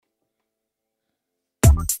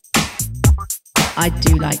I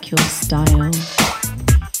do like your style.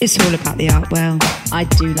 It's all about the art well. I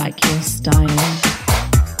do like your style.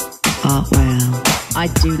 Art well. I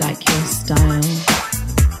do like your style.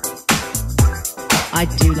 I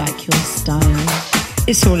do like your style.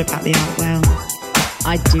 It's all about the art well.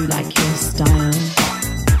 I do like your style.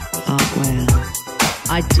 Art well.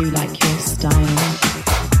 I do like your style.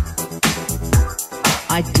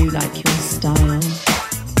 I do like your style.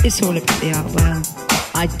 It's all about the art well.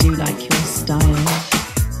 I do like your style.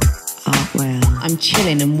 Art well. I'm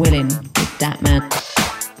chilling and willing with that man.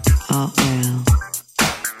 Art well.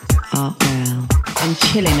 Art well. I'm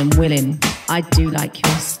chilling and willing. I do like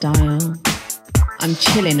your style. I'm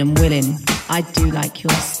chilling and willing. I do like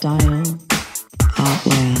your style. Art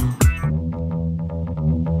well.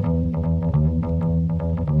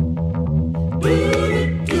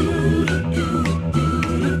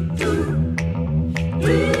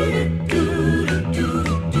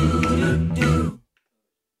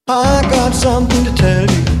 I got something to tell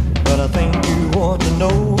you, but I think you want to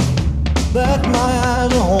know that my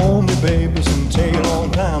eyes are on me, baby, since a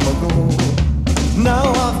long time ago.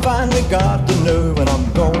 Now I finally got the nerve and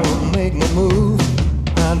I'm gonna make my move.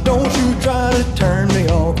 Now don't you try to turn me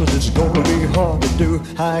off, cause it's gonna be hard to do.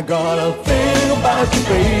 I got a thing about you,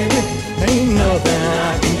 baby, ain't nothing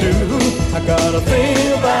I can do. I got a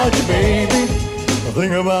thing about you, baby, a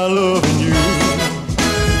thing about loving you.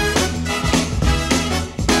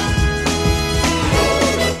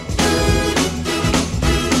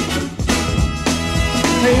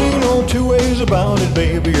 Ain't no two ways about it,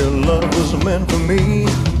 baby, your love was meant for me.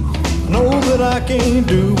 Know that I can't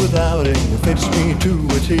do without it, it fits me to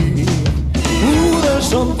a T. Ooh, there's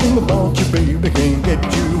something about you, baby, can't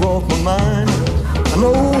get you off my mind. I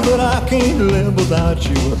know that I can't live without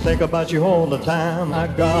you, I think about you all the time. I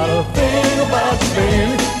got a thing about you,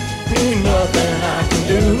 baby, ain't nothing I can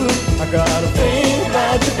do. I got a thing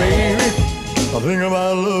about you, baby, a thing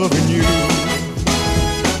about loving you.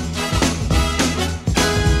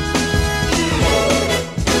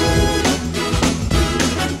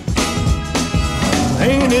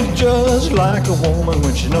 Ain't it just like a woman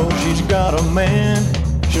when she knows she's got a man?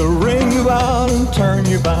 She'll ring you out and turn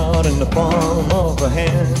you out in the palm of her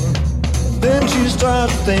hand. Then she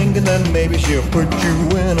starts thinking that maybe she'll put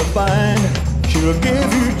you in a bind. She'll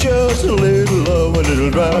give you just a little love and it'll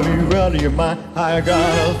drive you out of your mind. I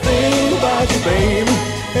got a thing about you, baby,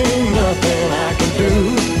 ain't nothing I can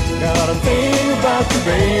do. Got a thing about you,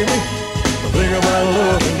 baby, a thing about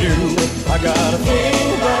loving you. I got a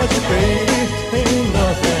thing about you, baby, ain't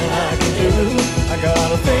nothing I can do. I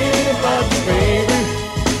got a thing about you, baby,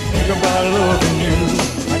 think about loving you.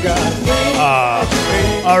 I got a thing about you,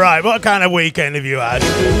 baby. All right, what kind of weekend have you had?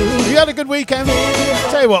 You had a good weekend?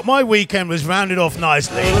 Tell you what, my weekend was rounded off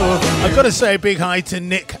nicely. I've got to say a big hi to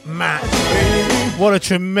Nick Matt. What a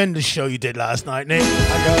tremendous show you did last night, Nick.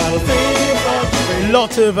 I got a thing about you, baby.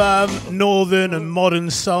 Lots of northern and modern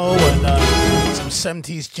soul and some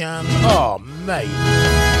 70s jams. Oh, mate.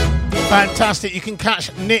 Fantastic. You can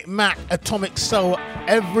catch Nick Mack Atomic Soul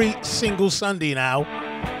every single Sunday now.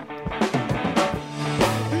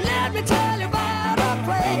 Let me tell you about a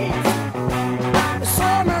place, the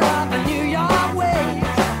summer of the New York ways,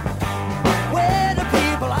 where the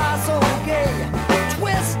people are so gay,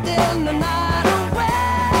 twisting the night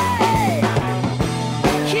away.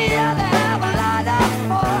 Here they have a light of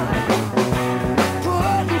fun,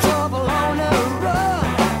 putting trouble on the run.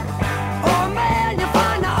 Oh man, you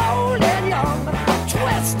find the old and young,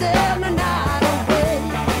 twisting the night away.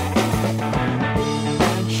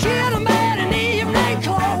 Should have made an evening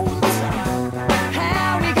clothes.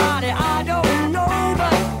 How he got it, I don't know,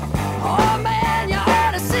 but oh man, you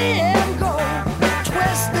ought to see him go,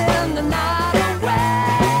 twisting the night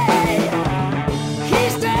away.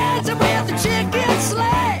 He's dancing with the chicken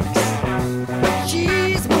slacks.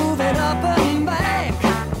 She's moving up and back.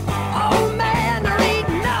 Oh man, there ain't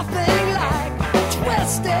nothing like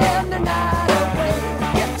twisting the night away.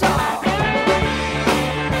 Guitar.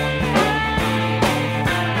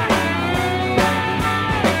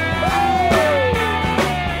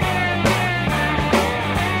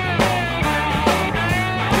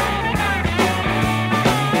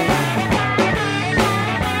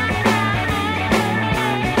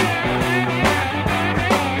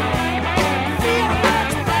 Feel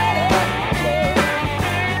much better.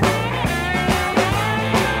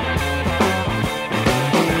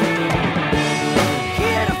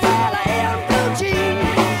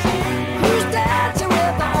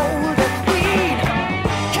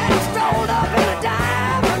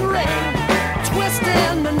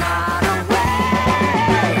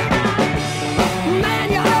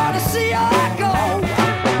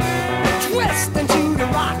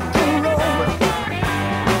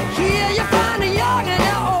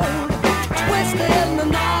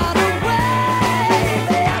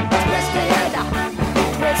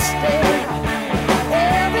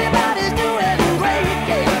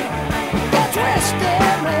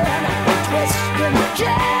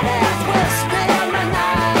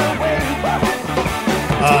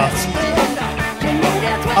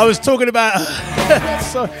 I was talking about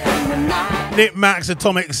Nick Mac's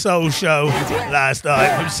Atomic Soul show last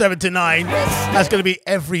night from 7 to 9. That's going to be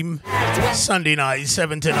every Sunday night,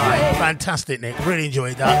 7 to 9. Fantastic, Nick. Really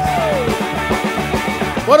enjoyed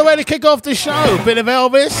that. What a way to kick off the show. Bit of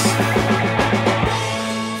Elvis,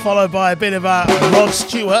 followed by a bit of Rod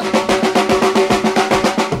Stewart.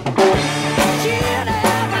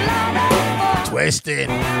 Twisting.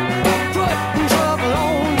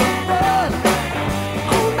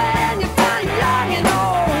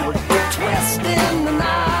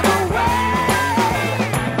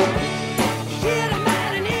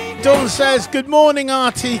 Dawn says, good morning,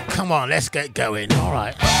 Artie. Come on, let's get going. All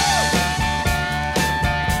right.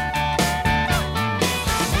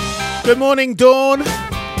 Good morning, Dawn.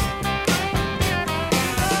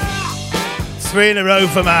 3 in a row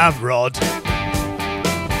from Av Rod.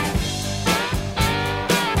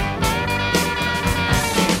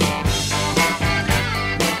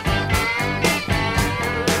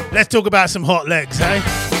 Let's talk about some hot legs, eh?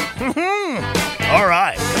 All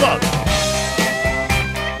right, come on.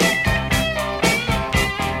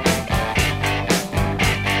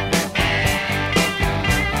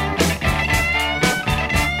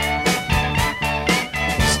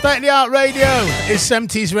 State of the Art Radio is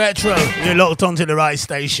 70s Retro. You're locked onto the right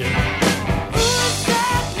station.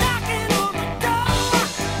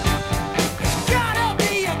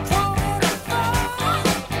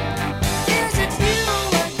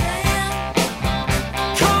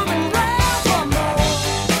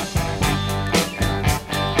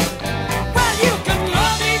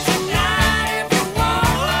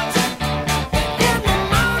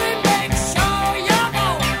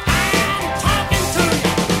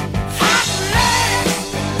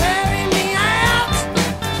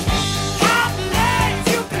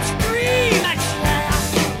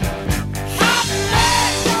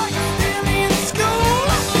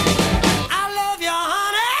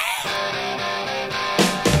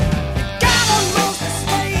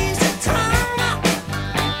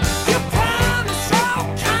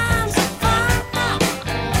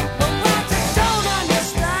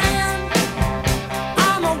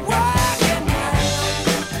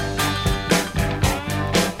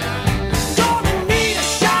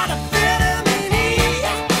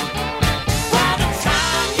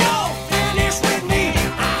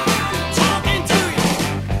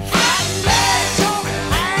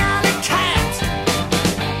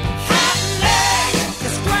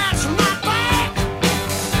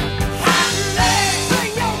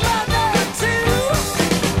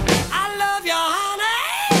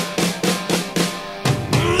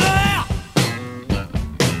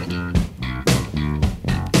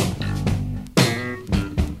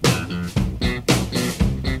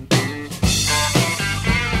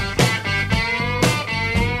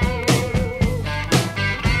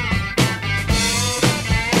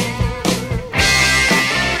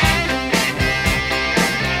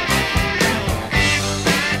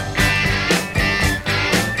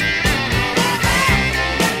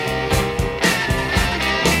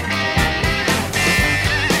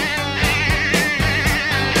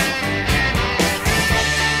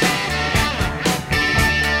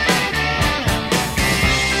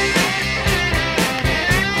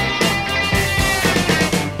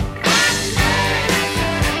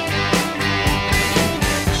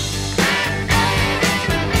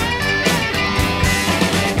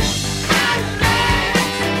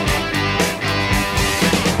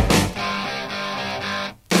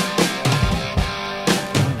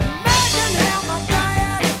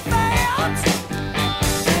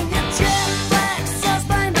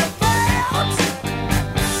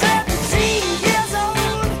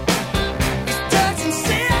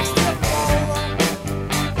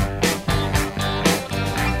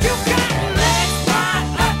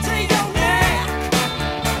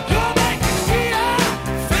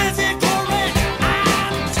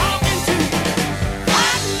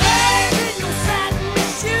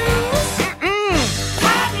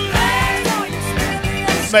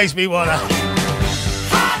 Makes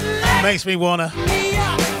me wanna.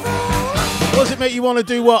 What does it make you wanna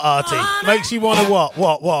do what, Artie? Makes you wanna what?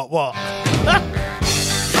 What?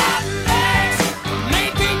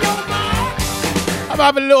 I'm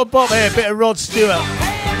having a little bop here, a bit of Rod Stewart.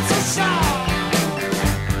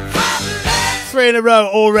 3 in a row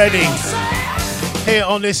already here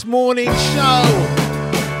on this morning show.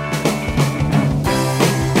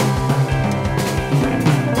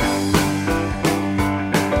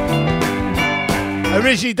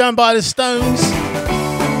 Originally done by the Stones.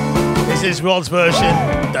 This is Rod's version,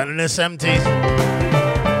 done in the 70s.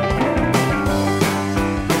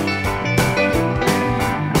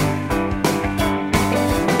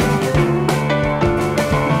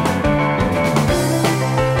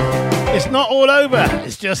 not all over.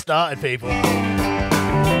 It's just started, people.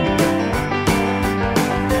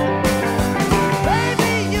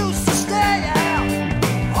 Baby used to stay out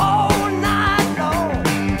all night long.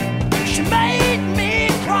 She made me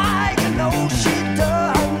cry, you know she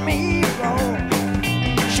done me wrong.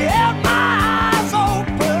 She held my eyes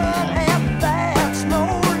open and that's no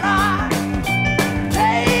lie.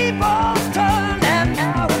 Tables turned and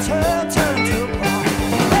now it's her turn to cry.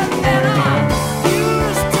 And then I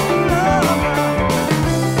used to love her,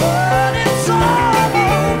 but it's all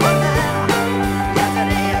over now. Yes it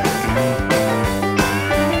is.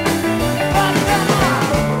 But then I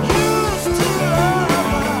used to love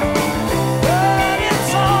her, but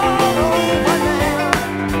it's all over now.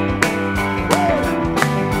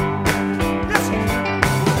 Listen,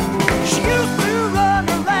 she used to run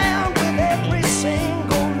around with every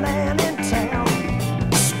single man in town,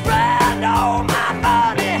 spend all my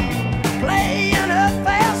money playing a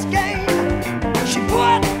fast game. She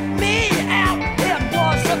put me out, it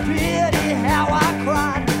was a pity how I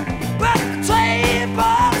cried. But the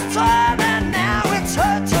tables turned and now it's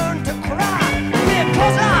her turn to cry.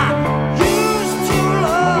 Because I used to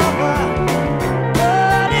love her,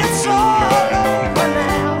 but it's all over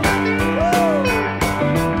now.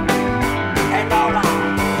 Hey Lola,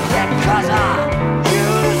 because I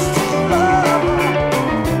used to love her,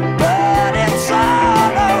 but it's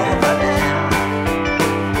all over now.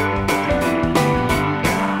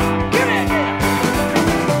 Give me again.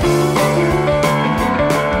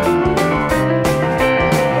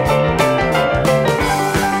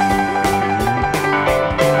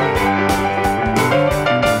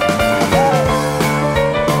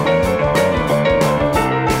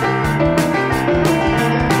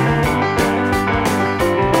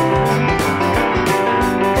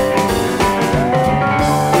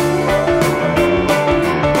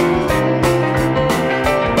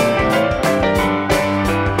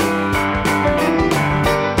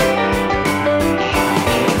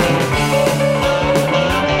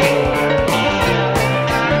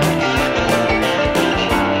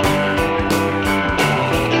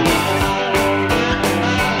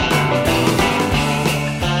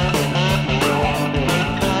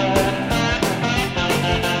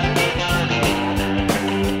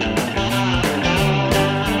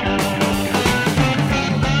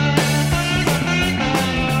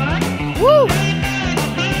 Woo!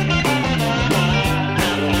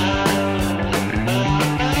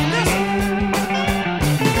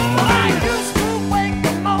 Well, I used to wake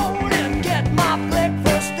the morning, get my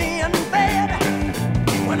breakfast in bed.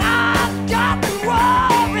 When I got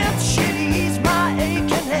worried, she'd ease my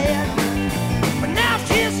aching head. But now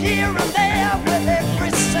she's here and there with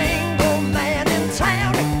every single man in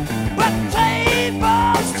town. But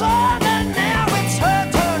tables turn and now it's her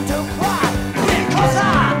turn to cry. Because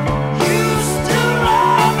I used to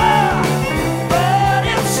love her, but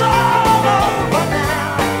it's all over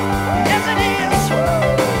now. Yes it is.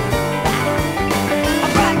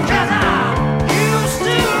 Because I used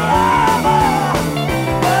to love her,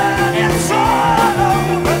 but it's all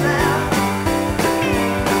over now.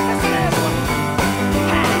 Yes it is.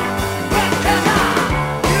 Because I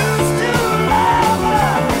used to love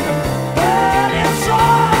her, but it's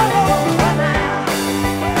all over now.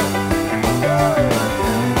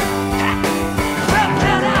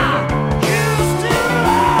 Because I used to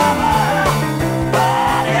love her,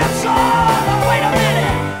 but it's all. Wait a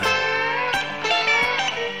minute.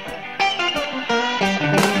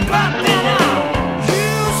 But then I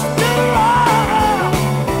used to love her,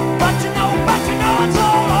 but you know it's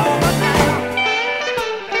all over now.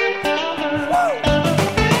 Woo!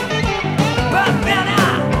 But then I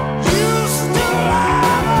used to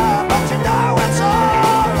love her, but you know it's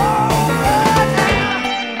all over now.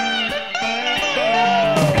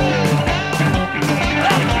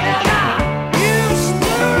 But then I used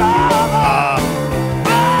to love her,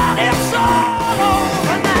 but it's all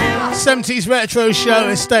over now. 70s Retro Show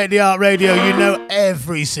is State of the Art Radio. You know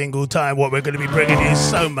every single time what we're going to be bringing you.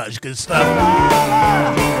 So much good stuff.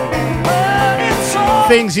 But it's all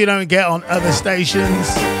Things you don't get on other stations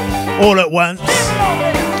all at once.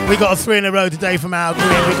 We got a 3 in a row today from Al Green.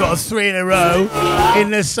 We got a 3 in a row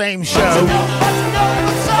in the same show.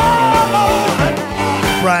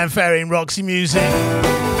 Brian Ferry and Roxy Music.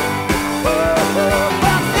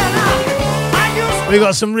 We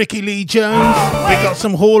got some Ricky Lee Jones. We got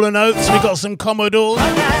some Hall & Oates. We got some Commodores.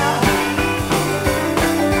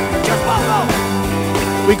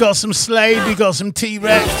 We got some Slade. We got some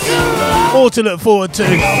T-Rex. All to look forward to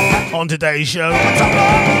on today's show.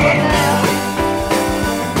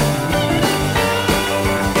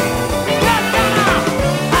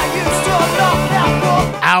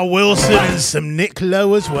 Al Wilson and some Nick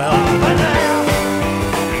Lowe as well.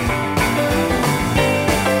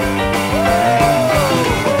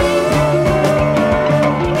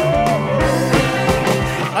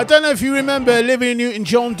 I don't know if you remember Olivia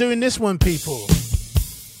Newton-John doing this one, people.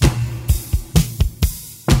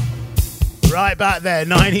 Right back there,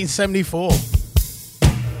 1974.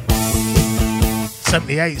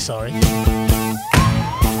 78, sorry.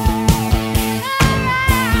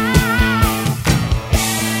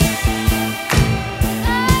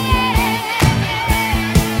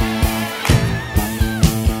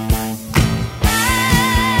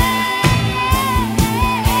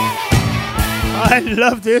 I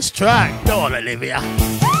love this track. Go on, Olivia.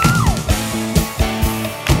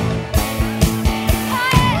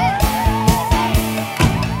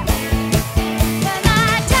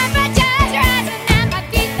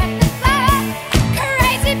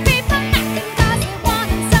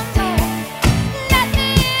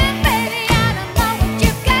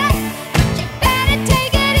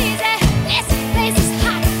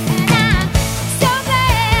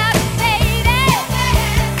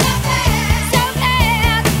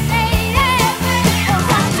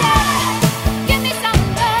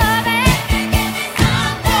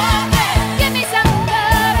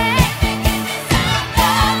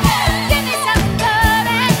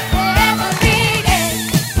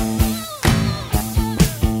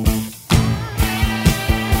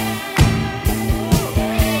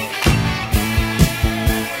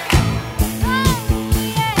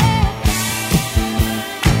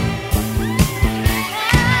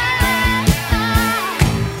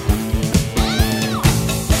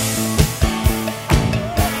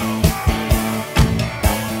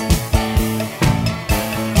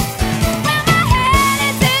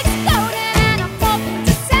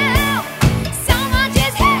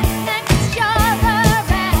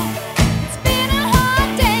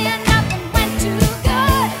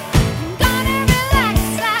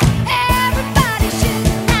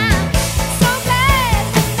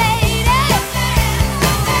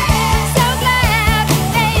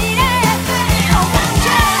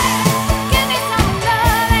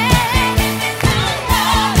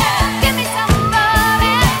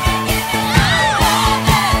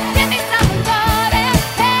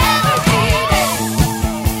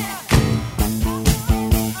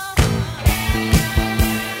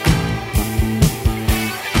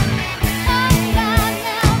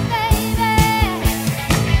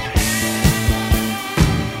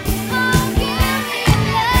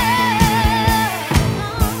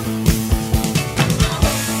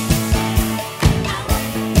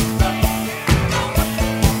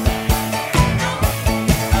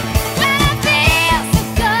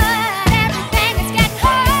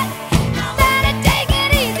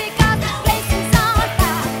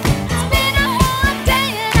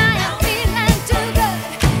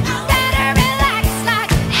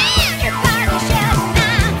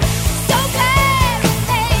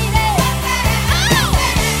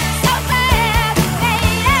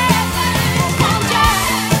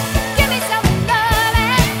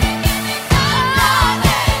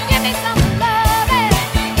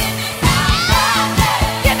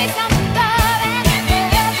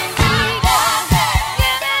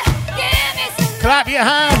 Clap your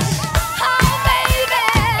hands.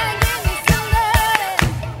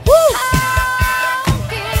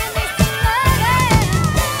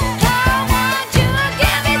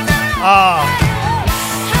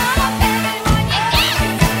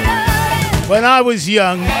 When I was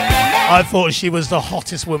young, I thought she was the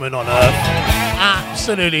hottest woman on earth.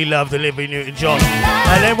 Absolutely loved Olivia Newton-John.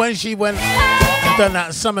 And then when she went and done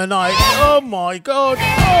that summer night, oh my God,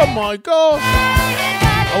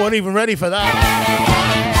 I wasn't even ready for that.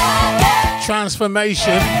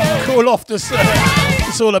 Transformation, cool off the set.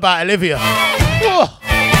 It's all about Olivia. Whoa.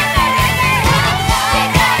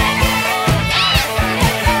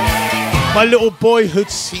 My little boyhood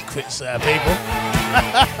secrets there, people.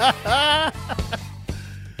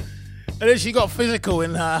 And then she got physical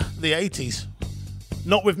in the 80s.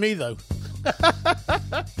 Not with me, though.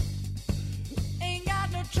 Ain't got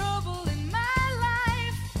no trouble in my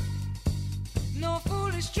life. No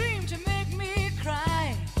foolish dream to make me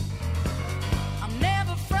cry. I'm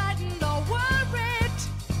never frightened or worried.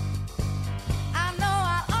 I know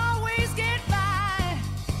I'll always get by.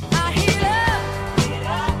 I heal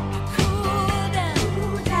up, cool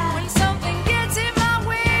down. When something gets in my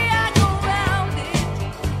way, I go round it.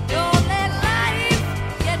 Don't let life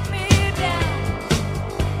get me down.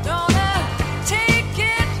 Gonna take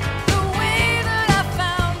it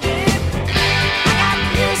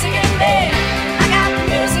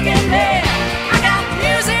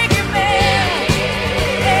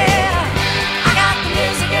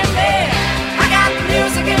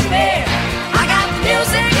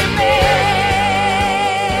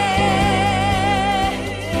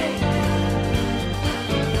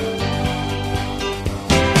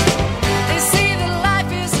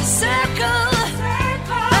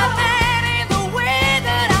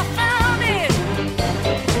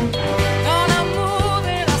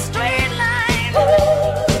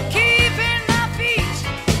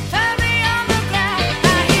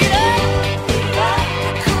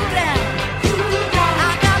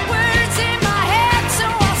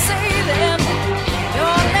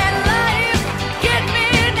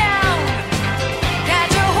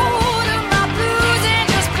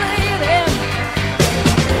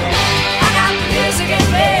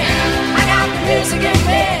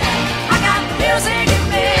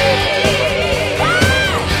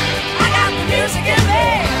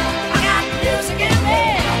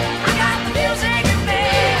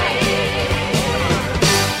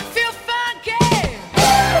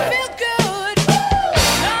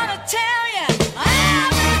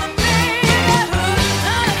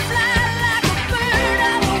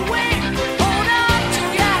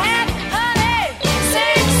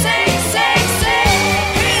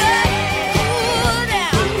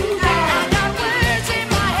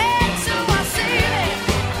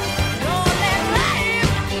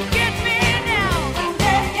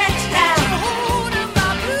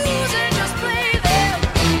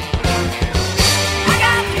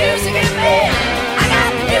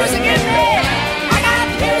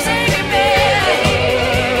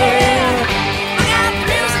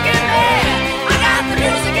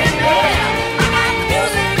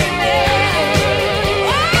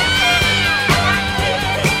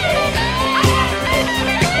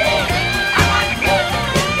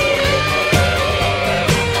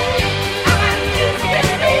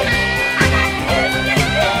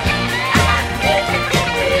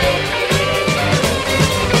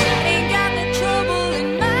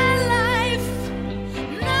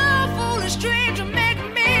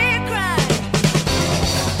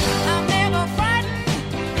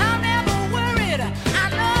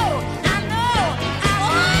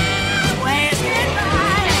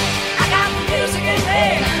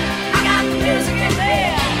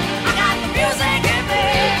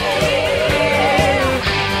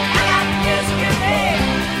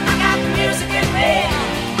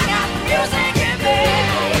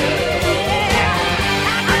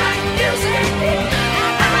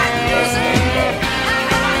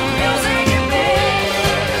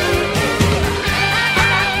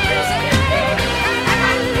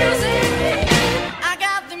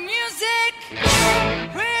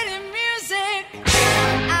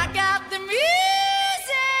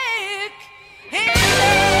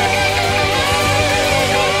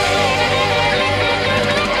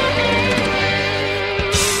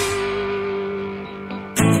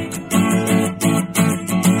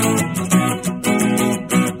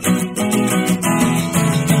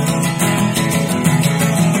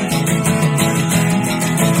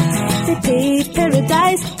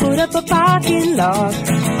paradise, put up a parking lot.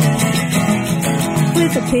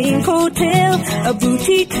 With a pink hotel, a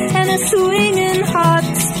boutique, and a swinging hot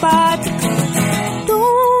spot.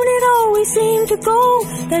 Don't it always seem to go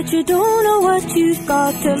that you don't know what you've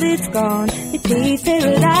got till it's gone? It pays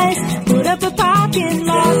paradise, put up a parking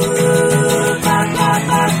lot.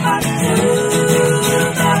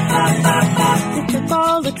 They took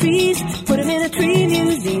all the trees, put them in a tree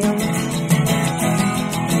museum.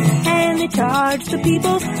 And they charged the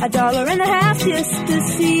people $1.50 just to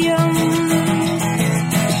see them.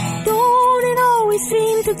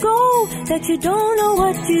 Seem to go that you don't know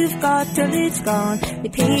what you've got till it's gone. They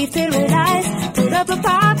paved paradise, put up a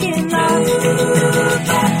parking lot.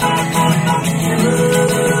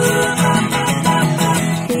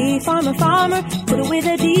 Hey, farmer, put away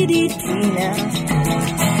the DDT now.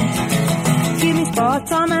 Give me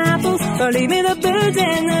spots on my apples, or leave me the birds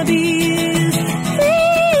and the bees.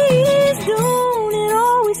 Please don't it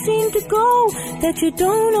always seem to go that you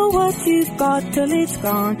don't know what you've got till it's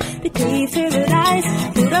gone. They paved paradise,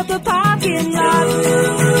 put up a parking lot.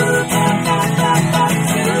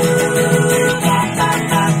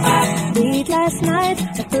 Late last night,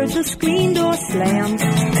 I heard the screen door slam,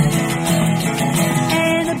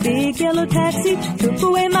 and a big yellow taxi took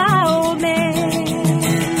away my old man.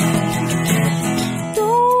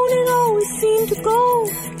 Don't it always seem to go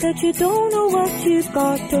that you don't know what you've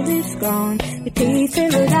got till it's gone? They paved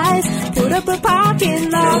paradise, put up a parking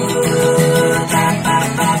lot.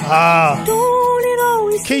 Don't it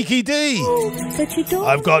always Kiki D. that you don't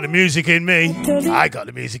I've got the music in me. I got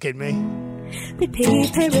the music in me. They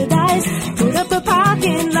paved paradise, put up a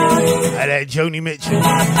parking lot. And then Joni Mitchell.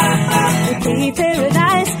 They paved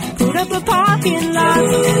paradise, put up a parking lot.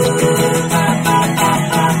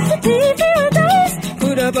 They paved paradise,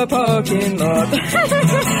 put up a parking lot.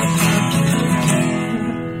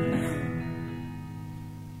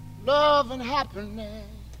 Love and happiness,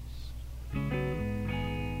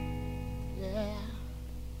 yeah,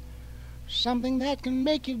 something that can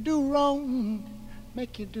make you do wrong,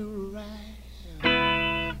 make you do right,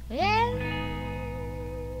 yeah.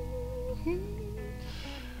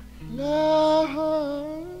 Love.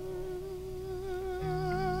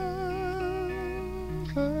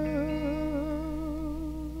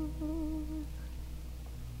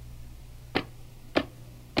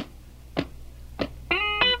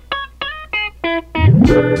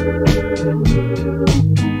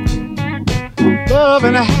 Love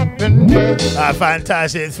and happiness.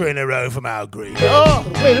 Fantastic, 3 in a row from Al Green. Oh,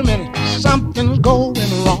 wait a minute. Something's going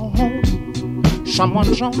wrong.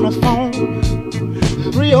 Someone's on the phone.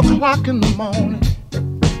 3 o'clock in the morning.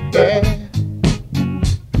 Yeah.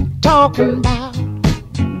 Talking about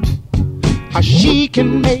how she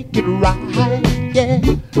can make it right. Yeah.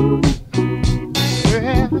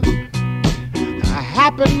 Yeah.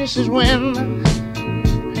 Happiness is when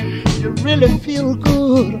you really feel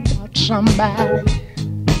good about somebody.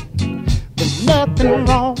 There's nothing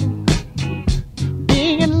wrong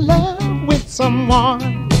being in love with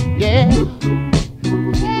someone, yeah.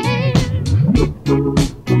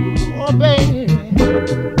 Oh, baby,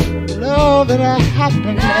 love and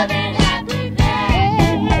happiness.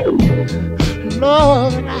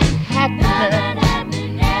 Love and happiness.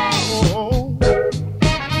 Oh.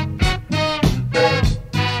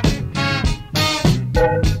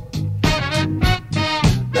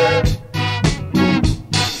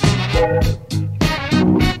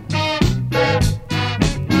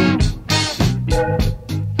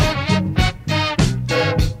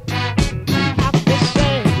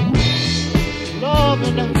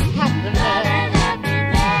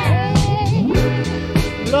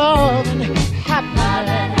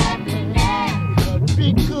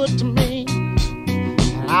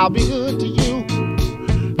 I'll be good to you.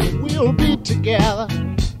 We'll be together,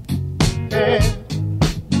 yeah.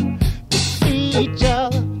 To see each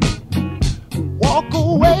other, walk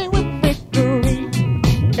away with victory,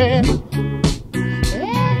 yeah.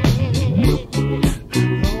 Yeah.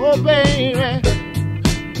 Oh, baby,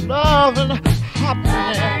 love and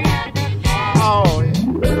happiness. Oh,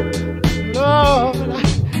 yeah. Love and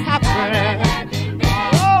happiness.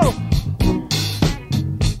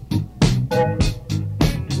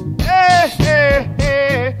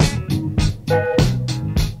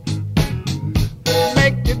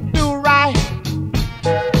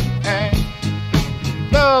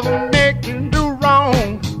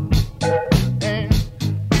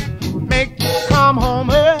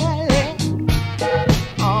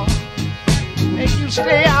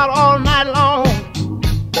 Stay out all night long.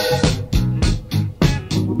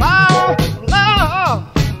 Oh, love.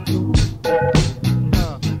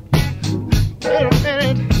 Wait a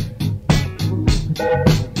minute.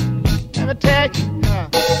 take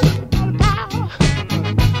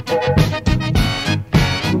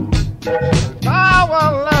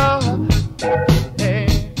our love. Hey,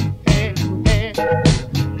 hey, hey.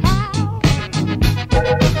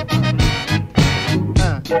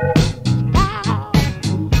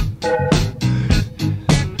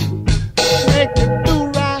 Make you do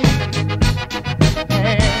right.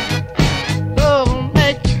 Hey, love will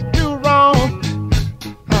make you do wrong.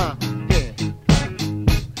 Yeah.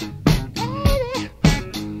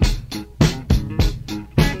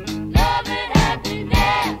 Love and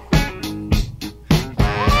happiness.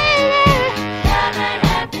 Love and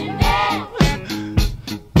happiness.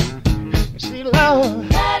 See, love.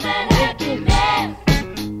 Love and happiness.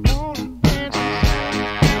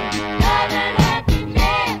 Love and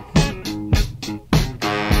happiness.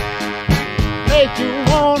 Make you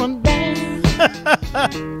wanna dance.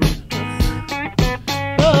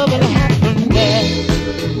 Love and happiness.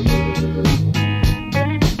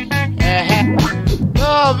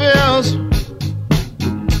 Love is.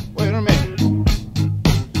 Wait a minute.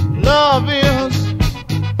 Love is.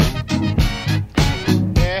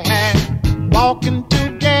 Walking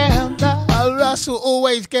together. Russell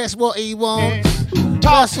always gets what he wants.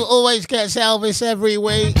 Russell always gets Elvis every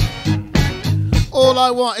week. All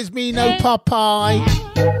I want is me no Popeye.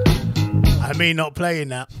 I mean, not playing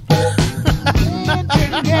that.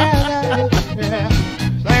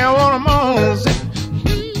 Say I want a music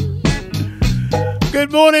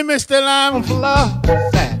Good morning, Mr. Lamb. for love.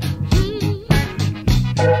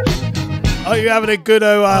 Are you having a good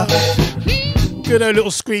old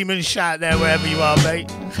little scream and shout there wherever you are, mate?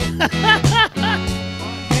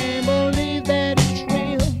 Can't believe that it's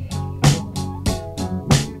real.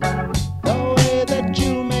 The way that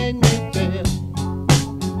you make me feel.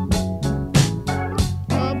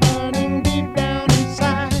 I'm burning deep down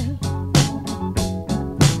inside.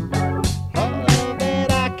 A love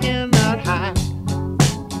that I cannot hide.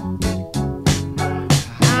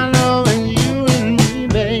 I know when you and me,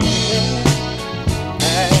 baby.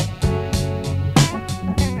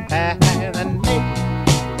 That make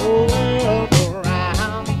the world go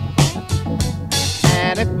round.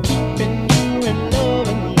 And if keeping you and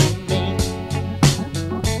loving you means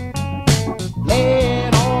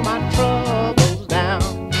laying all my troubles down.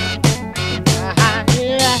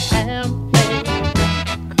 Here I am, baby.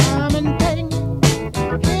 Come and take me.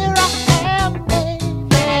 Here I am,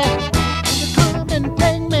 baby. Come and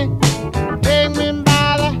take me. Take me by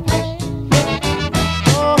the hand.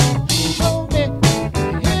 Oh, hold me.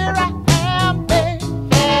 Here I am, baby.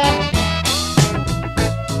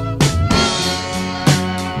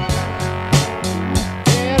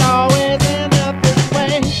 It always ends up this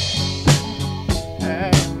way.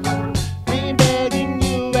 Me begging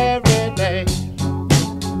you every day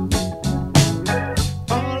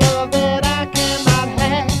for love that I cannot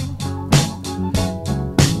have.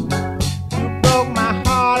 You broke my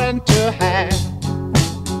heart into half.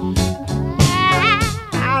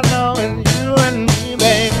 I know it's you and me,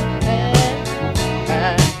 baby.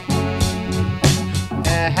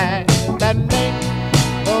 That make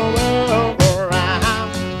the world go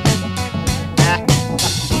round.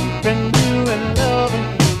 Keeping you and loving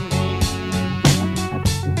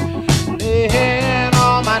you, laying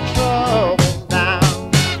all my troubles down.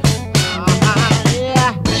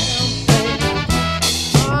 Yeah, baby.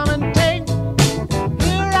 Come and take me.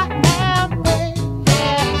 Here I am, baby.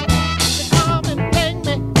 Come and take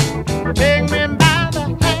me by the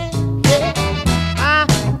hand. Yeah, I'm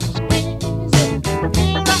squeezing.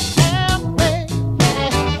 Here I am, baby.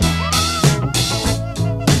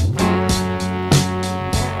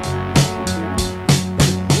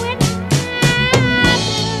 When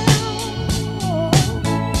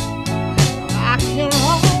I can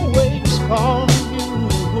always call you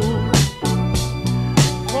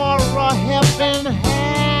for a helping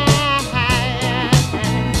hand.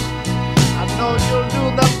 I know you'll do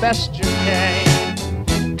the best you can,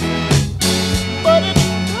 but it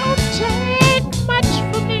won't take much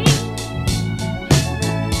for me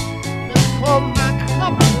before my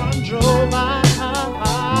cup runs over.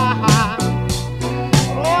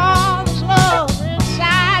 All this love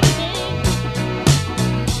inside me,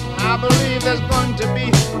 I believe there's going to be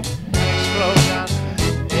an explosion.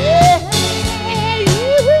 Yeah, you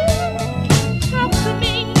talk to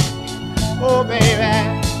me, oh baby.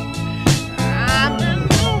 I'm in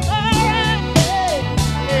the world,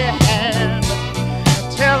 yeah.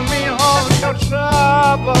 Tell me all your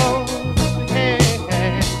troubles,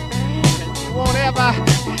 yeah. You won't ever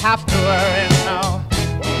have to worry, no.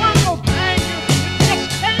 One more thing, you just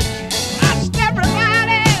can't trust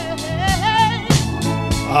everybody.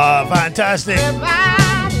 Ah, fantastic.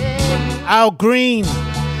 Everybody. Al Green.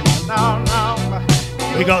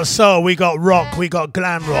 We got soul, we got rock, we got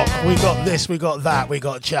glam rock, we got this, we got that, we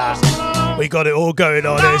got chat. We got it all going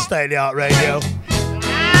on here, State of the Art Radio.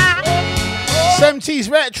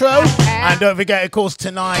 70s retro. And don't forget, of course,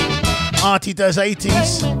 tonight, Artie does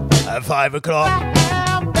 80s at 5 o'clock.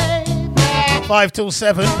 5 till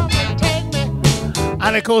 7.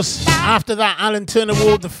 And of course, after that, Alan Turner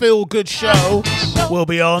Ward, the Feel Good Show, will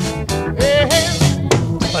be on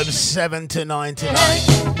from 7 to 9 tonight.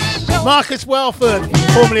 Marcus Welford,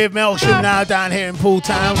 formerly of Melksham, now down here in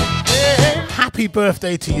Pooltown. Happy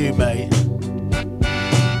birthday to you, mate.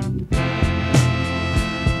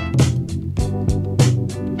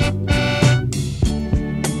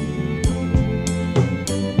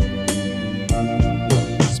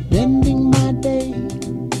 Spending my day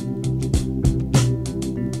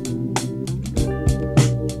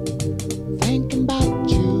thinking about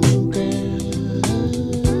you, girl.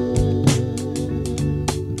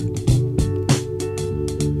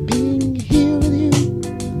 Being here with you,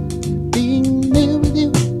 being near with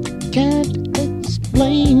you, can't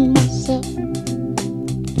explain myself.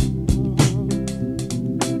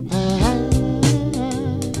 I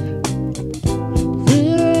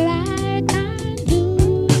feel like I do.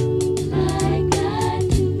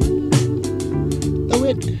 Though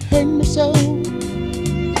it hurt me so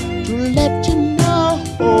to let you know,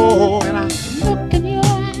 when I look in your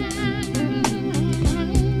eyes,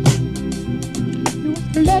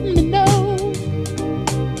 you let me know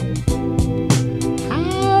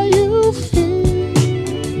how you feel.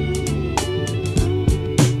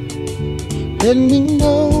 Let me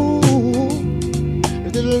know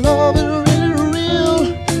that love is really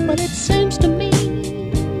real, but it seems to me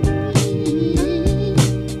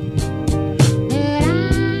that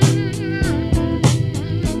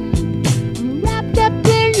I'm wrapped up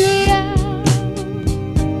in your love.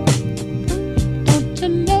 Don't you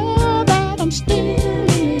know that I'm still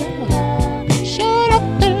in love? Shut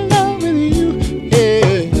up in love with you,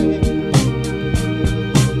 yeah.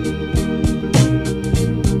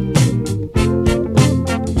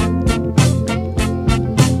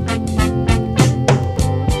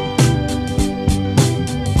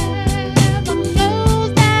 Heaven knows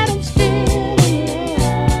that I'm still in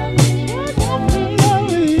love. Shut up in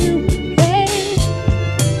love with you, yeah.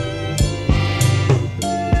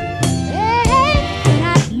 When I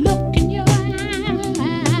look in your eyes,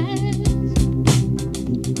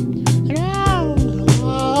 and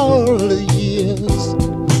all the years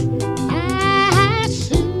I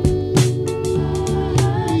see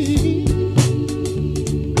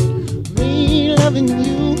me loving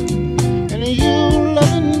you and you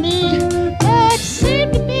loving me. It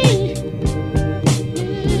seemed to me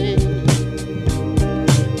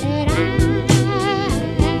that I'm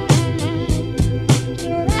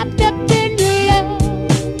wrapped up in your love.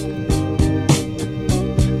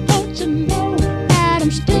 Don't you know that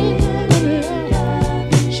I'm still in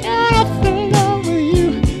love? Shut up in love with you,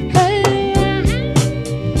 hey.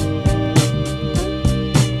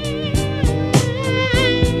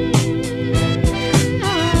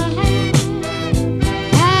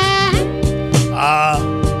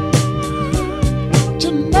 Don't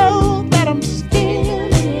you know that I'm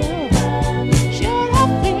still in love? Shut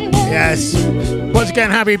up in love. Yes. Once again,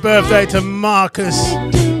 happy birthday to Marcus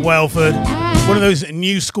Welford. One of those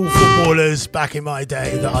new school footballers back in my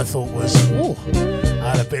day that I thought was,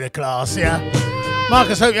 had a bit of class, yeah.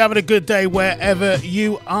 Marcus, hope you're having a good day wherever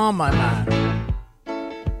you are, my man.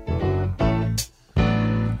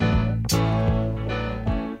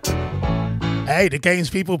 Hey, the games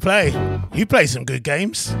people play. You play some good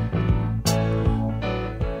games.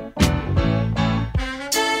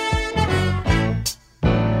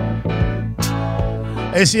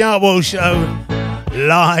 It's the Art World Show,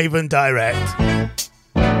 live and direct.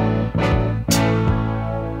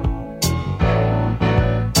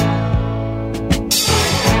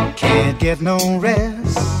 Can't get no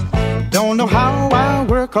rest. Don't know how I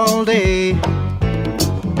work all day.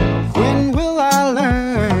 When will I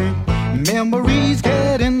learn? Memories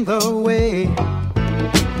get in the way.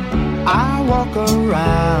 I walk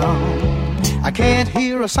around. I can't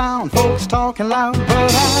hear a sound. Folks talking loud,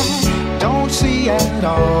 but I don't see at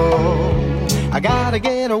all. I gotta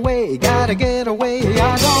get away, gotta get away.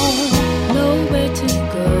 I don't know where to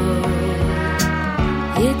go.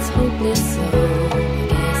 It's hopeless, so I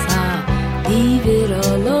guess I'll leave it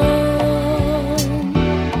alone.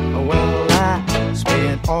 Well, I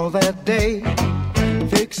spent all that day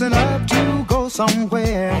fixing up to go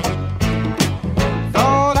somewhere.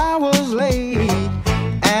 Thought I was late,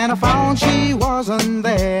 and I found she wasn't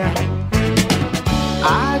there.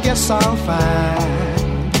 I guess I'll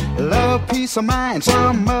find love peace of mind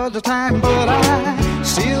some other time, but I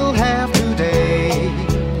still have today.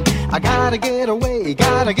 I gotta get away,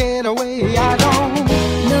 I don't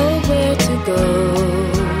know where to go.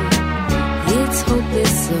 It's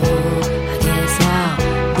hopeless, so I guess I'll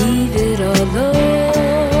leave it alone.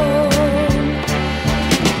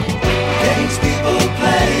 Games people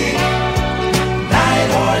play, night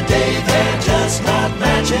or day, they're just not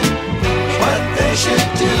matching what they should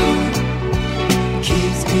do.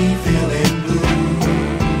 Keeps me feeling blue.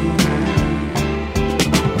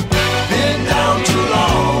 Been down too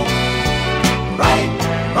long, right,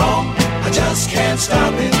 wrong, I just can't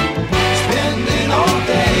stop it. Spending all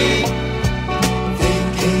day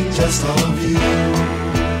thinking just of you.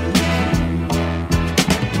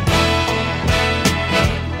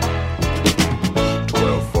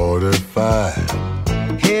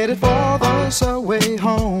 12:45, headed for the subway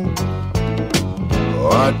home. oh,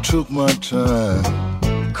 I took my time,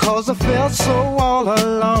 'cause I felt so all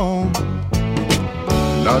alone.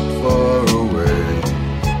 not far away.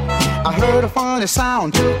 I heard a funny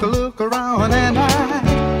sound, took a look around, and I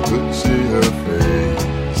Could see her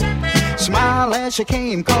face. smiled as she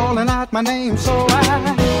came, calling out my name, so I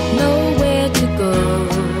know where to go.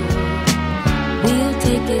 We'll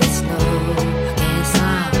take it slow. I guess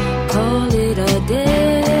I'll call it a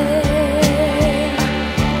day.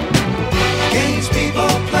 Games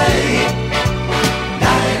people play,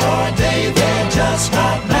 night or day, they're just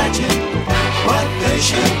not matching what they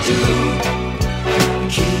should do.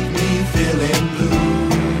 Keep me feeling blue.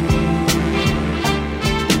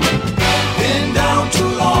 Been down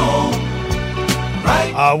too long,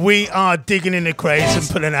 right? We are digging in the crates and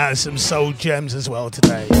pulling out some soul gems as well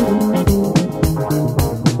today.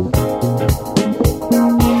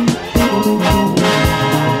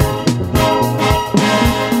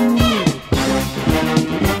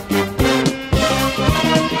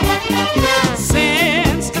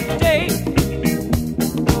 Since the day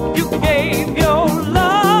you gave your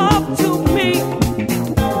love to me,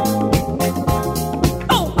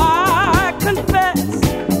 oh, I confess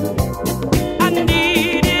I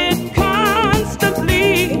need it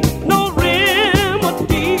constantly. No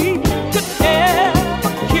remedy could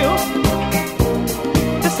ever cure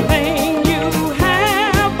this pain you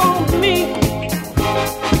have on me.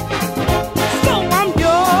 So I'm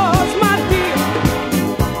yours, my dear,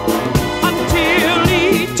 until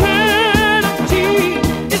eternity.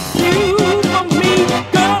 It's you for me,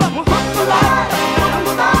 girl. I'm hooked for life.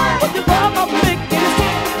 With your love, I'm making a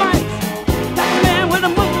sacrifice. That man with a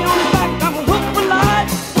monkey on his back, I'm hooked for life.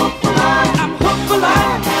 I'm hooked for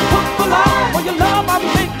life. For your love, I'm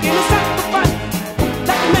making a sacrifice.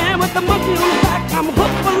 That man with the monkey on his back, I'm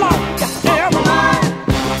hooked for life. Yes, damn right.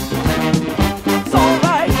 It's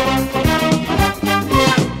alright.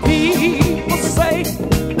 People say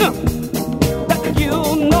that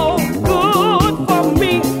you're no good for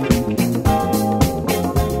me,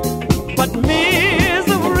 but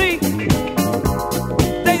misery,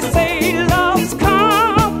 they say love's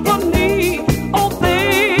company. Oh,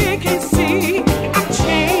 they can see I'm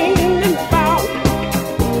chained and bound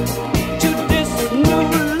to this new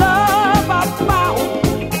love I found.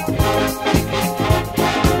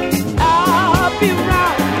 I'll be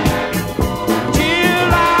round till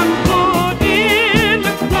I'm put in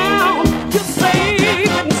the ground. You're safe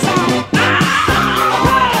and sound.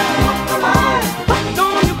 Hooked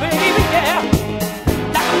on you, baby, yeah.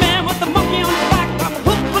 Like a man with a monkey on his back, I'm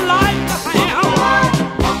hooked for life. I am.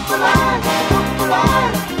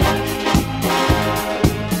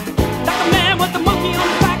 Like a man with a monkey on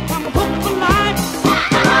his back, I'm hooked for life.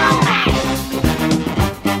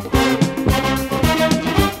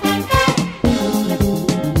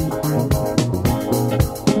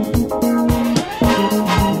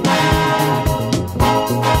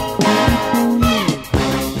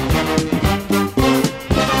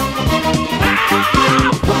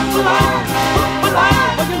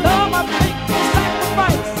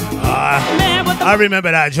 I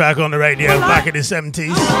remember that track on the radio back in the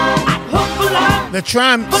 70s. The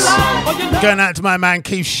Tramps. Going out to my man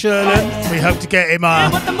Keith Sherlock. We hope to get him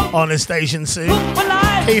on the station soon.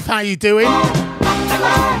 Keith, how you doing?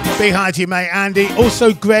 Big hi to you, mate Andy.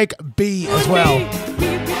 Also Greg B as well.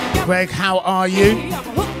 Greg, how are you?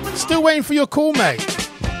 Still waiting for your call, mate.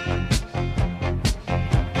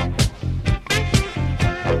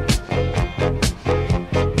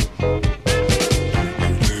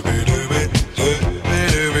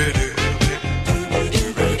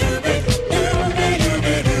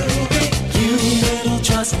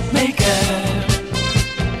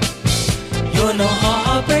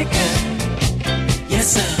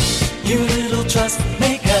 Yes, sir, you little trust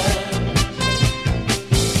maker.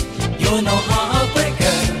 You're no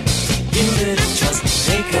heartbreaker, you little trust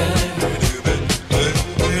maker.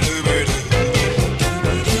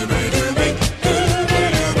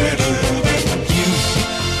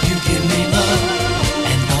 You give me love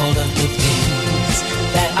and all of the things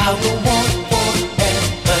that I will want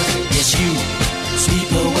forever. Yes, you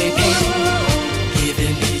sweep away pain,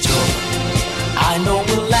 giving me joy I know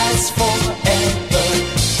will last forever.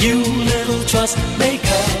 You little trust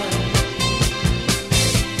maker,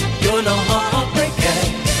 you're no heartbreaker.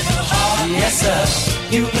 Yes, sir,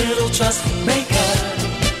 you little trust maker.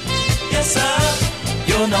 Yes, sir,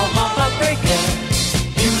 you're no heartbreaker.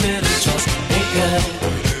 You little trust maker.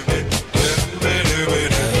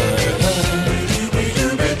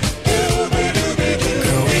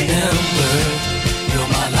 Girl, remember, you're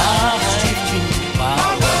my life, my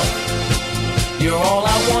love. You're all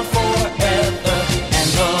I want forever, and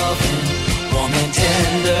loving, warm and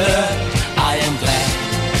tender. I am glad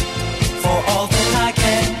for all that I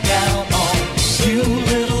can count on. You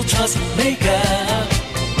little trust maker,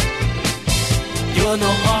 you're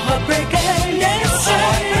no heartbreaker. Yes, sir,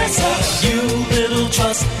 yes, sir. You little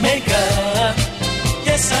trust maker.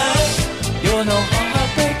 Yes, sir, you're no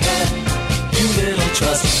heartbreaker. You little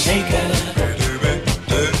trust maker.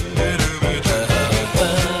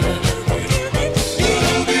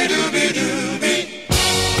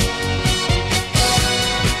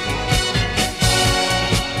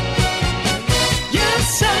 Yes,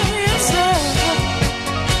 sir, yes, sir.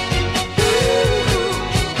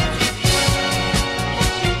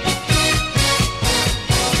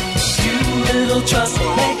 You little trust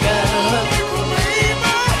maker.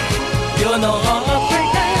 You're no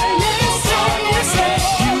heartbreaker. Yes, sir, yes, sir.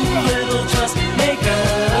 You little trust maker.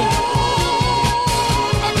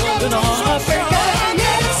 You're no heartbreaker.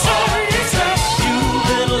 Yes, sir, yes, sir. You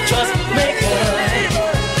little trust maker.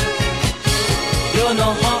 You're no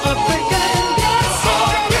heartbreaker. Yes, sir,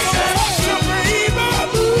 yes, sir.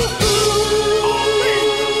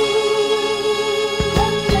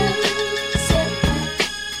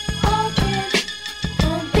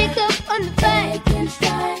 Pick up on the bank and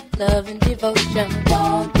strike. Love and devotion.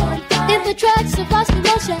 If the tracks have lost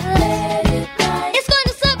emotion, it's going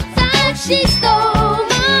to subside. She stole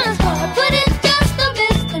my heart, but it's just a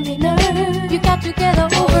misdemeanor. You got to get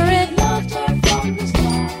over it. Loved her from the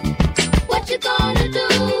start. What you gonna do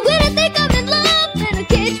when I think I'm in love and I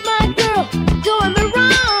catch my girl doing me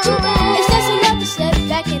wrong? It's just another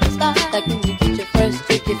setback in the start. Like when you get your first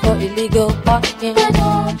ticket for illegal parking. But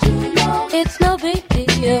don't you know it's no big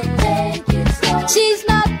deal? Take it slow. She's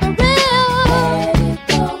not for real.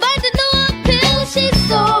 Find a new appeal. She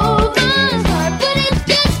stole my heart, but it's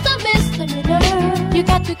just a misdemeanor. You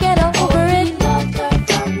got to get over it. Loved her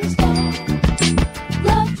from the start.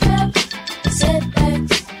 Love traps,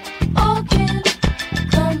 setbacks, all can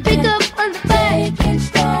come. Pick up on the bank and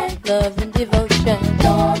strike. Love and devotion.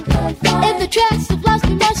 If the tracks have lost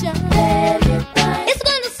emotion, it's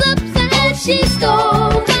gonna subside. She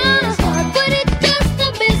stole my heart, but it's just a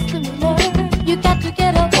misdemeanor. You got to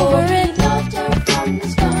get over it. Loved her from the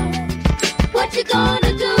start. What you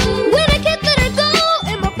gonna do when I can't let her go?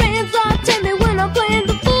 And my friends all tell me when I'm playing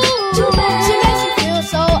the fool. Too bad. She makes me feel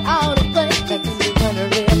so out of place. Like when you run a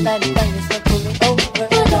real bad and bang yourself fully over.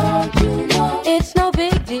 But don't you know it's no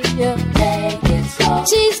big deal? Take it slow.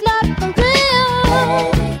 She's not for real.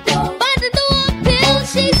 Find a new appeal.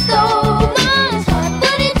 She stole my heart,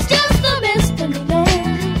 but it's just a misdemeanor.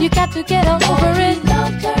 You got to get over it.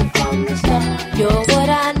 Loved her from the start. You're what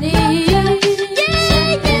I need.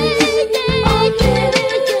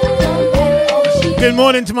 Good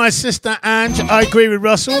morning to my sister Ange. I agree with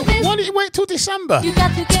Russell. Why don't you wait till December?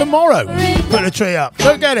 Tomorrow, put the tree up.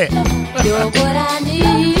 Go get it. You're what I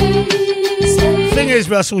need. Thing is,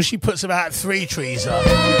 Russell, she puts about 3 trees up.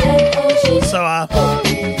 So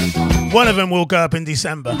one of them will go up in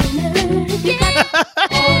December.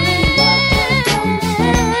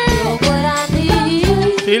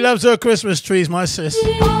 She loves her Christmas trees, my sis.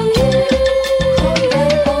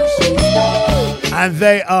 And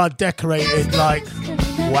they are decorated like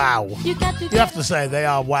wow. You have to say they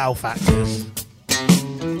are wow factors.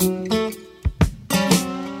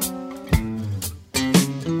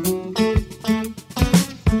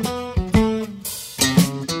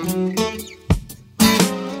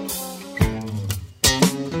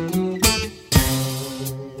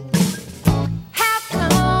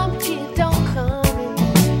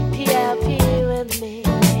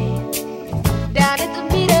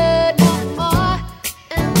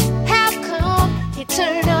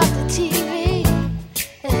 Turn off the TV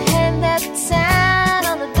and hand that sound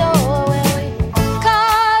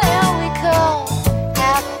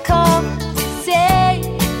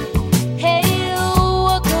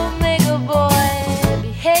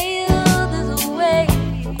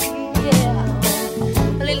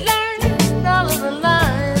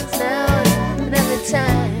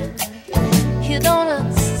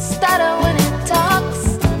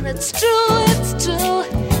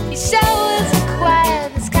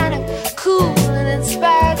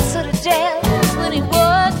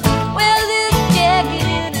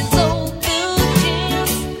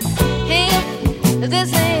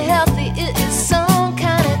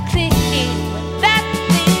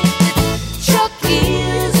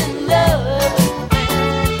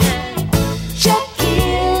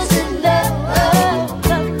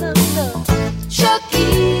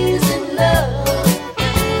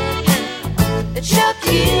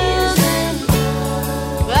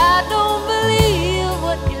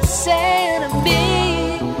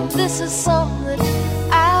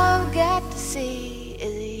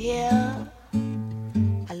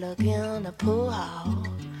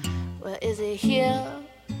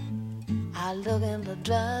look in the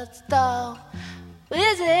drugstore.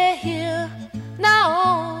 Is it here?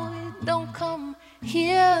 No, it don't come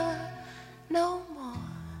here no more.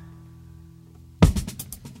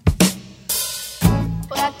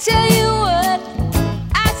 But I tell you what,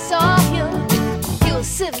 I saw him. He was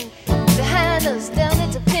sitting behind us down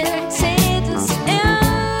at the Pentateuch,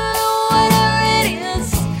 and whatever it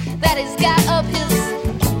is that he's got up his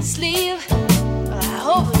sleeve, I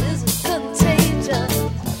hope it isn't contagious.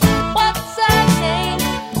 What's her name?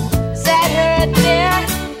 Is that her there?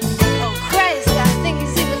 Oh Christ, I think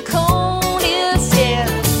he's even combed his hair.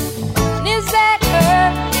 And is that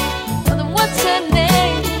her? Well, then what's her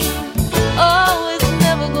name? Oh, it's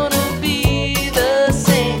never gonna be the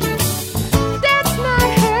same. That's not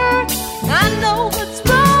her. I know what's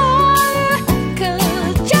wrong,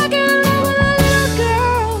 'cause jogging along with a little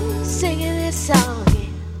girl singing this song.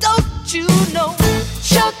 Don't you know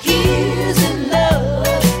Chucky's in love?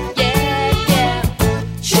 Yeah, yeah.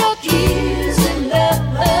 Chucky's in love,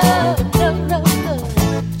 love, love, love.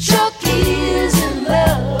 Chucky's in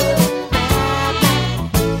love.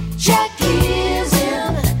 Chucky's in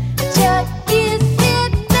love. Chucky's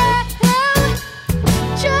in love.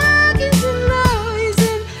 Chucky's in love. He's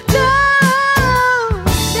in love,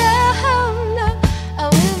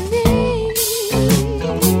 love, with me.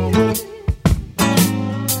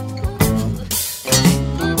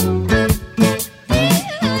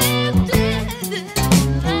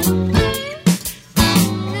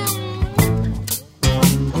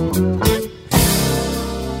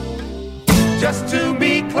 Just to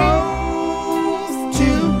be close to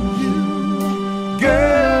you,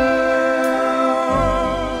 girl.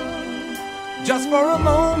 Just for a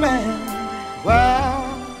moment, well,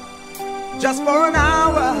 just for an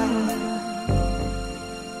hour.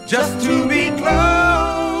 Just to be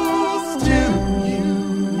close to you,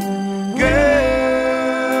 girl.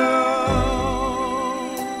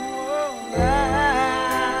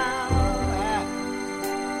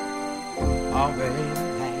 Oh, baby.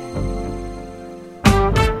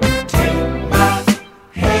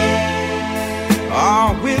 Oh,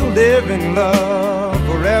 we'll live in love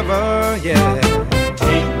forever, yeah.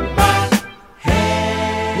 Take my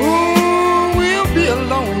hand. Ooh, we'll be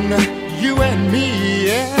alone, you and me,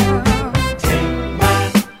 yeah. Take my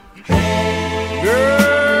hand.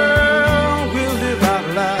 Girl, we'll live our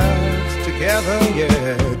lives together,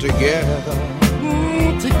 yeah, together.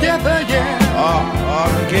 Ooh, together, yeah. Oh,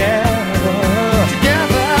 together.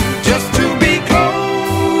 Together. Just to be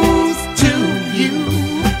close to you,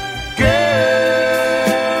 girl.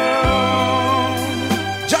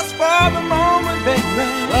 Just for the moment, baby.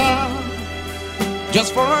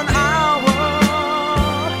 Just for an hour.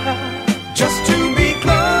 Just to be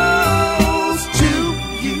close to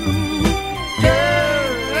you, girl.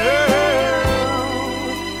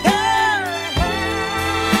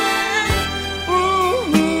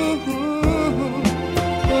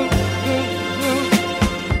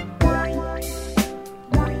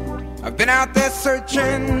 I've been out there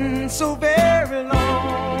searching so very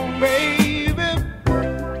long, baby.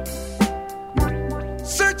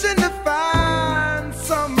 Searching to find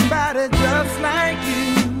somebody just like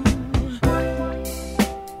you.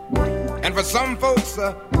 And for some folks,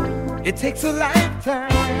 it takes a lifetime,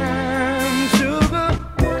 sugar,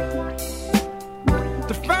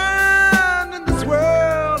 to find in this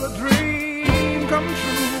world a dream come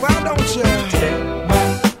true. Why don't you take my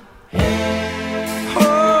hand?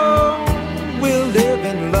 Oh, we'll live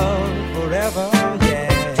in love forever, yeah.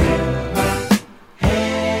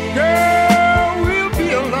 Girl, we'll be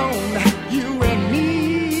alone, you and me.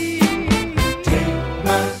 Take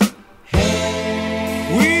my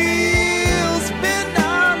hand. We'll spend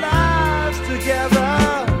our lives together,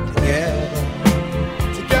 together,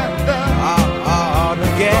 together,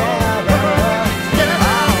 together.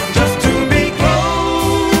 Just to be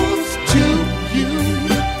close to you,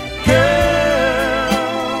 girl.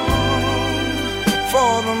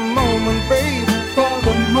 For the moment, baby. For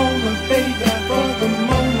the moment, baby. For the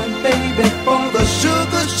moment, baby. For the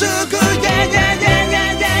sugar, sugar, yeah, yeah, yeah,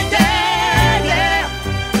 yeah, yeah, yeah,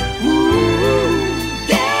 yeah. Ooh,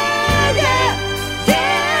 yeah, yeah, yeah,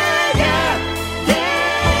 yeah,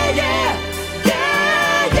 yeah, yeah,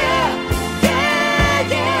 yeah, yeah,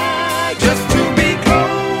 yeah. Just to be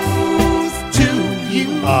close to you,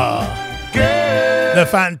 girl. The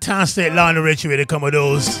fantastic Lionel Richie with the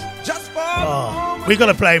Commodores. Just for a moment. We got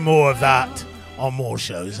to play more of that on more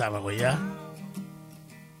shows, haven't we? Yeah.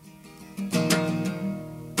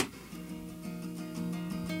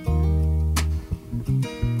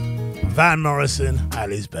 Van Morrison at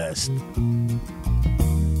his best.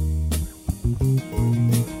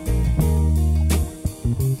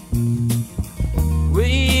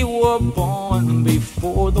 were born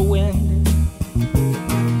before the wind,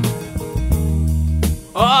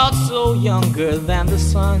 also younger than the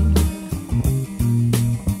sun.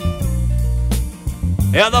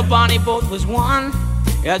 Yeah, the bonnie boat was one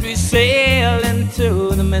as we sailed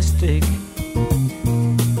into the mystic.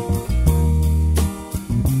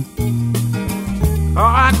 Oh,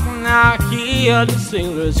 I can now hear the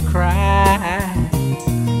sailors cry,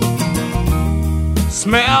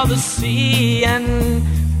 smell the sea and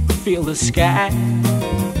feel the sky.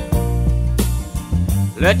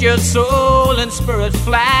 Let your soul and spirit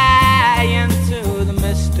fly into the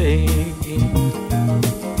mystic.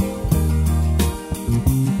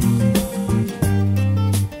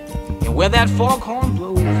 And where that foghorn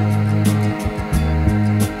blows,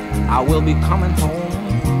 I will be coming home.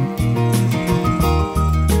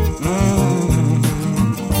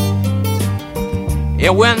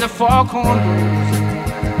 Yeah, when the foghorn blows,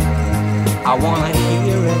 I wanna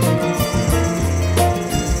hear it.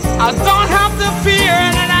 I don't have to fear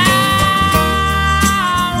it, and I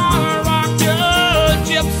wanna rock your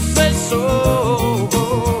gypsy soul,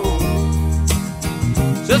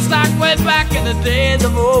 just like way back in the days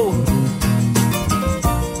of old.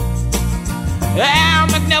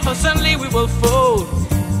 And magnificently we will fold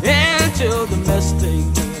into the mystic.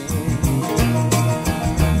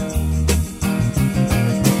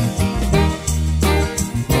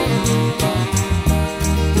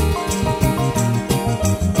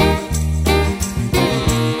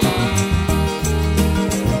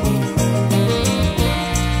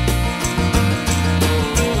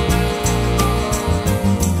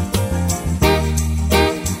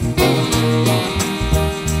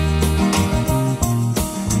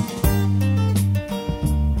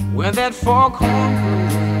 That foghorn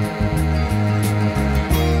blows,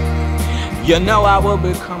 you know I will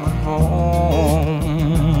be coming home.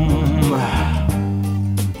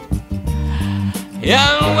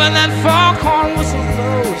 Yeah, when that foghorn whistle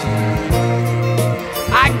blows,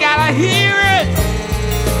 I gotta hear it.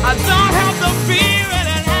 I don't have to fear it,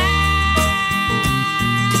 and I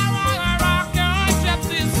wanna rock your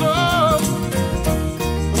gypsy soul,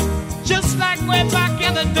 just like way back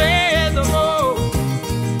in the days of old.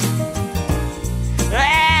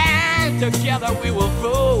 Together we will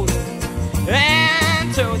fold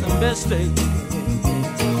into the mystic.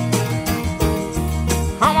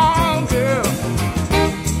 Come on, girl.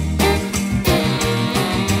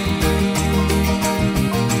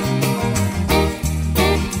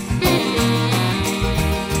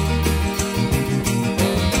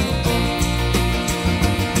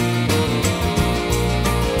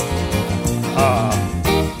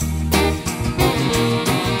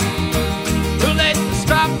 Too late to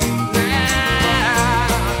stop.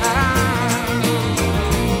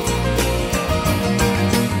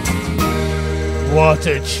 What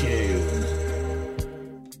a tune.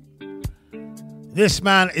 This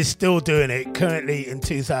man is still doing it currently in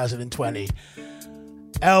 2020.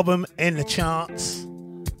 Album in the charts,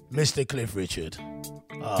 Mr. Cliff Richard.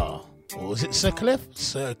 Oh, or was it Sir Cliff?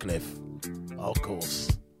 Sir Cliff, of course.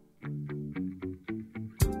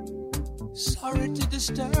 Sorry to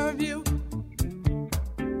disturb you,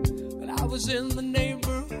 but I was in the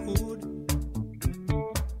neighborhood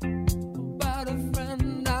about a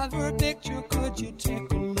friend. I've heard picture, could you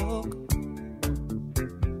take a look?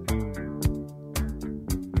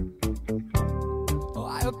 Oh,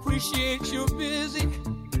 I appreciate you're busy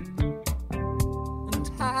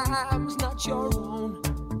and time's not your own.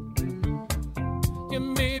 Yeah,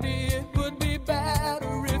 maybe it would be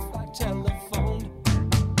better if I telephoned.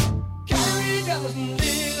 Carrie doesn't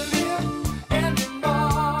live here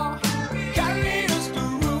anymore. Carrie used to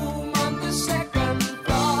room on the second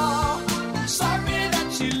floor. Sorry that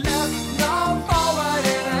she left no forward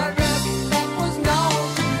in her dress that was known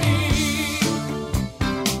to me.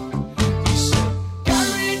 He said,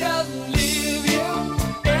 Carrie doesn't live here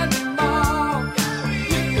anymore.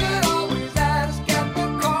 You could always ask at the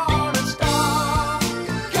corner store.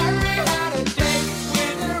 Carrie had a date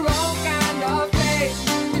with her own kind of face.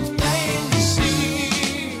 It's plain to see.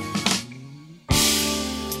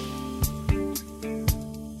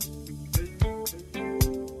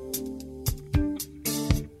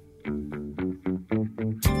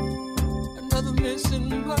 Another missing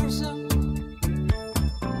person,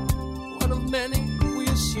 one of many we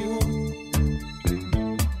assume.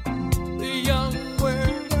 The young wear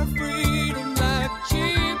their freedom like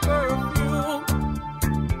cheap perfume.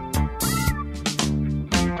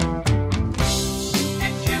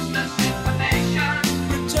 It's useless information.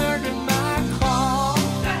 Returning my call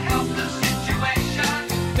to help the situation.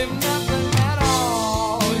 They've nothing at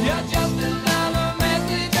all. You're just another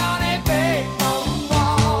message on a payphone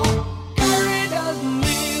wall.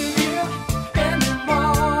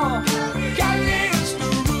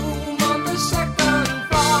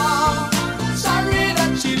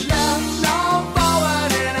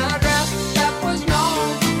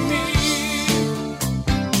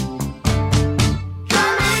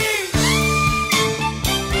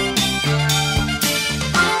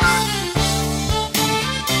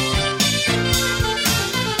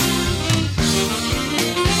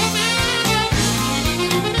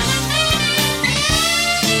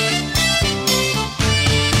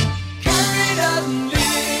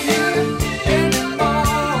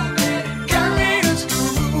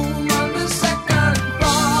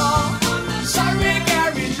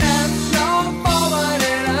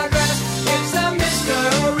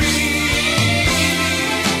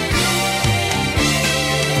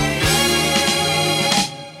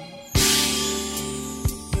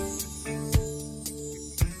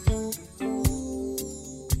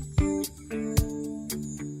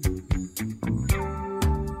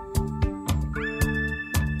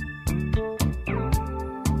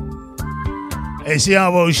 It's the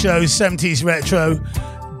Artwell Show, 70s retro,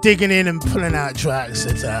 digging in and pulling out tracks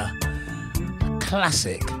that are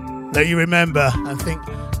classic, that you remember and think,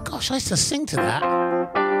 gosh, I used to sing to that.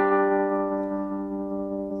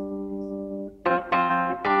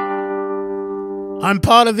 I'm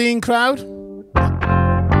part of the in crowd.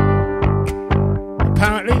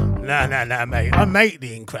 Apparently, no, mate. I make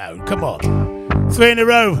the in crowd. Come on, 3 in a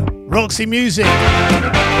row. Roxy Music.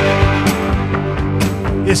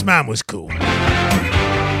 This man was cool.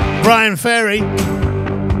 Brian Ferry.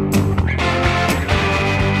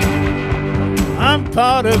 I'm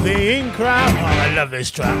part of the in crowd. Oh, I love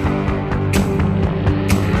this track.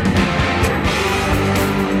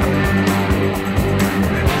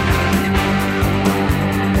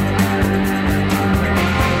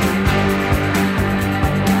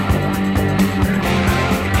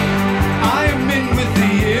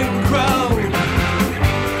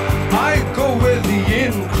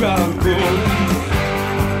 Crowd goes.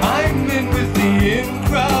 I'm in with the in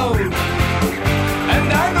crowd,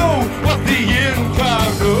 and I know what the in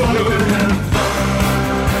crowd knows.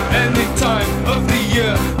 Any time of the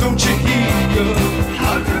year, don't you hear?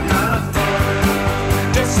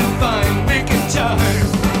 Dressing fine, making time.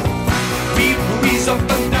 We breeze up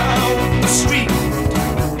and down the street.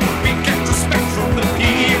 We get respect from the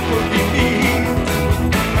people beneath.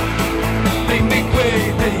 They make way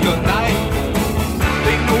day or night.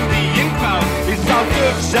 They know the in crowd is out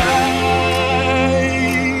of sight.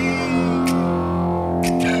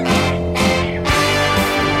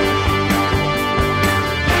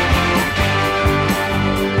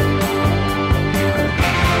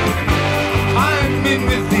 I'm in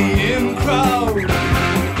with the in crowd.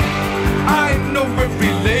 I know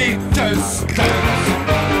every latest dance.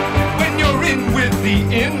 When you're in with the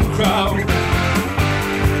in crowd,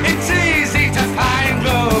 it's easy to find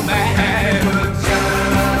romance.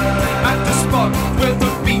 At the spot where the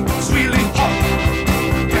beat's really hot.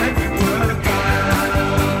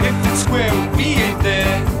 If it's square, we ain't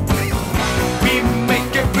there. We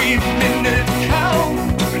make every minute count.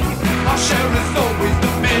 Our share is always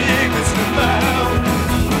the biggest amount.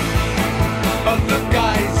 Other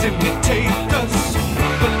guys imitate us,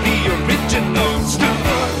 but the original's still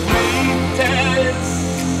the greatest.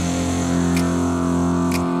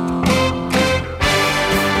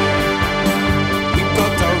 We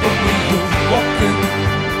got our own way of walking.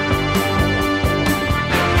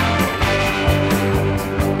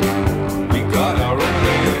 We got our own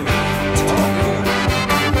way of talking.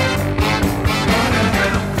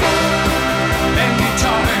 Any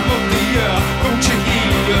time of the year, don't you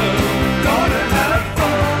hear? Gotta have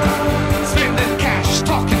fun. Spending cash,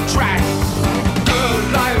 talking trash. Girl,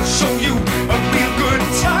 I'll show you a real good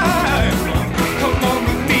time. Come on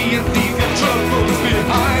with me and leave your troubles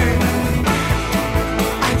behind.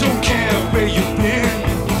 I don't care where you've been.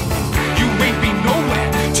 You ain't been nowhere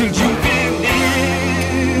till you've been in.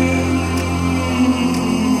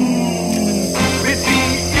 With the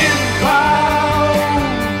in crowd.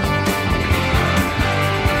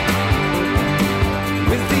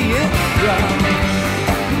 With the in crowd.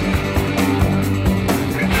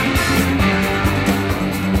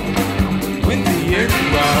 With the in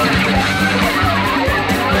crowd.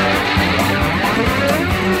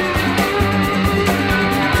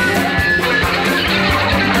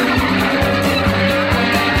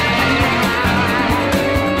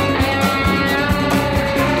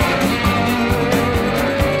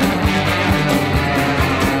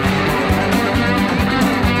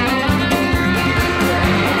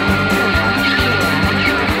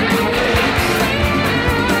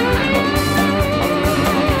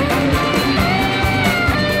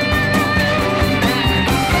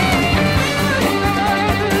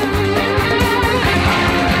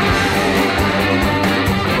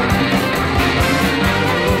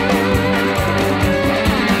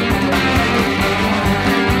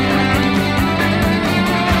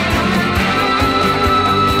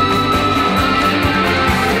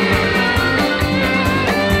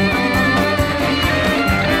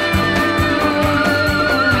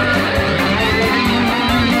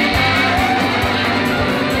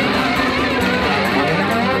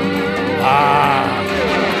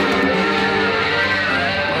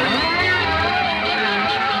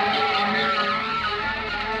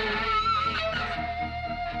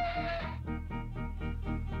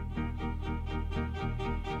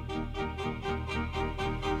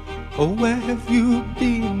 Oh, where have you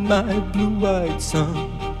been, my blue-eyed son?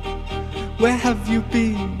 Where have you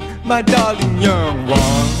been, my darling young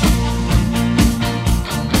one?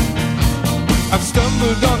 I've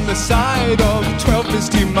stumbled on the side of 12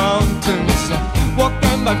 misty mountains, walked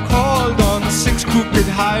and I've crawled on 6 crooked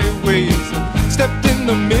highways,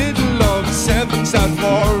 the middle of 7 sad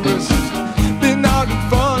forests. Been out in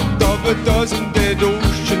front of a dozen dead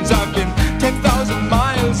oceans. I've been 10,000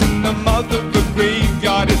 miles in the mouth of the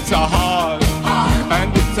graveyard. It's a hard,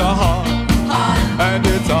 and it's a hard, and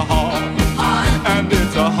it's a hard, and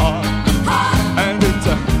it's a hard, and it's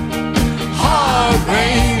a hard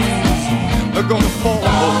rains are gonna fall.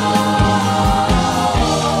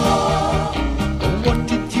 What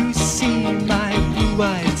did you see, my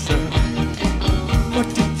blue-eyed son? What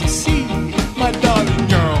did you see, my darling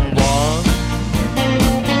young one?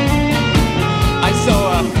 I saw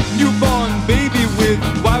a newborn baby with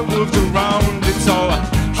white wolves around it. Saw a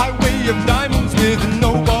highway of diamonds with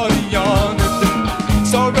nobody on it.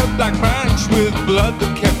 Saw a black ranch with blood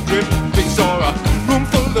that kept dripping. Saw a room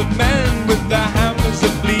full of men with their hammers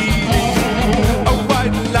of bleeding. A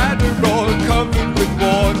white ladder all covered with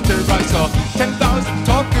water. I saw 10,000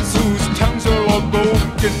 talkers whose tongues were all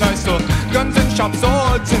broken. I saw guns and sharp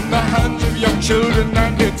swords in the hands of young children.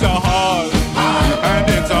 And it's a hard, and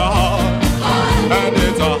it's a hard, and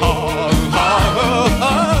it's a hard,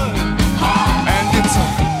 hard, and it's a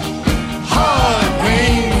hard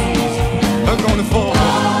rains are gonna fall.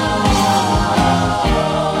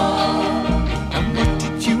 And what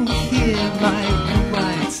did you hear, my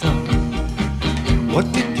blue-eyed son? What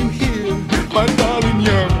did you hear, my darling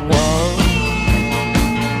young one?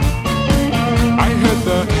 I heard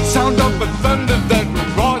the sound of a thunder that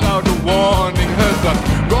brought out a warning. Heard the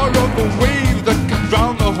roar of a wave that could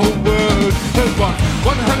drown the whole world. Heard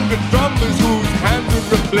 100 drummers whose hands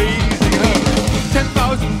were ablazing. Heard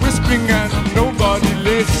 10,000 whispering and nobody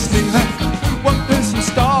listening. Heard one person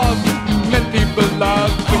starved, many people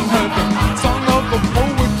laughing. Heard the song of a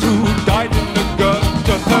poet who died in the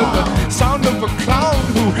gutter. Heard the sound of a clown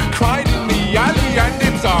who cried in the alley. And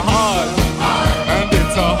it's a hard, and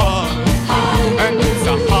it's a hard, and it's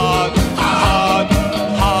a hard, hard,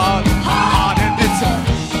 hard, hard, and it's a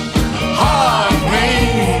hard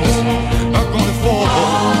rains are gonna fall.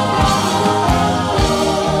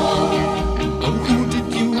 Oh, who did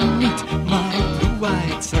you meet, my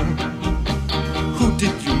blue-eyed son? Who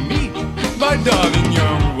did you meet, my darling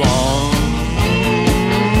young one?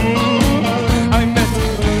 I met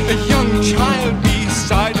a young child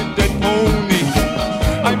beside a dead pony.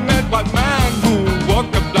 I met one man who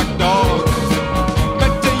walked a black dog.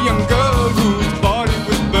 Met a young girl whose body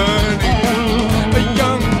was burning. A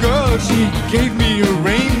young girl, she gave me a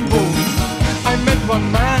rainbow. I met one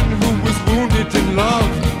man who was wounded in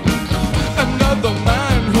love. Another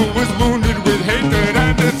man who was wounded with hatred.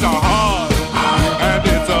 And it's a hard, and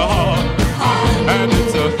it's a hard, and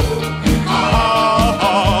it's a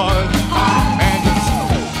hard, and it's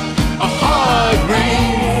a hard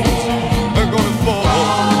rains are gonna fall.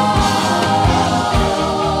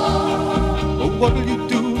 Oh, what'll you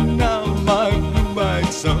do now, my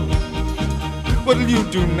blue-eyed son? What'll you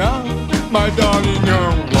do now, my darling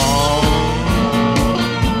young one?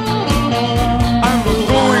 I'm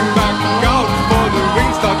going back out for the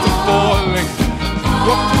rain starts falling.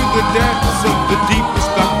 Walk through the depths of the deepest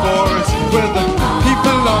black forest, where the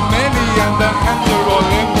people are many and their hands are all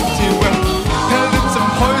empty, where pellets of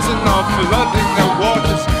poison are flooding their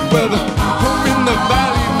waters, where the home in the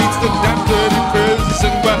valley meets the damp dirty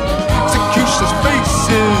prison, where executioner's face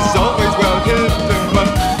is always well hidden, where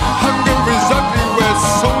hunger is ugly, where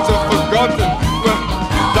souls are forgotten, where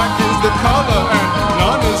black is the color and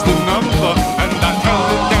none is the number. And I tell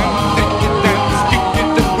the damn, take it down, speak it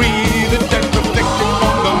and breathe it, and reflecting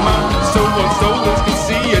on the mountain so all souls can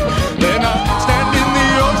see it. Then I stand in the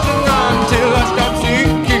ocean until I start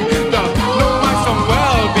sinking. Now know my song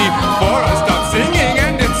well before I start singing.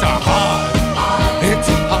 And it's a hard, it's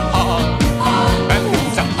a hard, and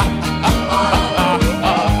it's a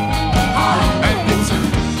and it's a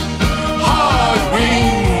hard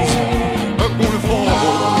rains are gonna fall.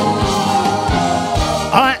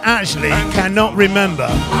 I actually cannot remember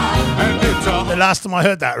the last time I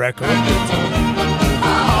heard that record.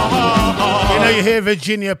 You know, you hear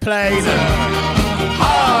Virginia played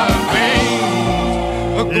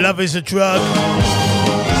Love is a Drug.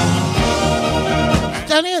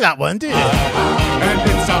 Don't hear that one, do you? And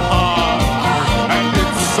it's a hard, and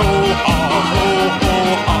it's so hard, oh,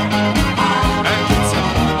 oh, hard. And it's a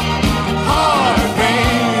hard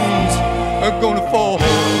rains are gonna fall.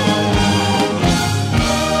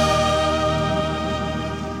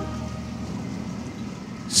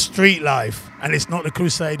 Street Life, and it's not the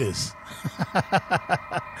Crusaders.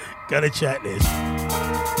 Gotta check this.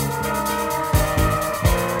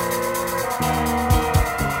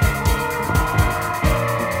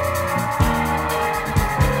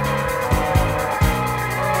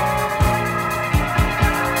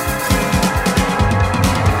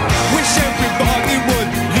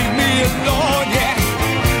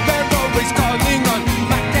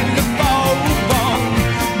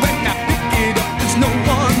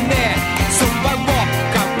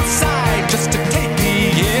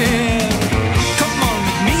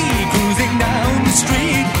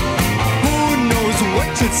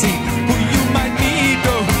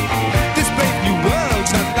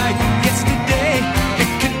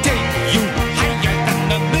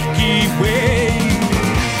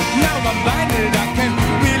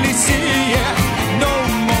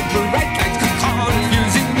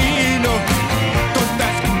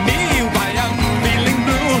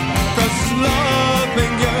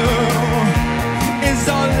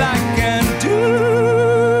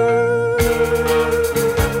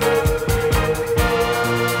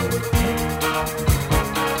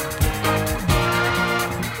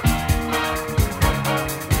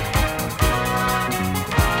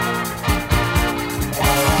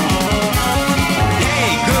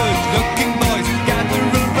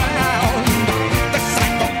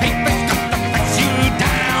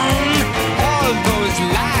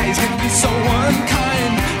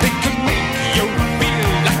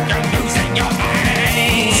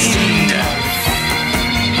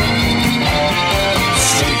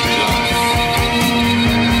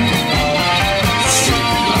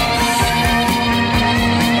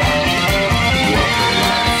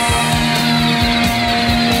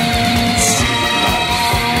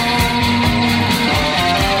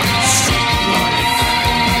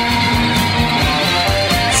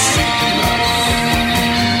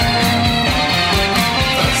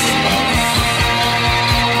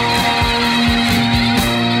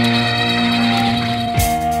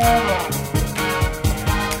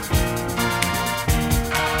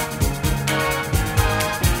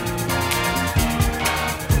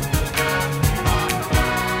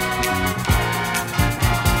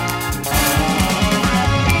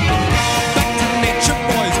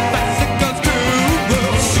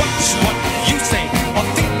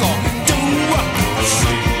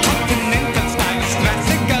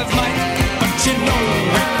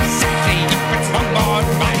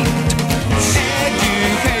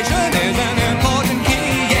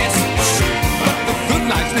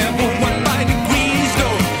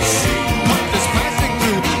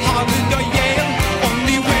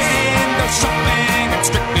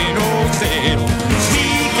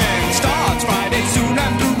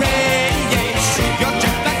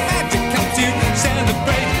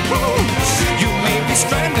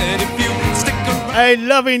 Hey,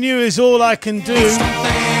 loving you is all I can do.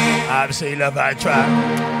 Absolutely love that track.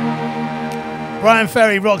 Brian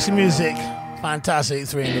Ferry, Roxy Music. Fantastic,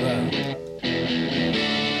 3 in a row.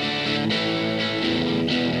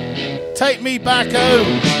 Take me back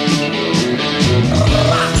home.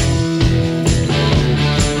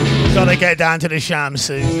 Gotta get down to the sham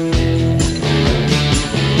soon.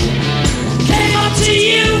 Came up to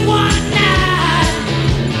you one night,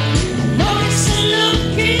 noticed the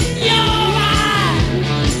look in your eye.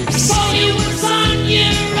 I saw you was on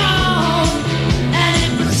your own, and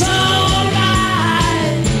it was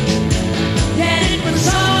alright. Yeah, it was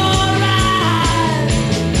alright.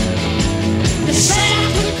 They said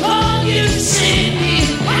I could call you Cindy.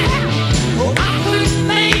 Oh, I couldn't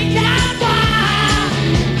make out why.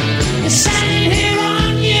 You're standing here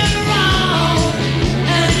on your own,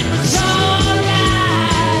 and it was alright.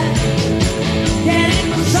 Yeah, it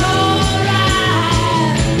was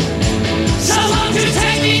alright. So won't you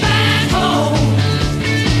take me back home,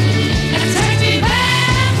 and take me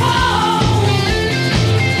back home?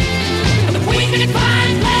 If we can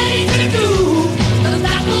find plenty to do, then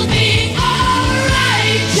that will be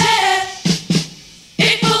alright. Yeah,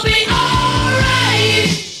 it will be alright.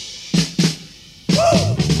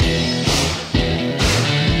 Woo!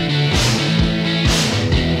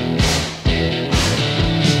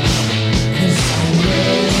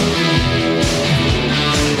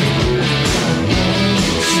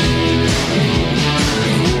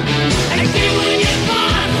 And you and your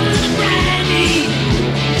bottle of brandy,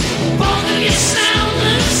 both of you sound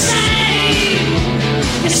the same.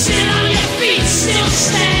 You sit on your feet, still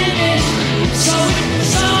standing, so it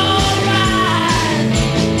was alright.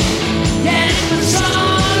 Yeah, it was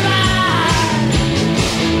alright.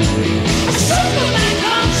 A Superman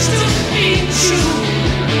comes to meet you.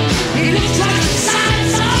 He looks like the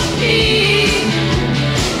size of me.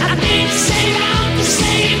 I didn't stay around to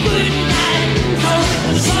say goodnight, so it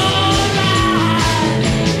was alright.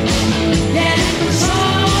 Yeah, it was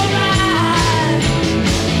alright.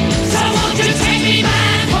 So won't you take me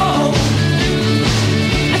back home,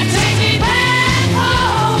 and take me back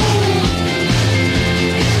home?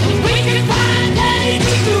 If we can find plenty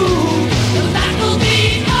to do, then that will be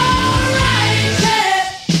alright. Yeah,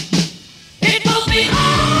 it will be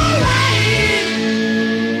alright.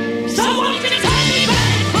 So won't you take me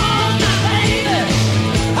back home, now, baby?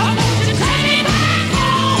 I want you to take me back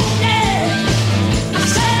home, yeah. I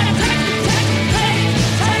said take me back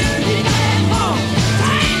home. Take me back home.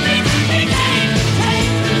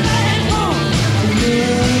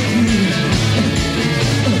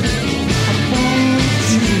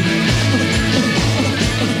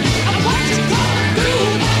 I want you gonna do,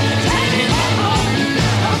 take me back home.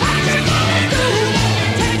 What you gonna do,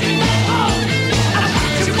 take me back home. I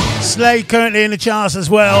want you gonna Slade currently in the charts as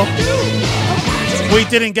well. We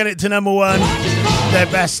didn't get it to number 1. Their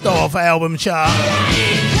best of album chart.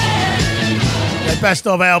 Their best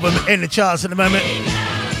of album in the charts at the moment.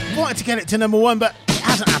 Wanted to get it to number 1, but it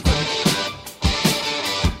hasn't happened.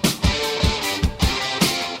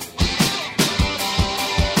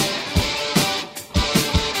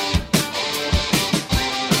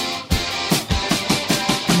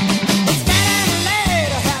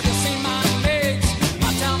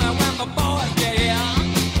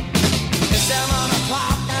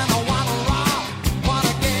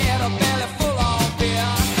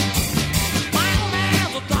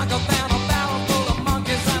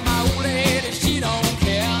 She don't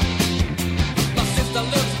care.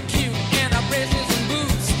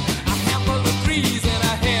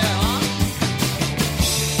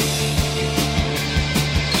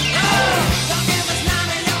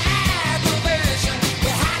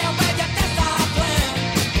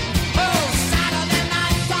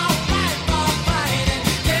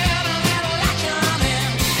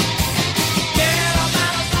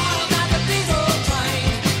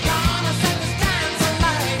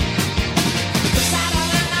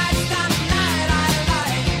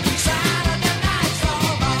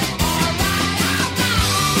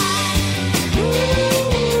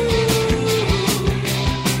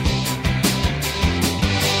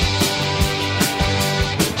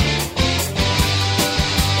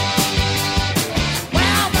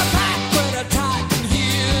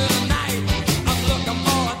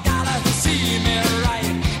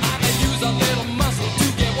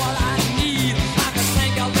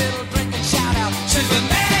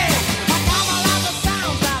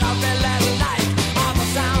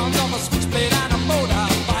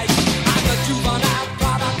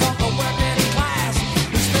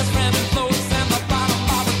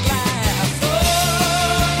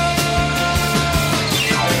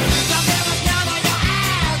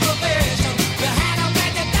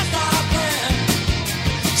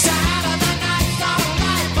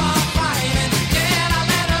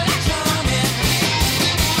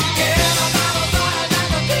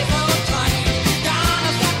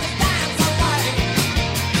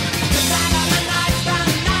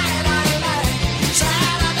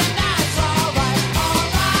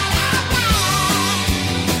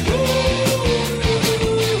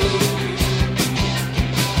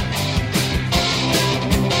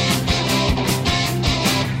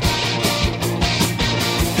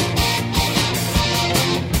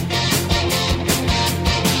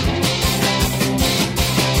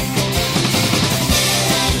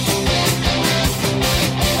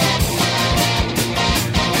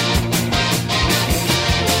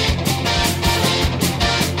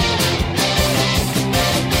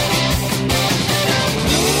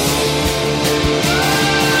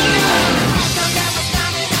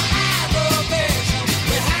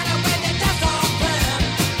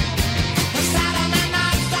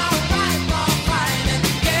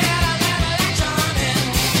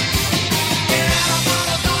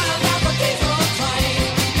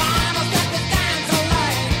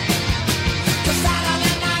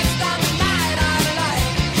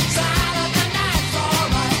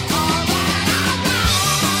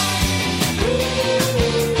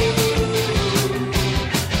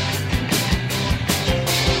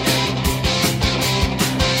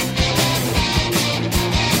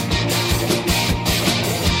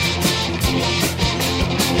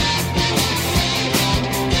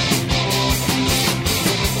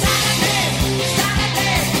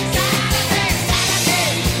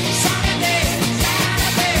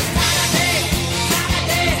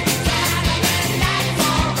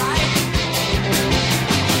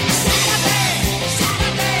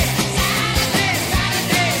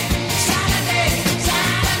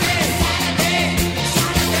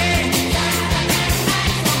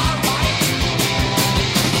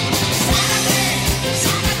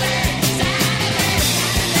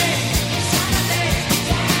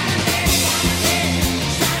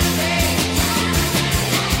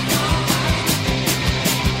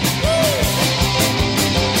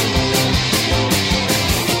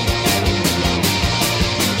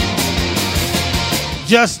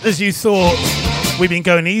 Just as you thought we've been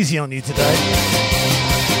going easy on you today.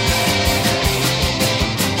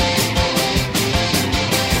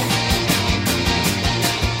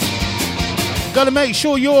 Got to make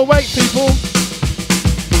sure you're awake, people.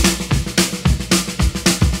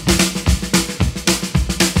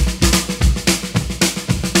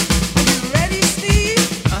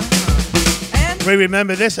 We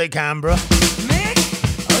remember this at Canberra.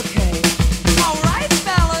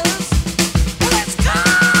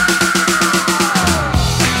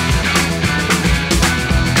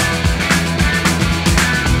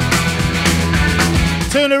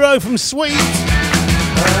 Two in a row from Sweet.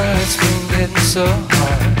 It's been getting so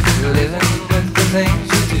hard living with the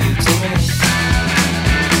things you do to me.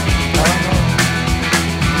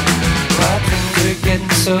 Why things are getting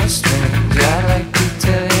so strange. I'd like to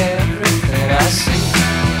tell you everything I see.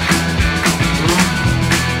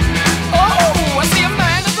 Oh, I see a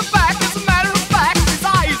man in the back. As a matter of fact, his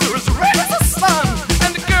eyes are as red as the sun.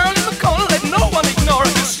 And the girl in the corner, let no one ignore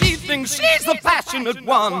her, 'cause she thinks she's the passionate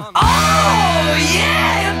one. Oh,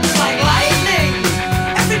 yeah, it's like lightning.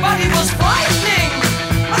 Everybody was frightening,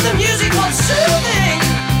 and the music was soothing,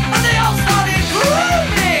 and they all started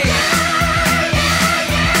grooving.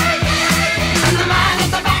 And the man at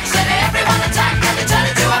the back said, everyone attack, and they turned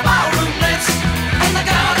into a ballroom blitz. And the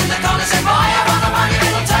girl in the corner said, boy, I wanna run you,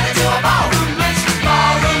 it'll turn into a ballroom blitz.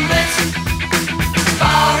 Ballroom blitz.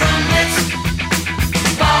 Ballroom blitz.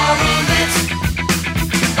 Ballroom blitz.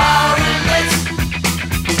 Ballroom blitz.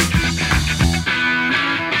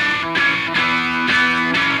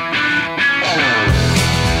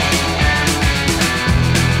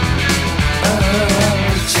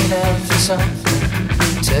 Reaching out for something,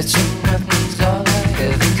 touching nothing's all I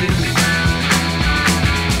ever do.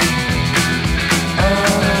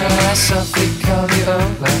 I softly call you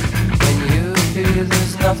over when you feel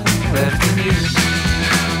there's nothing left in you.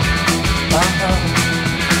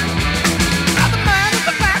 Now the man at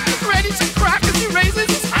the back is ready to crack as he raises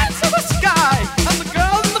his hands to the sky. And the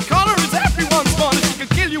girl in the corner is everyone's fun, and she can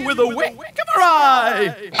kill you with a wink of her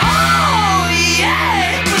eye. Oh,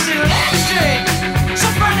 yeah, it was electric, so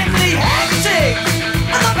frantically hectic,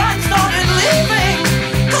 and the band started leaving,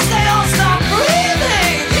 'cause they all stopped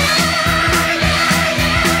breathing.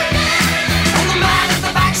 And the man at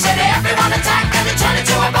the back said, everyone attack, and it turned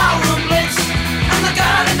into a ballroom blitz. And the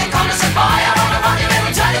girl in the corner said, boy, I wanna run you,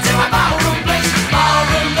 it'll turn into a ballroom blitz.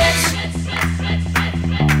 Ballroom blitz.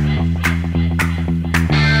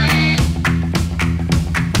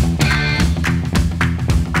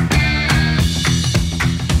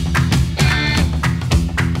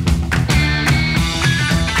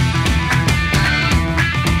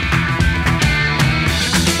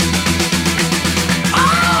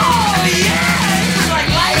 Oh, yeah, it was like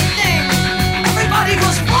lightning. Everybody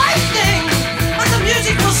was frightening, and the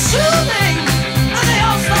music was soothing, and they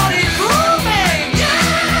all started grooving.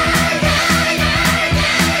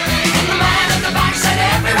 And the man at the back said,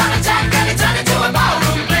 everyone attack, and it turned into a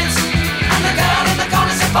ballroom blitz. And the girl in the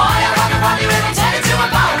corner said, boy, I wanna run you, it'll turn into a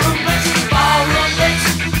ballroom blitz. Ballroom blitz.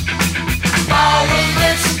 Ballroom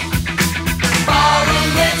blitz. Ballroom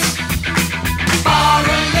blitz.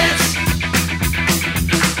 Ballroom blitz.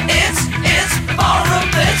 It's ballroom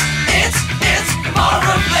blitz. It's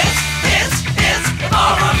ballroom blitz. It's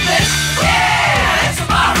ballroom blitz. Yeah, it's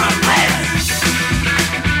ballroom blitz.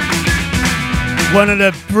 One of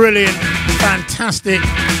the brilliant, fantastic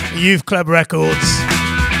youth club records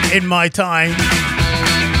in my time.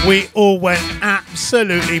 We all went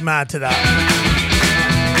absolutely mad to that.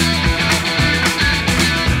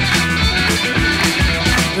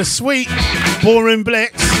 The Sweet, Ballroom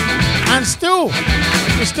Blitz, and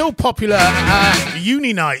we're still popular at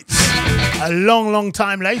uni nights a long, long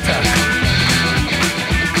time later.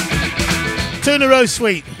 Two in a row,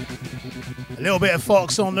 Sweet. A little bit of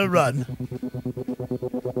Fox on the Run.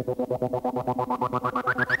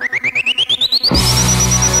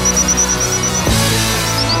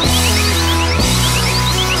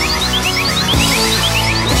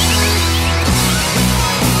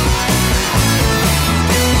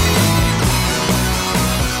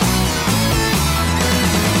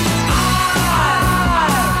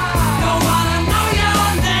 Don't wanna know your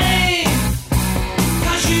name,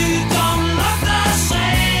 'cause you don't look the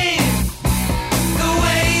same, the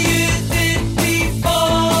way you did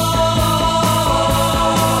before.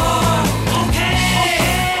 Don't care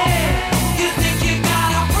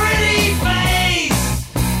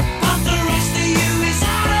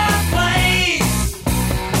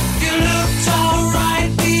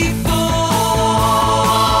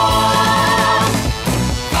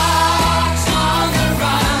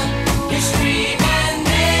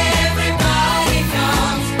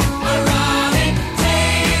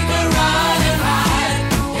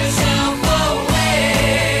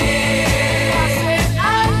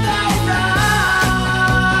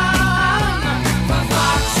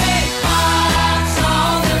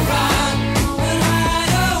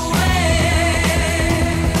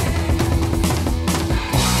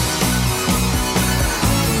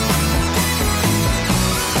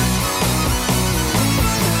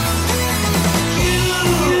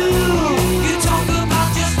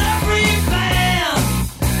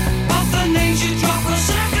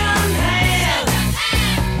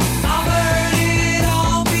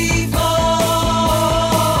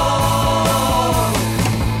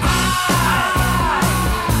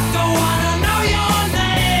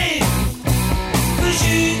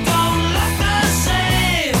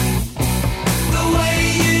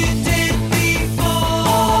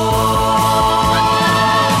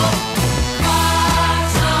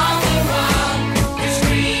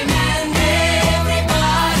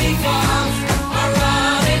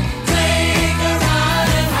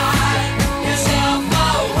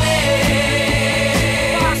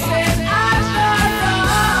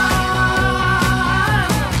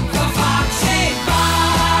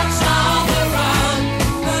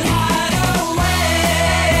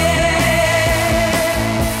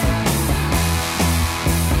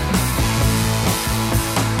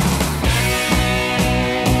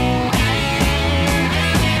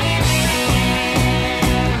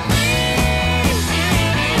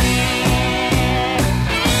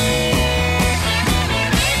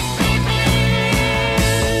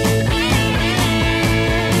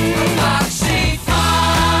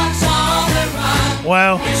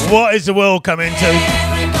What is the world coming to?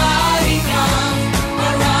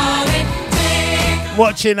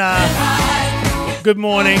 Watching Good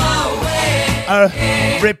Morning.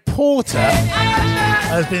 A reporter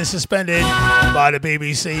has been suspended by the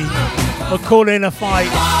BBC for calling a fight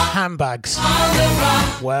handbags.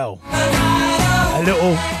 Well, a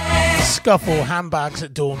little scuffle, handbags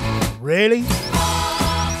at dawn. Really?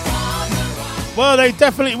 Well, they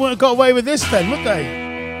definitely wouldn't have got away with this then, would they?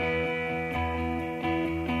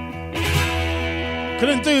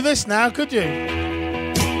 Couldn't do this now, could you?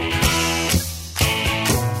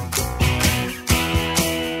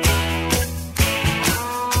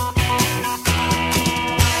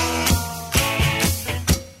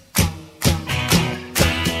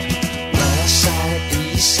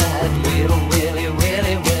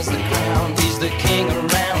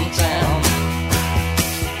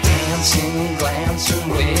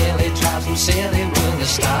 Silly when the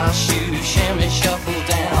star shoes shimmy shuffle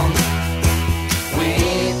down.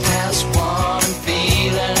 Way past one and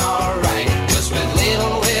feeling alright. 'Cause with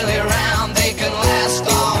little Willie around, they can last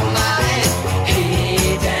all night.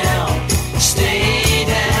 Hey down, stay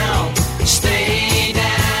down, stay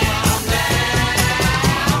down,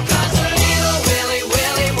 down. 'Cause little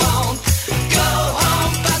Willie won't go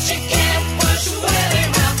home, but you can't push Willie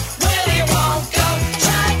round. Willie won't go.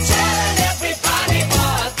 Try telling everybody what.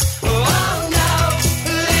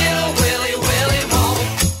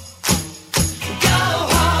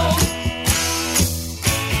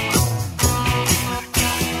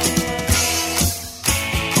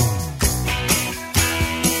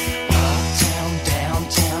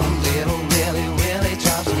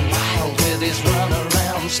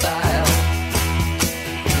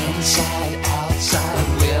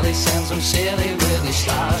 Silly Willie,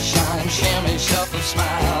 star shine, shimmy, shuffle,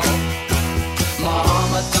 smile.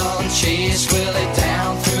 Mama don't chase Willie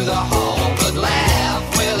down through the hall, but laugh,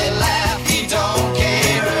 Willie, laugh, he don't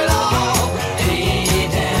care at all. Hey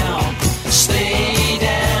down, stay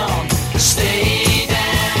down, stay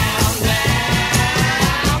down,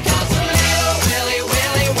 down. 'Cause little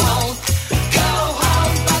Willie won't go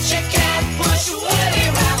home, but you can't push Willie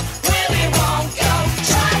round. Willie won't go.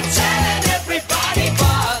 Try telling everybody but.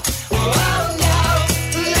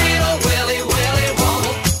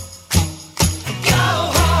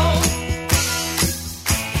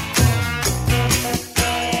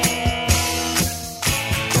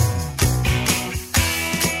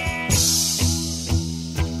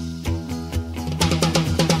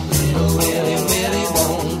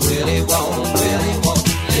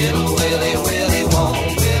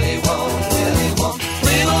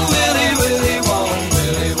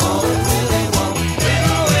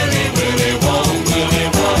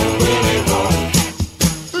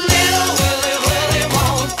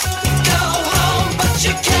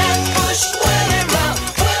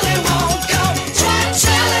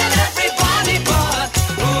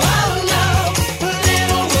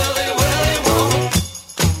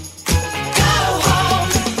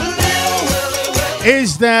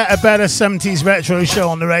 Is there a better 70s retro show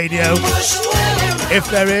on the radio? If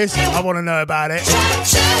there is, I want to know about it.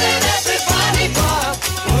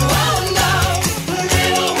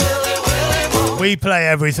 We play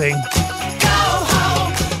everything.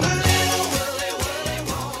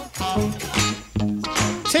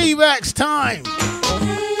 T-Rex time!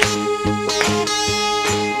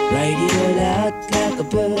 Write it all out like a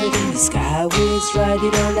bird in the sky. Always write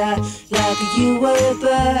it all out like you were a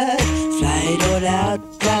bird. Fly it all out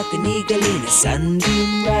like an eagle in a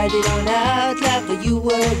sunbeam. Write it all out like you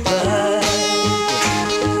were a bird.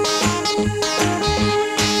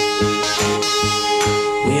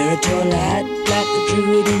 Wear a tall hat like a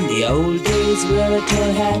druid in the old days. Wear a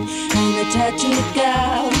tall hat and a tattooed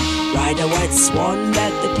gown. Ride a white swan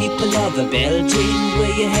like the people of a Belgian.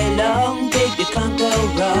 Wear your hair long, babe, you can't go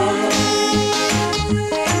wrong.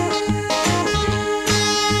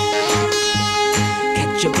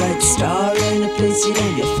 Catch a bright star and place it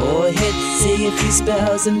on your forehead. Say a few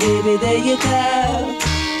spells and baby, there you go.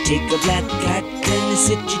 Take a black cat and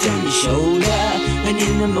sit it on your shoulder. And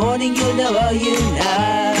in the morning you'll know all you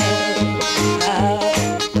know.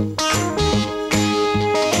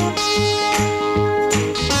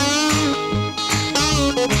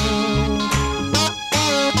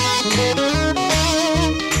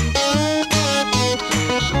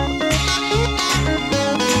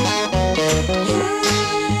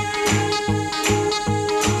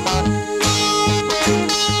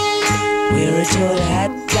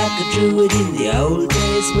 Druid in the old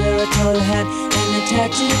days, wear a tall hat and a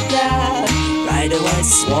tattooed gown. Ride a white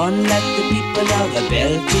swan like the people of a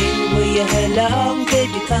Belgian. Wear your hair long,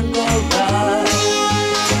 baby, can't go wrong.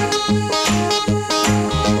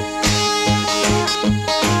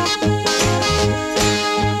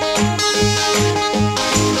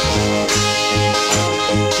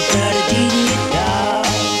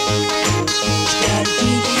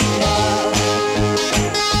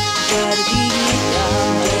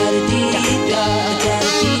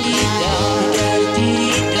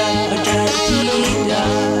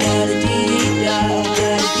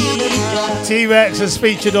 T-Rex has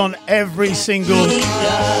featured on every single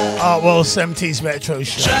Art World 70s Metro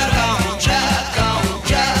show.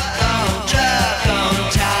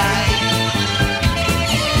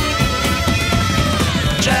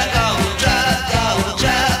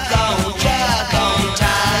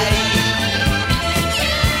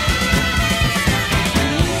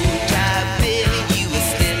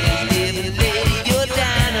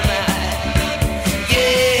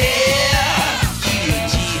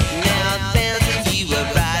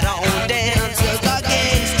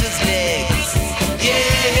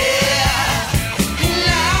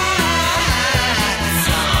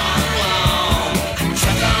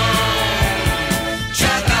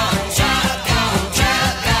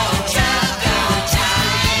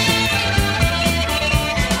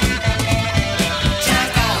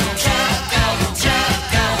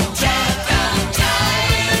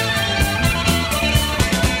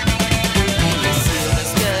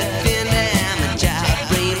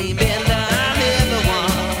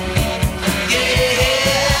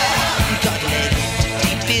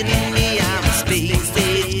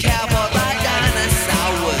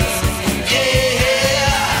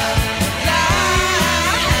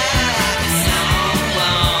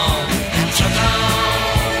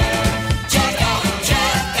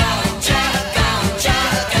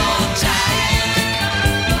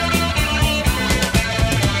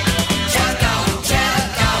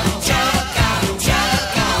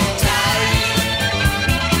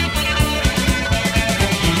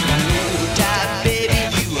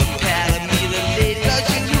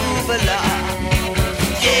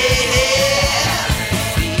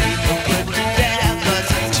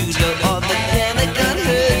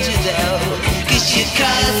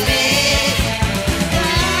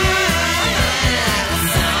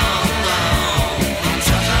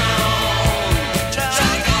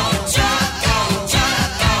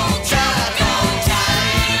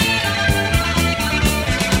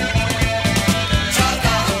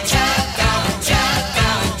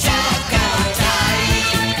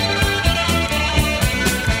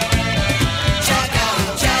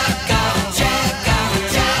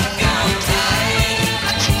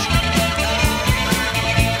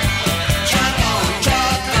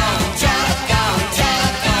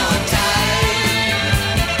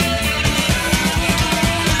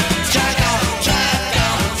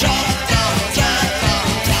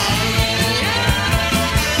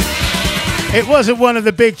 It wasn't one of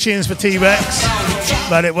the big tunes for T-Rex,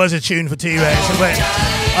 but it was a tune for T-Rex.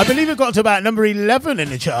 I believe it got to about number 11 in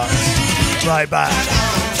the charts. Right back.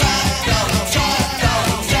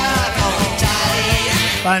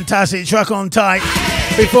 Fantastic track on Tight.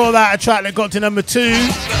 Before that, a track that got to number 2.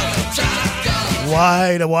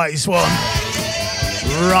 Why the White Swan?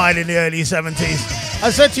 Right in the early 70s. I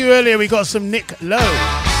said to you earlier, we got some Nick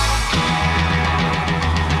Lowe.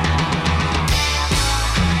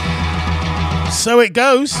 So it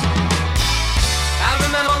goes. I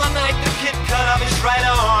remember the night the kid cut off his right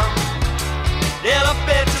arm in a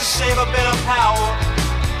bid to save a bit of power.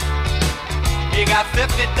 He got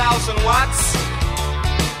 50,000 watts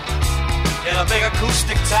in a big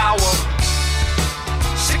acoustic tower.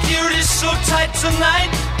 Security's so tight tonight.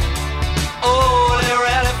 Oh, they're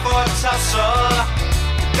ready for a tussle.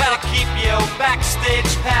 Gotta keep your backstage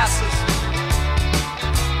passes,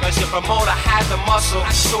 'cause your promoter had the muscle.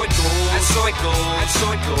 And so it goes, and so it goes, and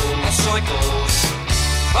so it goes, and so it goes.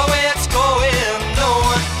 But where it's going, no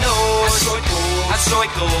one knows. And so it goes, and so it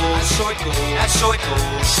goes, and so it goes, and so it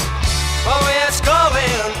goes. But where it's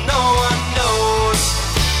going, no one knows.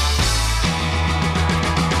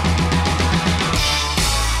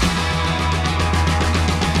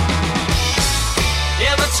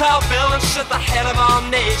 In the tall building sit the head of our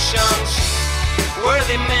nations,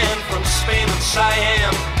 worthy men from Spain and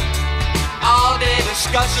Siam. All day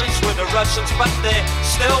discussions with the Russians, but they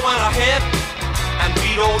still went ahead and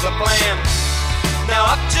vetoed the plan. Now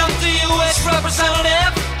up jumped the U.S.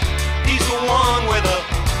 representative. He's the one with the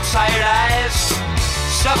tired eyes.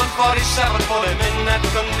 747 put him in that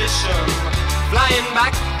condition, flying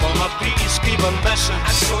back from a peacekeeping mission.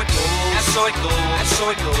 And so it goes, and so it goes, and so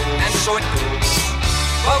it goes, and so it goes.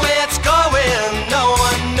 But where it's going, no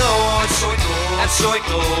one knows. And so it goes, and so it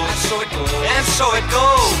goes, and so it goes, and so it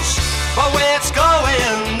goes. But where it's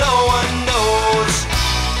going, no one knows.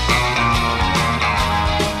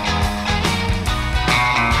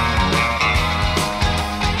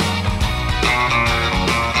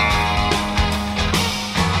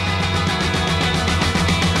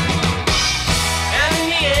 And in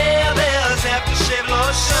the air there's aftershave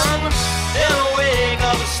lotion, in the wake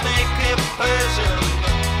of a snake-hipped Persian.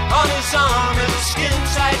 On his arm is a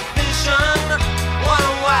skin-tight vision.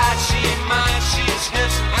 Wonder why she ain't mine.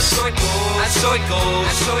 so it goes,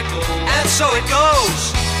 and so it goes, and so it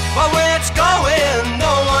goes. But where it's going,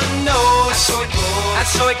 no one knows. And so it goes, and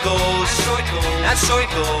so it goes, and so it goes, and so it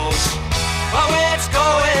goes. But where it's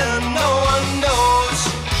going, no one knows.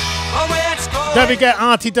 But where it's going. Don't forget,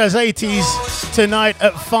 Auntie does 80s tonight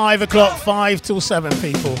at 5 o'clock, 5 till 7,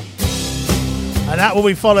 people. And that will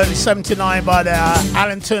be followed at 79 by the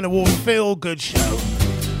Alan Turner Ward Feel Good Show.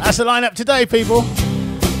 That's the lineup today, people.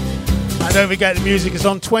 And don't forget, the music is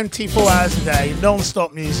on 24 hours a day,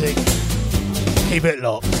 non-stop music. Keep it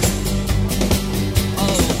locked.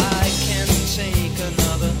 Oh, I can't take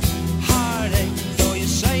another heartache. Though you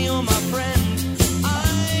say you're my friend,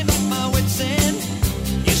 I'm at my wit's end.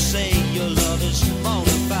 You say your love is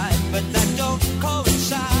bona fide, but that don't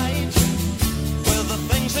coincide with the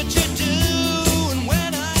things that you do. And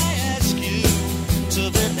when I ask you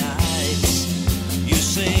to be nice, you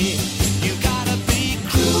say you gotta be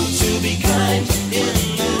cruel to be kind, in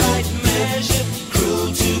the right measure.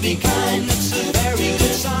 Cruel to be kind, that's a very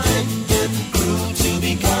good sign. Cruel to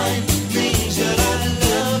be kind means that I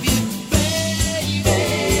love you, baby.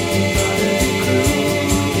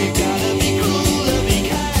 You gotta be cruel to be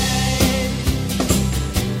kind.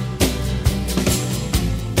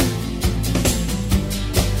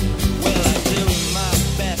 Well, I do my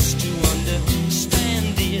best to understand,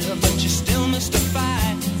 dear, but you still mystify.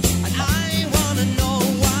 And I wanna know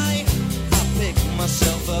why I pick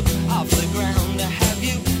myself up off the ground. Have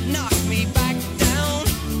you knocked me back down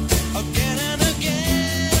again and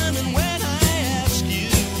again? And when I ask you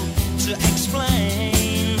to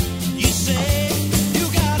explain, you say you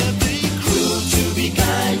gotta be cruel to be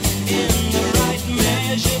kind, in the right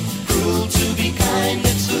measure. Cruel to be kind,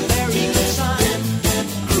 it's a very good sign.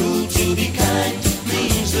 Cruel to be kind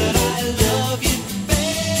means that I love you,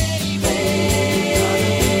 baby. You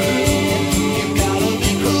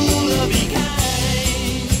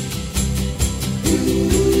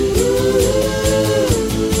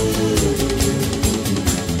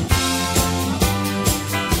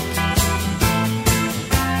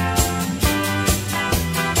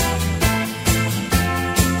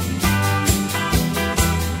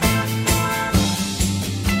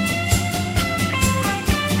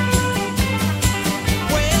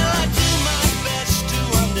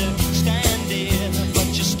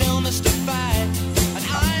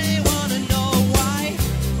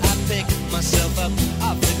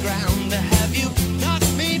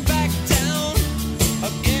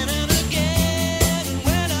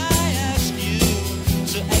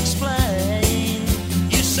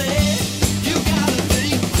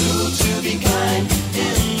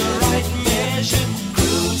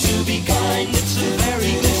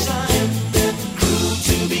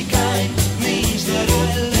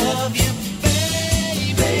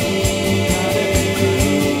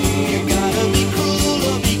gotta be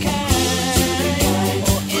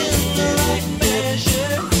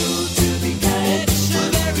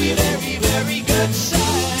cruel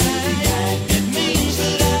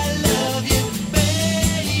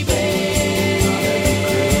to be kind.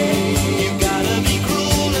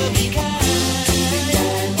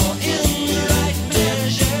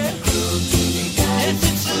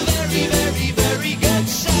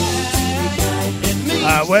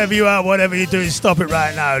 Wherever you are, whatever you're doing, stop it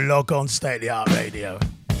right now. Log on State of the Art Radio.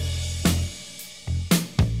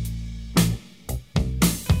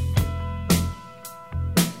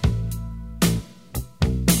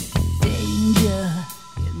 Danger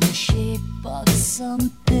in the shape of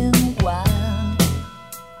something wild.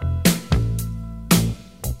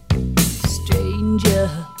 Stranger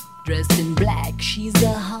dressed in black, she's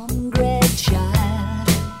a hungry child.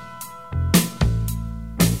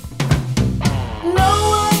 No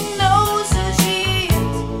one knows who she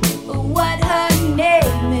is or what her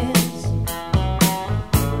name is.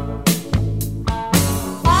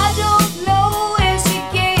 I don't know where she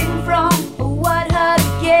came from or what her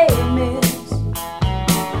game is.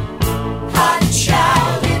 Hot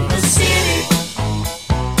child in the city.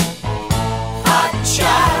 Hot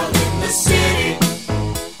child in the city.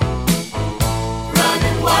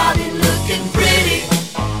 Running wild and looking pretty.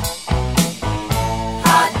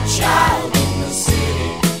 Hot child in the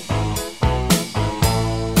city.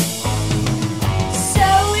 So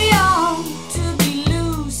young to be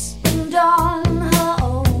loose and on her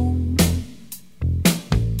own.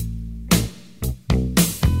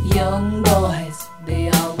 Young boys, they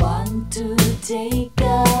all want to take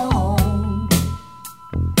her home.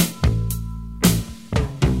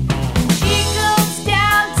 She goes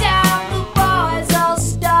downtown, the boys all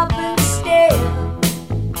stop and stare.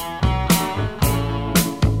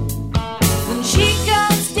 When she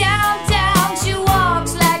comes downtown, she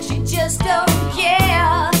walks like she just don't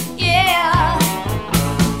care. Yeah.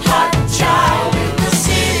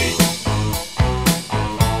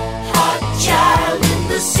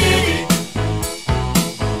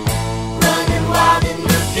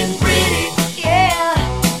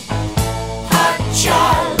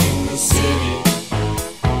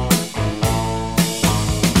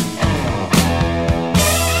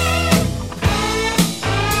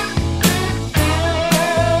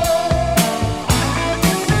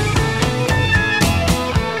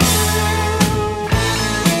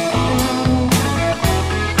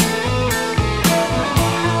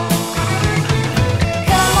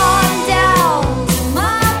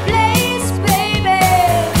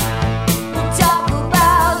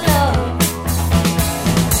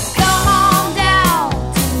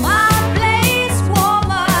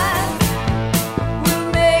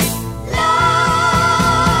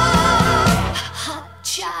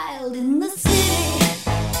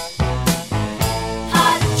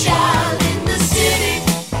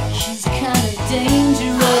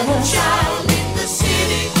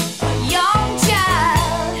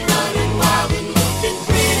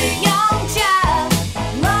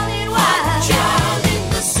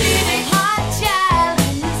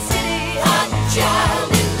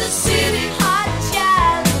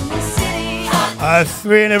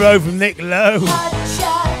 3 in a row from Nick Lowe.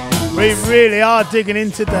 We really are digging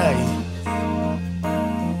in today.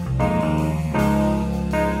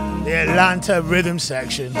 The Atlanta rhythm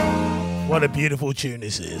section. What a beautiful tune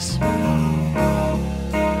this is.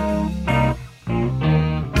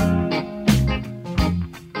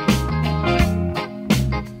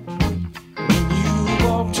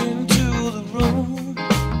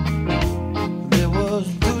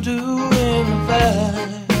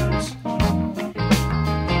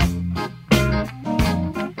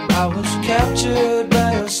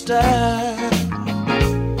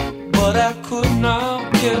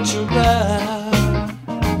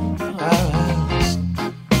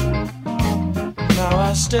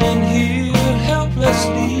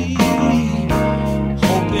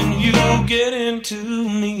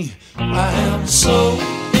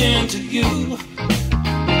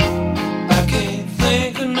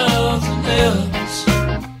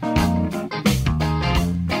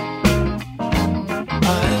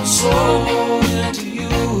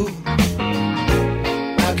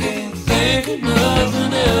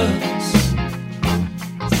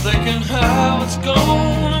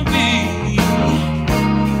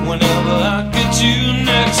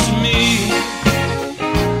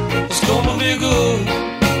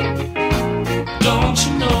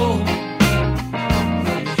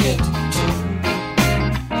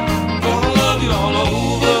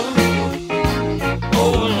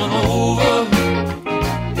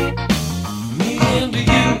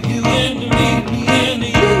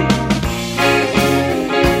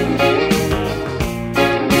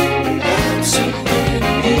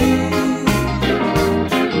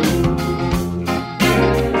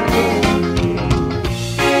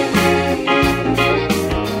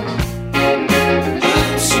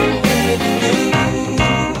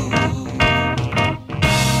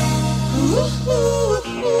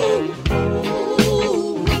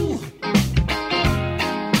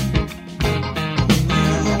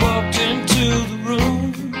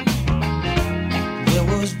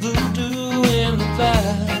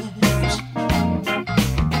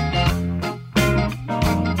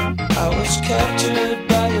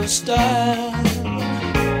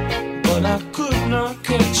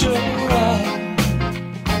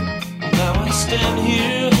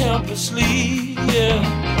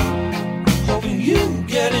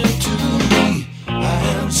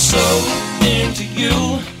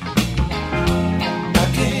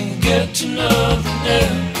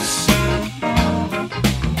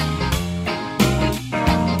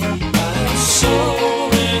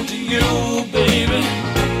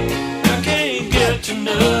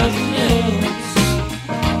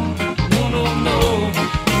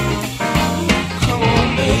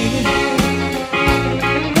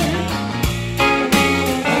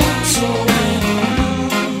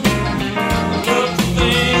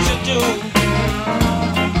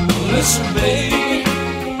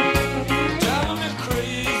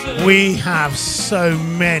 We have so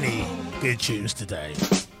many good tunes today.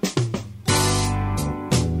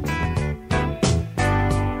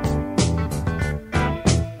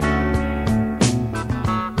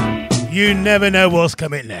 You never know what's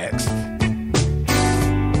coming next.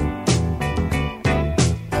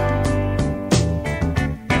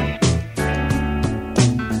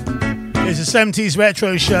 It's a 70s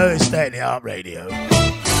retro show. It's State of the Art Radio.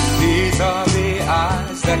 These are the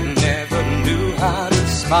eyes that never knew how to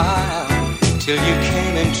smile till you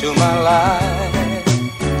came into my life.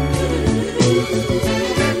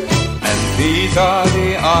 And these are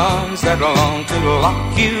the arms that long to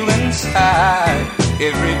lock you inside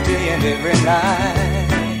every day and every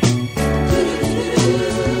night.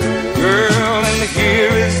 Girl, and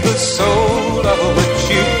here is the soul of which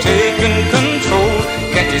you've taken control.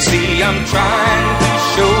 Can't you see I'm trying to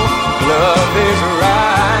show love is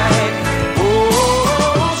right?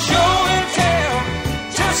 Oh, show and tell,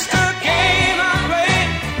 just a game I play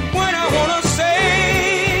when I wanna say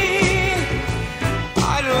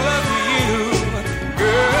I love you,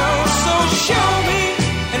 girl. So show me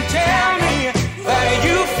and tell me that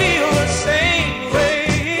you feel the same way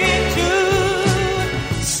too.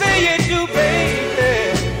 Say it do, baby.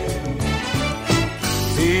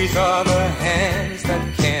 These are the hands that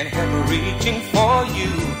can't help reaching for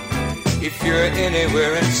you if you're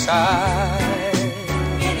anywhere inside.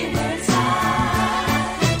 Anywhere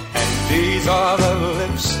inside. And these are the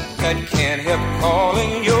lips that can't help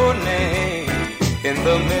calling your name in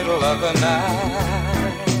the middle of the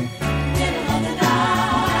night. Middle of the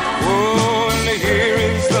night. Oh, and here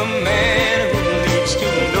is the man who needs to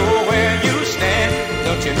know where you stand.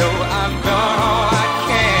 Don't you know I've done all I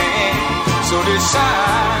can? So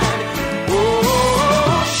decide.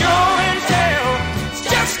 Oh, show and tell,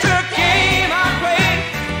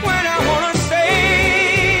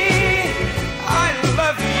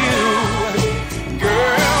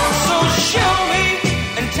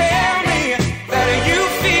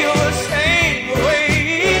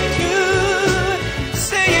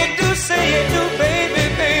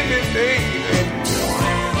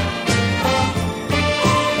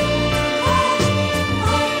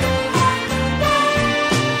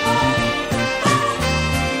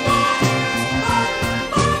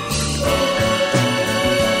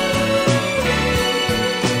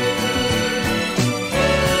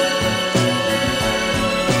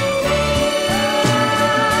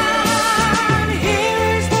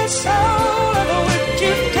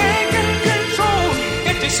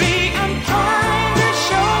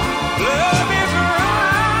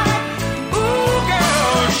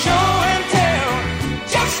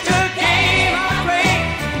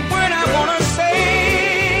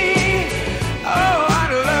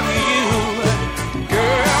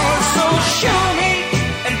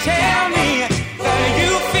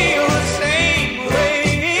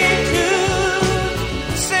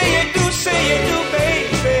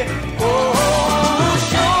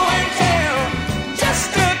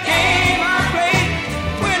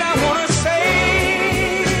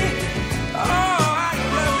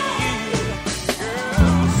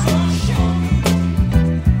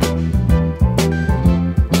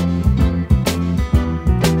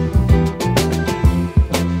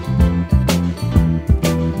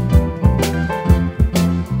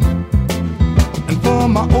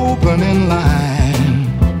 moving in line.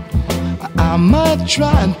 I might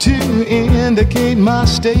try to indicate my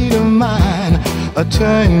state of mind,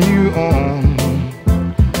 turn you on.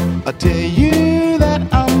 I tell you that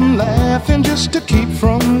I'm laughing just to keep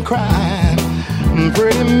from crying.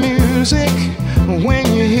 Pretty music, when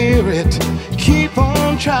you hear it, keep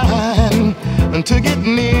on trying to get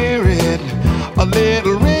near it. A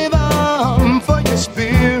little rhythm for your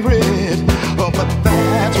spirit. Oh, but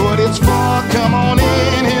that's what it's for. Come on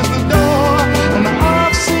in, here's the door. And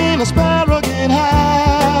I've seen a sparrow get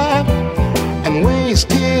high and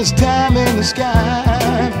waste his time in the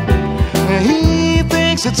sky. He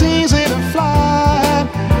thinks it's easy to fly.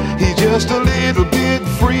 He's just a little bit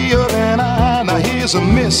freer than I. Now here's a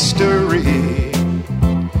mystery,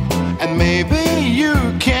 and maybe you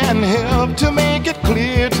can help to make it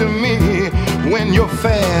clear to me. When you're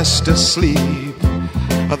fast asleep,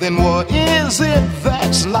 then what is it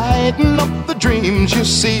that's lighting up the dreams you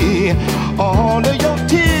see? All of your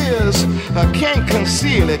tears, I can't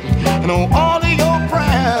conceal it. No, all of your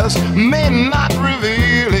prayers may not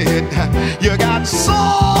reveal it. You got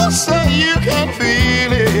soul, so you can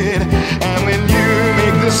feel it. And when you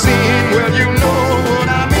make the scene, well, you know what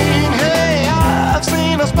I mean. Hey, I've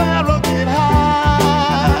seen a sparrow get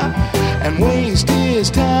high and waste his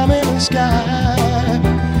time in the sky.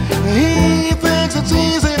 He thinks it's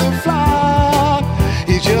easy to fly.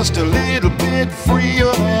 He's just a little bit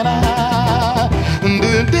freer than I.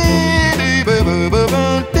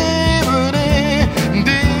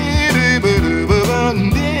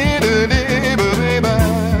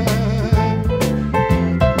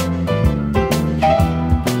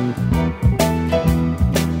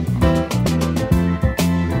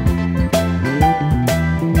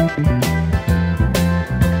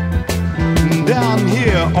 Down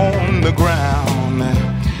here on the ground,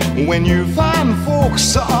 when you find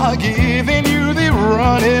folks are giving you the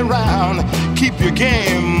runaround, keep your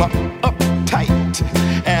game uptight.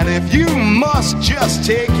 And if you must, just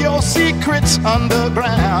take your secrets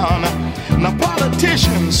underground. Now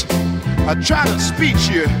politicians try to speech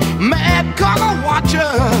you, mad color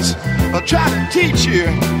watchers try to teach you.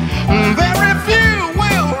 Very few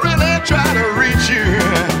will really try to reach you.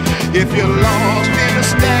 If you're lost in a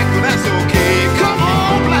stack, that's okay. Come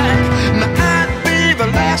on, black. Now I'd be the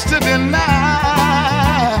last to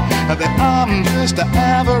deny that I'm just an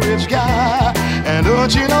average guy. And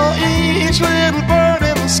don't you know each little bird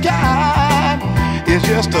in the sky is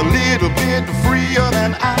just a little bit freer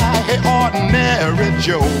than I, ordinary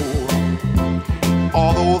Joe.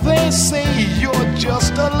 Although they say you're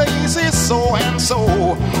just a lazy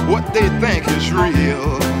so-and-so, what they think is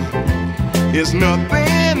real is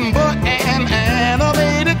nothing but an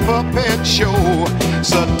animated puppet show.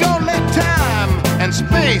 So don't let time and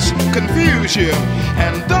space confuse you,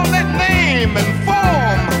 and don't let name and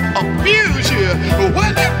form abuse you.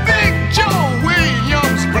 When that Big Joe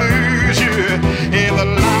Williams blues you, in the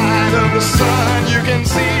light of the sun you can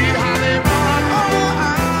see how they run.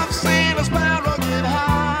 Oh, I've seen a sparrow get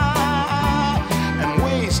high and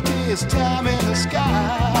waste his time in the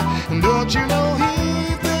sky. And don't you know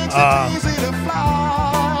he thinks it's easy to fly?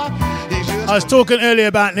 I was talking earlier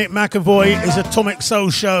about Nick McAvoy, his Atomic Soul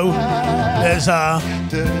show. There's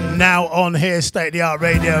now on here, State of the Art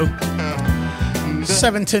Radio,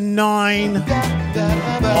 7 to 9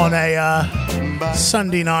 on a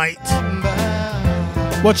Sunday night.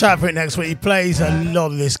 Watch out for it next week. He plays a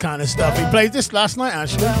lot of this kind of stuff. He played this last night,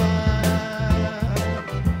 actually.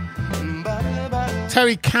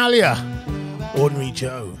 Terry Callier, Ordinary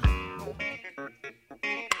Joe.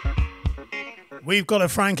 We've got a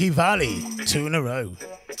Frankie Valli, 2 in a row.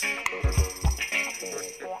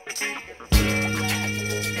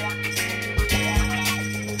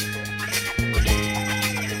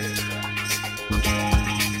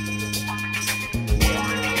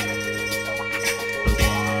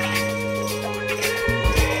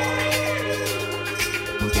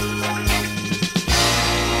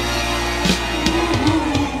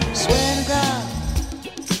 Swear to God,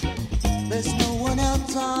 there's no one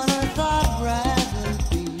else on earth I'd rather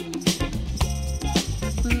be.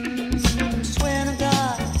 Swear to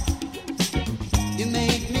God, you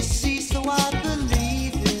made me see, so I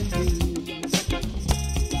believe in you.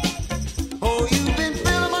 Oh, you've been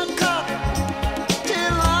filling my cup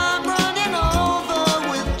till I'm running over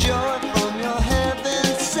with joy from your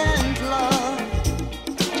heaven-sent love.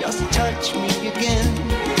 Just touch me again.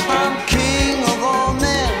 I'm king of all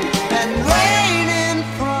men and reigning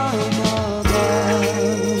from above.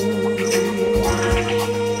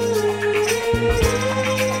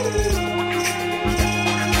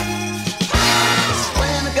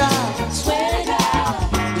 Swear to God,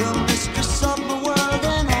 you're mistress of the world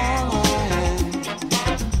and all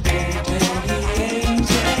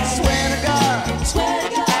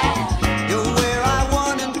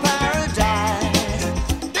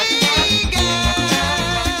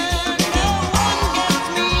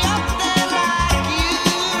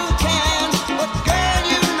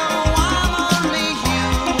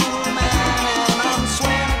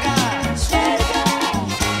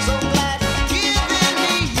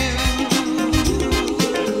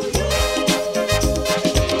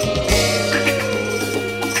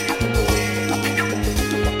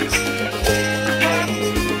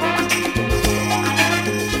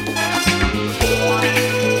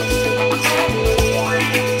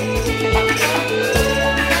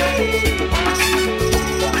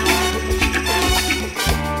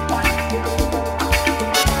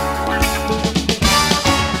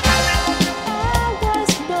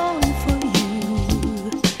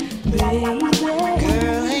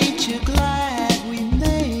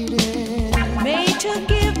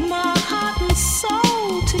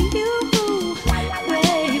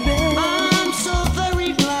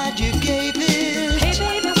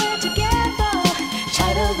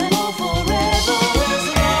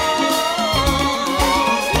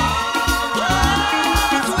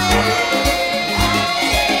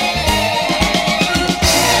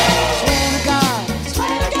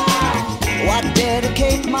I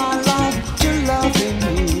dedicate my life to loving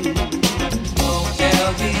you. Oh,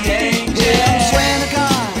 tell the angels. Yeah, I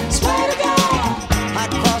swear to God, I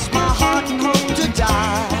cross my heart and hope to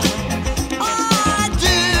die. I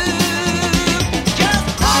do. Just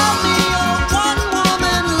call me a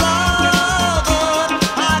one-woman lover.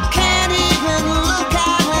 I can't even look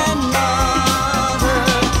at another.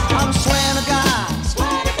 I'm swearing to God,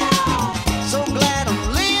 so glad I'm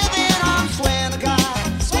living. I'm swearing to God,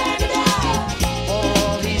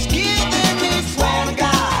 all He's given me. Swear to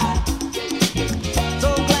God, so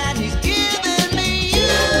glad He's given me you.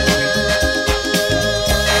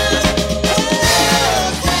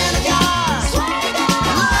 Swear to God,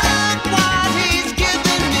 look what He's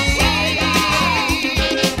given me.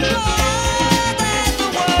 Love that the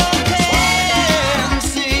world can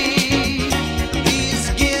see. He's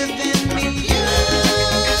given me you.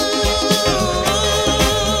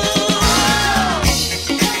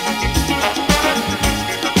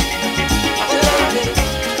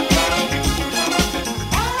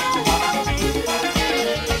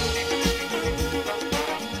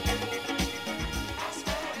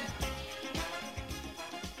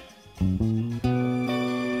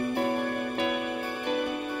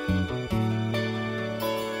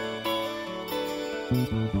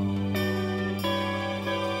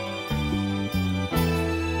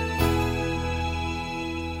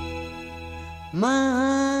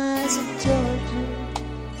 My eyes adored you.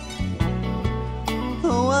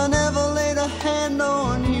 Oh, I never laid a hand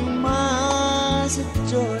on you. My eyes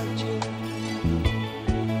adored you.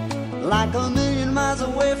 Like a million miles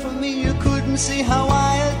away from me, you couldn't see how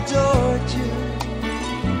I adored you.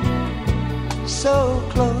 So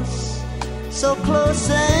close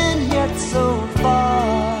and yet so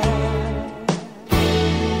far.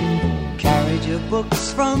 Carried your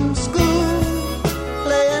books from school,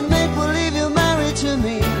 playing make-believe you're married to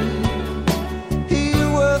me. You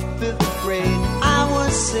were 5th grade, I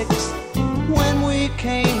was 6th when we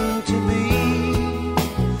came to be.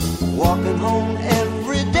 Walking home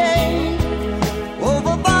every day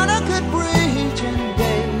over Barnacle Bridge and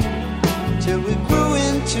Bay, till we grew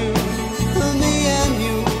into me and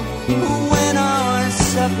you, who went our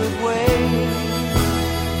separate ways.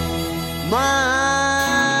 My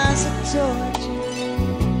eyes adored you.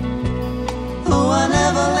 Oh, I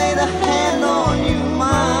never laid a hand on you. My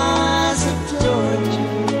eyes adored you.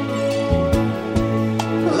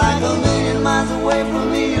 Like a million miles away from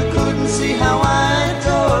me, you couldn't see how I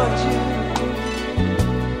adored you.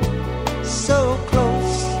 So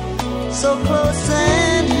close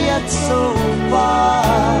and yet so far.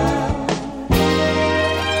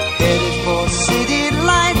 Headed for city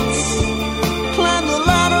lights, climbed the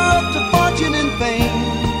ladder up to fortune and fame.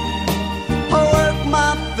 I worked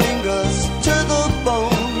my fingers to the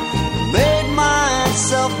bone, made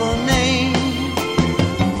myself a name.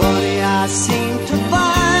 Funny, I seem to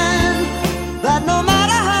find that no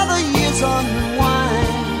matter how the years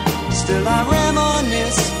unwind, still I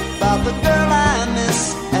reminisce about the girl I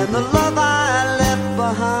miss and the love I left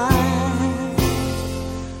behind.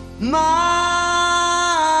 My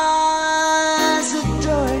eyes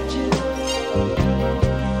adored you.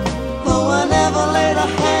 Oh, I never laid a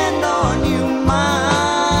hand on you. My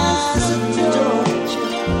eyes adored you.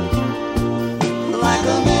 Like a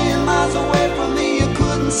million miles away from me, you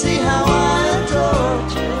couldn't see how I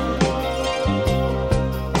adored you.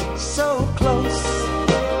 So close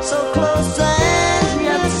and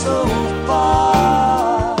yet so far.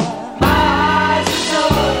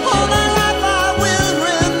 All my life I will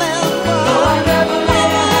remember. Though I never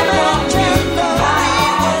laid a hand on you.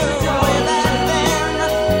 Way back then.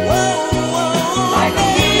 Whoa, like a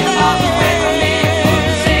million miles away from me, you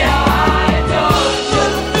couldn't see how I adored you.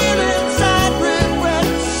 Feel inside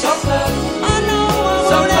regrets. So close. I know I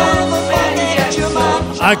won't ever forget you, my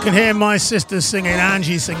I can hear my sister singing,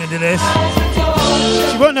 Angie singing to this.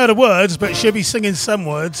 She won't know the words, but she'll be singing some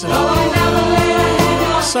words.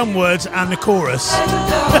 Some words and the chorus.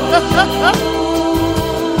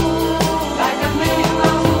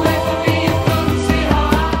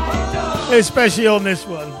 Especially on this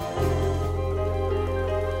one.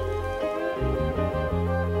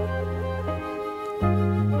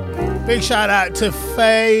 Big shout out to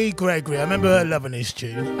Faye Gregory. I remember her loving this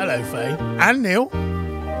tune. Hello, Faye. And Neil.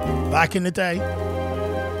 Back in the day.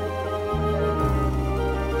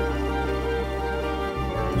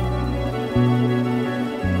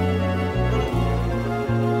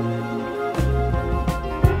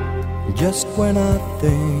 Just when I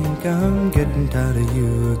think I'm getting tired of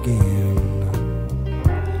you again,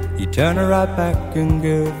 you turn her right back and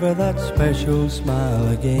give her that special smile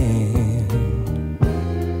again.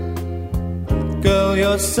 Girl,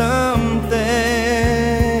 you're something.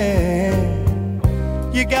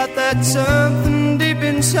 You got that something deep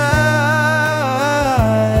inside,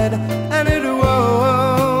 and it won't,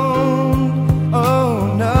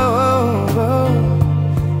 oh no,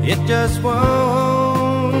 it just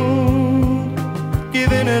won't.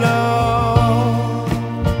 Giving it all,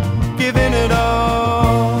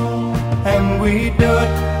 and we do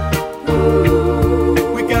it.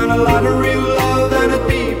 We got a lot of real love and a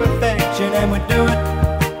deep affection, and we do it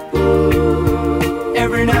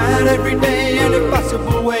every night, every day, in a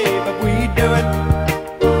possible way, but we do it.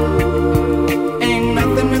 Ain't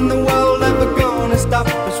nothing in the world ever gonna stop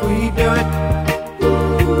us, we do it.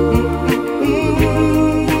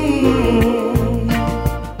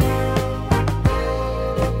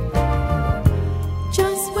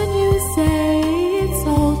 Just when you say it's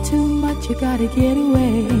all too much, you gotta get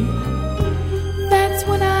away. That's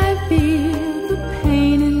when I feel the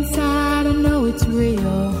pain inside, I know it's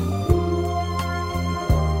real.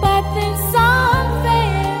 But there's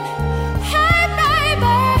something, hey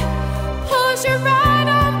baby, pulls you right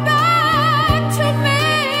on back to me.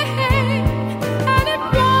 And it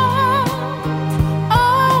won't,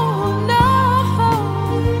 oh no,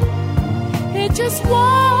 it just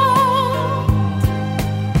won't.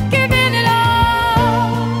 Giving it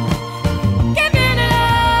all,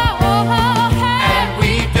 and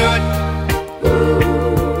we do it.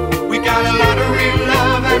 We got a lot of real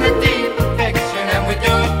love and a deep affection, and we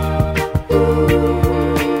do it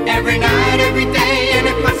every night, every day, in a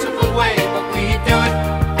possible way, but we do it.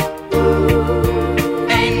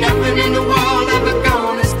 Ain't nothing in the world ever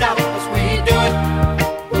gonna stop us, we do it.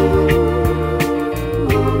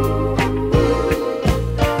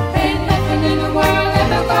 Ain't nothing in the world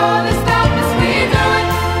ever gonna stop us, we do it.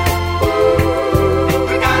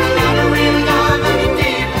 We got a lot of real love and a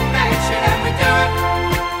deep affection, and we do it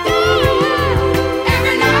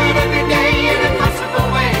every night, every day, in a possible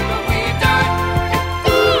way, but we do it.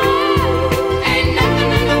 Ain't nothing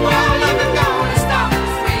in the world ever gonna stop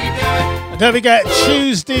us, we do it. And don't forget,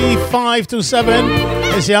 Tuesday 5 to 7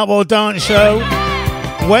 is the Outlaw Dance Show.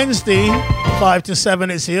 Wednesday 5 to 7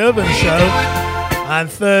 it's the Urban Show. And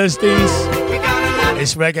Thursdays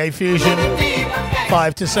it's Reggae Fusion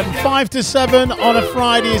 5 to 7. 5 to 7 on a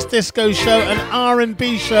Friday is Disco Show, an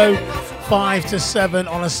R&B show 5 to 7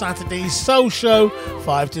 on a Saturday, Soul Show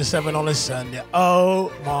 5 to 7 on a Sunday.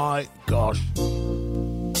 Oh my gosh.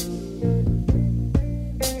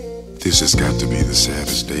 This has got to be the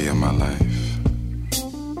saddest day of my life.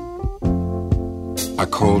 I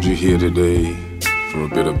called you here today for a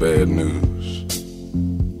bit of bad news.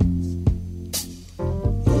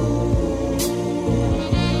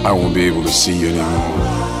 I won't be able to see you anymore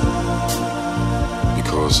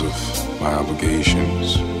because of my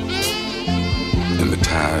obligations and the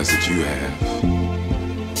ties that you have.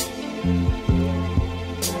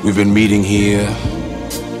 We've been meeting here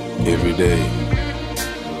every day.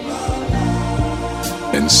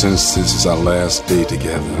 And since this is our last day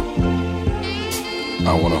together,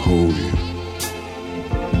 I want to hold you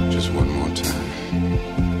just one more time.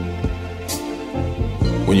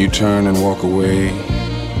 When you turn and walk away,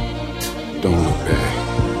 don't look back.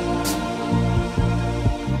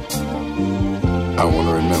 I want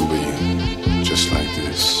to remember you just like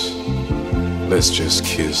this. Let's just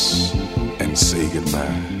kiss and say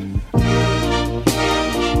goodbye.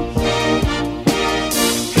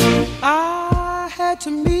 I had to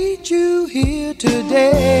meet you here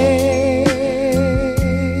today.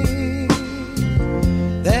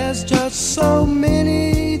 There's just so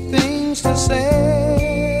many things to say.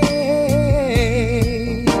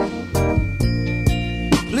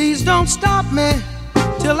 Please don't stop me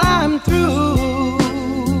till I'm through.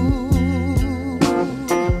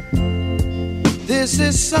 This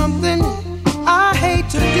is something I hate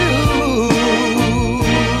to do.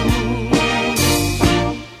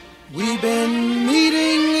 We've been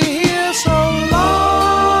meeting here so long.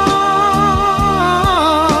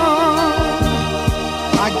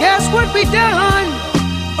 I guess what we done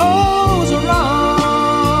was wrong.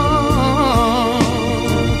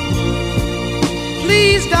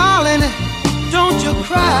 Please, darling, don't you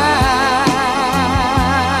cry.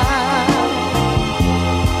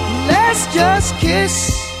 Let's just kiss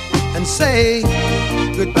and say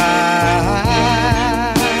goodbye.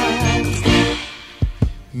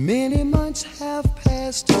 Many months have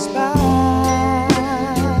passed us by.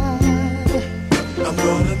 I'm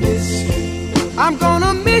gonna miss you. I'm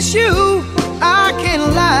gonna miss you. I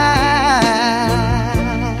can't lie.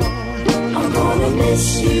 I'm gonna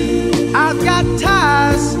miss you. I've got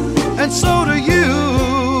ties, and so do you.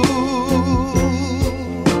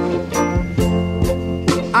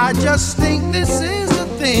 I just think this is the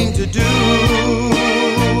thing to do.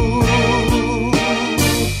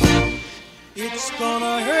 It's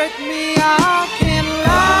gonna hurt me, I can't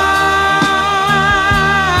lie.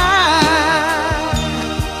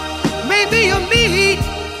 Maybe you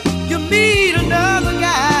meet another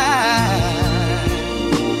guy.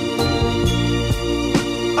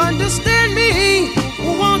 Understand me,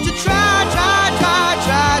 won't you try.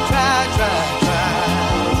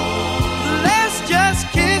 Let's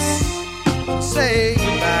just kiss and say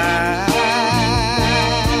goodbye.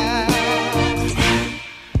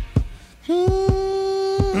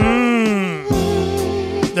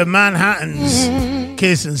 The Manhattans,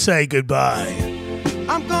 kiss and say goodbye.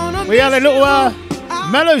 I'm gonna We had a little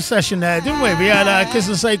mellow session there, didn't we? We had kiss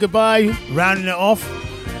and say goodbye, rounding it off.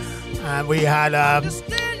 And we had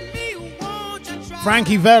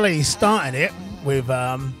Frankie Valli starting it with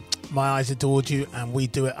My Eyes Adored You, and we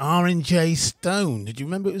do it R&J Stone. Did you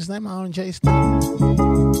remember it was them, R&J Stone?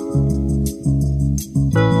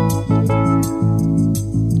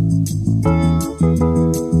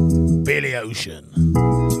 Billy Ocean.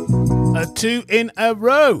 2 in a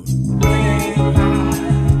row.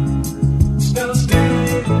 Still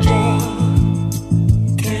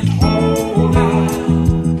can't hold out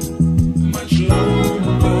much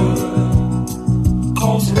longer.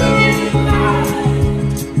 'Cause red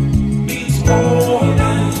light means more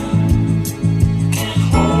than can't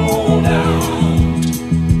hold out.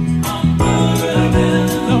 I'm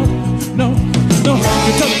burning. No,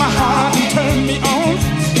 you took my heart and turned me on.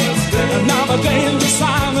 And now the danger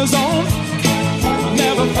sign is on. I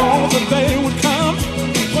never thought the day would come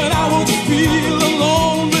when I would feel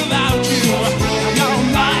alone without you. Now I'm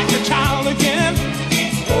like a child again,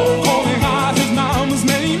 calling out his mama's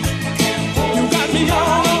name. You got me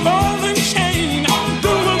on a rolling chain,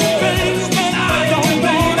 doing things that I don't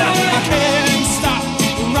want. I can't stop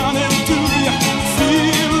running to you,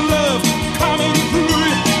 feel love coming through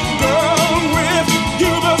you, girl, with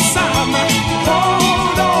you beside me.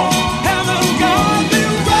 Hold on, haven't got the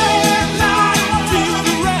red light, feel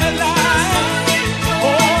the red light.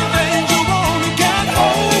 Oh, things you want, you can't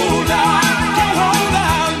hold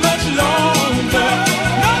out much longer.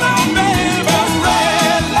 No, baby,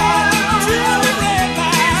 red light, feel the red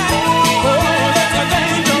light. Oh, that's the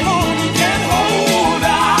thing you want, you can't hold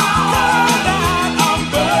out. I'm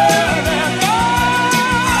burning.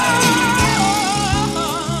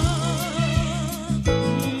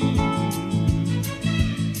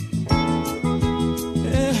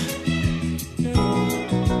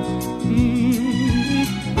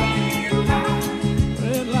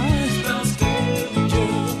 Red light,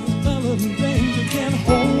 danger, can't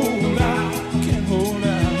hold out.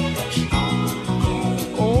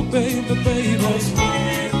 Oh, baby,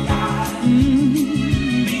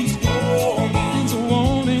 means a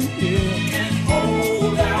warning here. And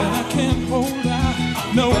I can't hold out.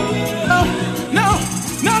 No.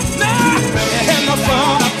 And the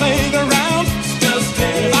fun I played around,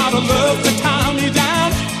 out of love to tie me down.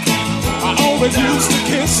 I always used to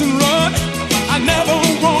kiss and run. I never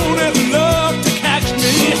wanted love to catch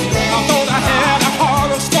me. I thought I had a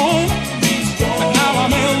heart of stone, but now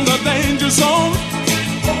I'm in the danger zone.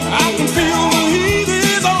 I can feel the heat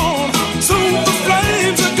is on. Soon the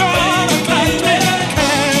flames are gonna catch me.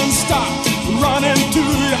 Can't stop running to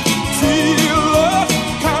you, feel love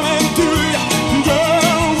coming to you,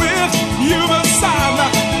 girl, with you beside me.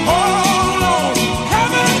 Hold on,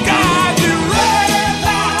 haven't got you red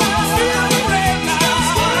light, feel the red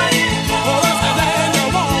light. Oh, that's the thing you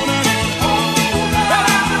wanted, but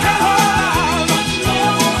I can't hold out.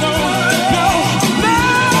 No.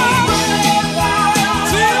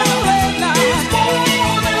 Feel the red light.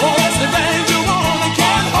 Oh, that's the thing you wanted,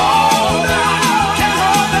 can't hold out.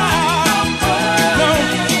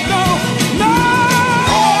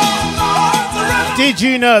 Did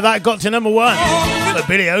you know that got to number 1 for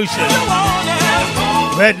Billy Ocean?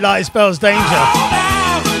 Red light spells danger.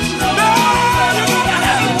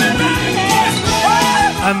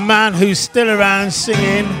 A man who's still around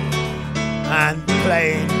singing and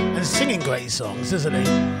playing and singing great songs, isn't he?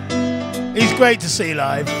 He's great to see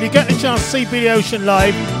live. If you get the chance to see Billy Ocean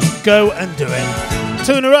live, go and do it.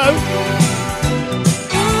 2 in a row.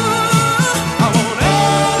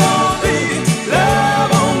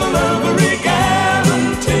 Love on the Lovery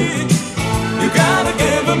guarantee. You gotta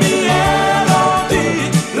give me L.O.D.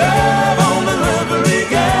 Love on the Lovery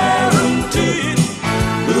guarantee.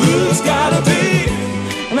 Who's gotta be?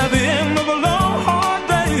 And at the end of a long, hard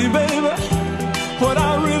day, baby, what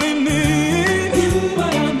I really need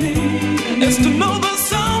is to know that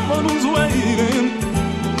someone who's waiting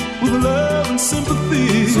with love and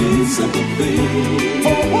sympathy.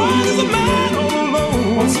 For what is a man?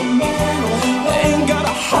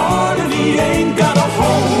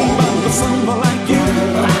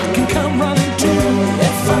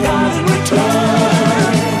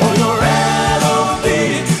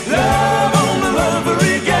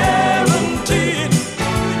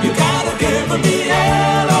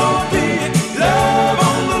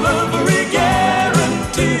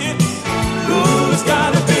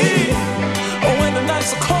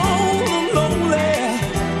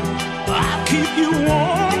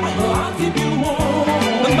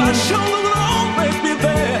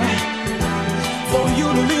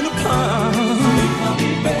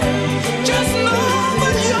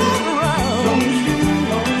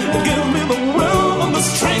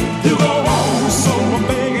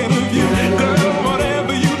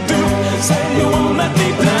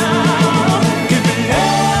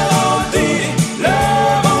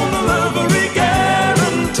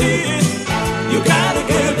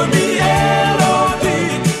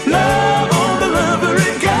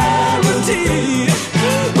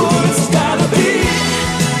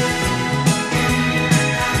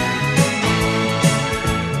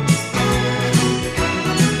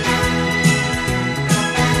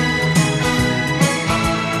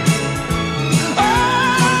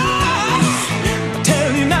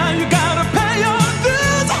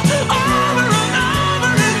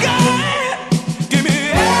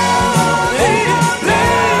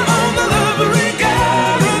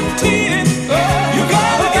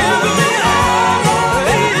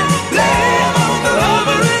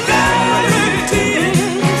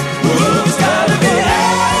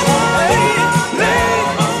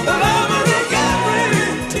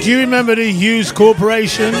 Do you remember the Hughes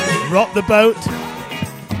Corporation, Rock the Boat?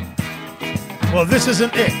 Well, this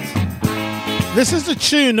isn't it. This is the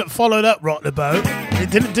tune that followed up Rock the Boat.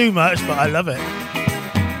 It didn't do much, but I love it.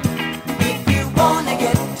 If you wanna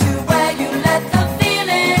get to where you let the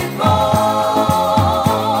feeling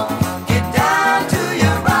roll, get down to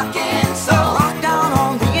your rockin' soul. Rock down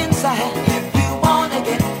on the inside. If you wanna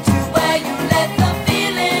get to where you let the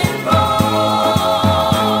feeling roll,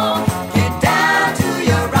 get down to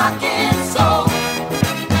your rockin' soul.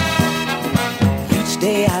 Each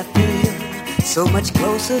day I feel so much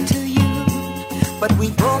closer to you, but we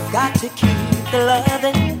both got to keep the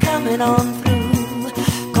loving coming on through.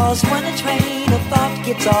 Cause when a train of thought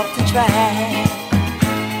gets off the track,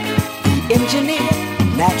 the engineer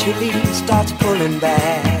naturally starts pulling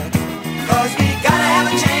back. Cause we gotta have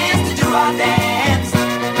a chance to do our dance,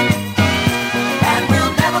 and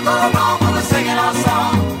we'll never go wrong when we're singing our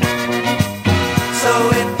song. So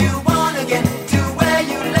if you wanna get to where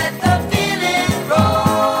you let the feeling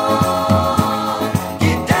roll,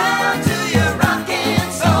 get down to your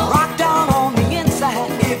rockin' soul. Rock down on the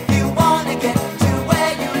inside. If you wanna get to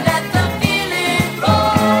where you let the feeling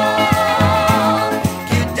roll,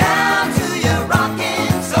 get down to your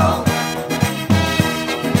rockin' soul.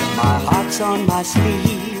 My heart's on my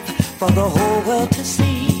sleeve for the whole world to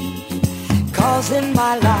see. Cause in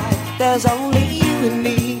my life there's only you and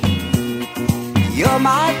me. You're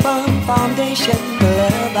my firm foundation, the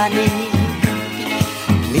love I need.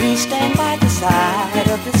 Please stand by the side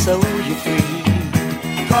of the soul you free.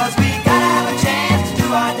 Cause we gotta have a chance to do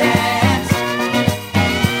our dance.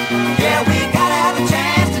 Yeah, we gotta have a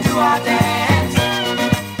chance to do our dance.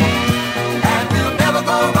 And we'll never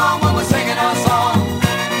go wrong when we're singing our song.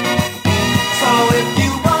 So if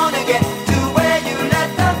you wanna get to where you let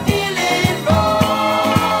the feeling roll,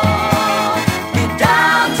 get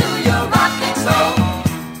down to your rocking soul.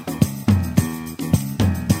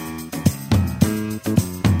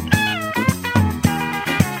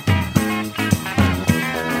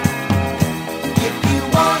 If you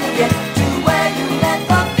wanna get to where you let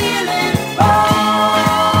the feeling roll,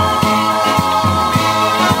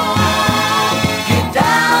 get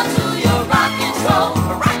down to your rocking soul.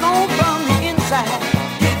 Rock on from the inside.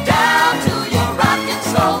 Get down to your rocking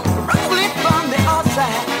soul. Roll it from the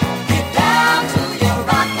outside. Get down to your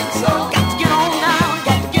rocking soul. Got to get on down,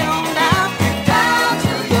 got to get on down. Get down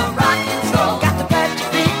to your rocking soul. Got to pat your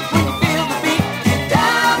feet when you feel the beat. Get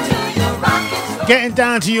down to your rocking soul. Getting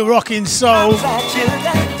down to your rocking soul.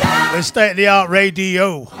 The state-of-the-art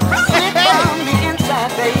radio. From the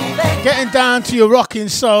inside, baby. Getting down to your rocking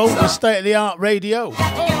soul. The state-of-the-art radio.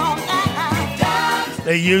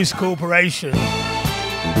 The Hughes Corporation.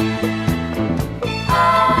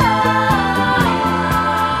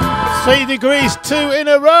 Three degrees, 2 in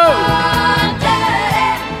a row.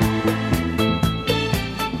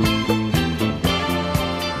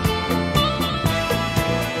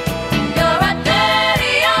 You're a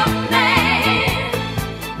dirty young man.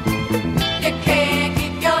 You can't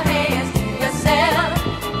keep your hands to yourself.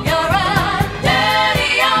 You're a dirty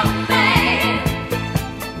young man.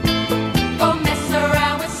 Go mess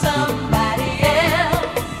around with somebody else.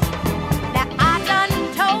 Now I done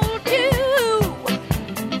told you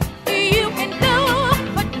you can do,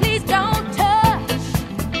 but please don't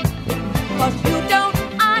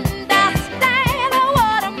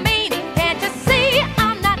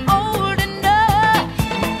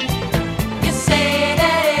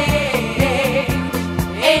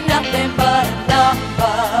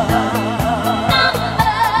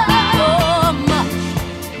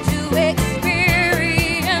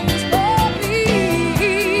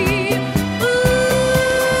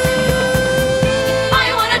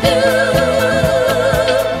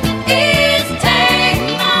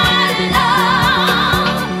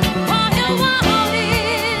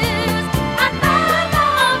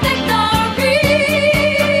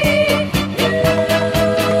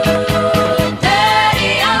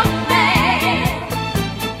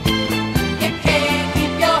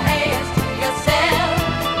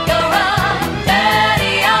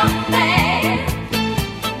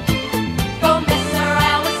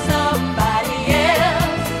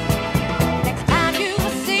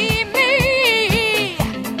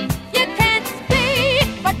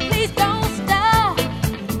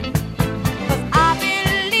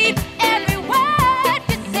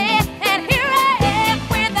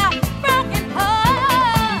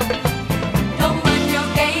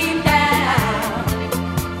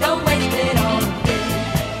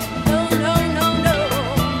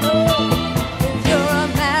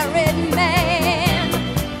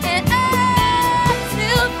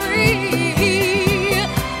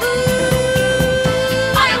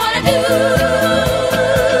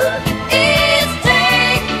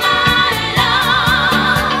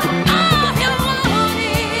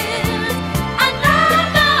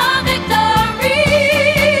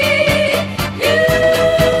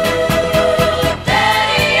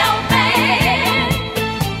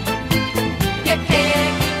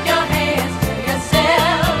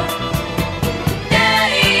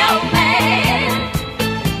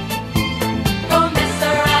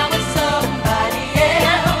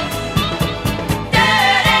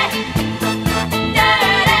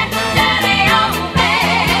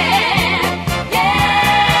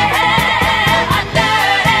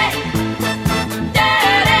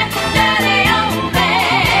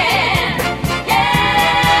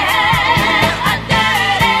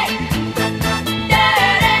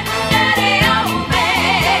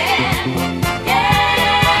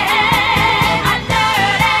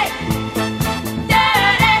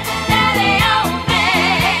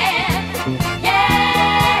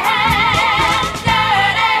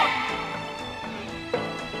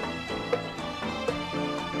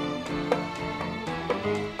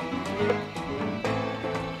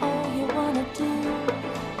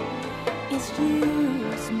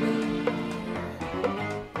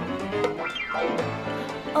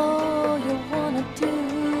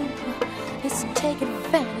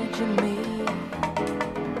to me.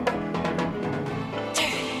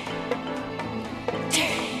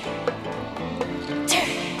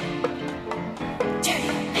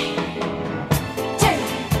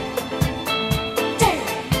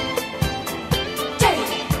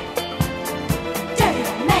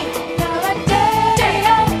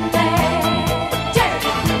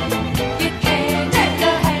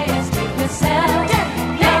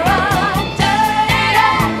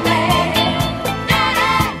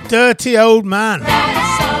 Dirty old man.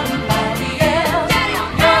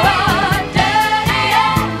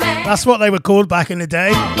 That's what they were called back in the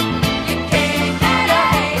day.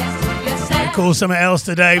 They call something else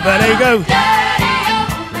today, but there you go.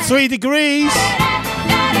 3 degrees.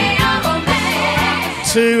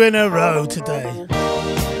 2 in a row today.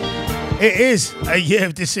 It is a year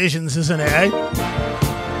of decisions, isn't it, eh?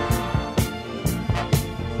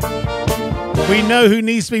 We know who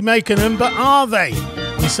needs to be making them, but are they?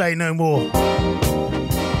 We say no more.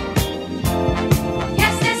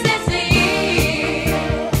 Yes, this is the year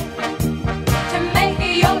to make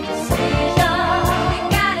your decision. We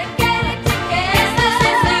gotta get it together. Yes, this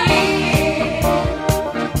is the year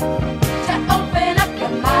to open up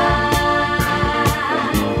your mind.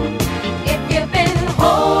 If you've been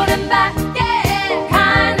holding back,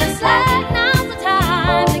 kinda slack, now's the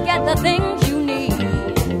time to get the things you need.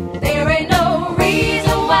 There ain't no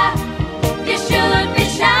reason why you should be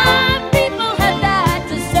shy. People have died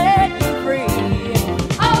to set you free.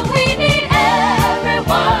 Oh, we need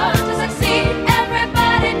everyone to succeed,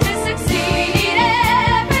 everybody to succeed,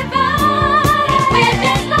 everybody. We're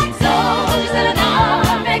just like soldiers in an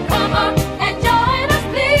army. Come on and join us,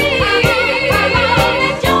 please. Come on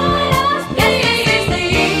and join us, please. This is the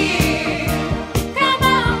year. Come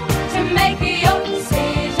on to make your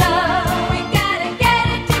decision. We gotta get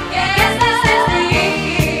it together. Yes, this is the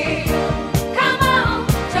year. Come on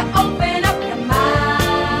to open up your mind.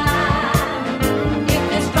 If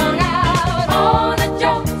you're strung out on the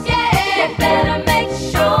jokes, you better make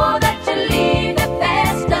sure that you leave the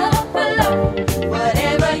bad stuff alone.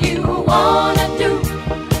 Whatever you wanna do,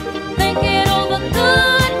 think it over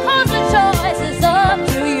good, 'cause the choice is up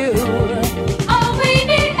to you. Oh, we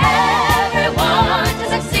need everyone to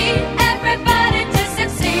succeed, everybody to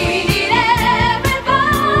succeed, everybody.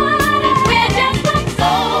 We're just like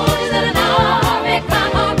soldiers in an army.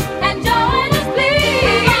 Come on and join us,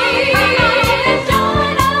 please. Come on and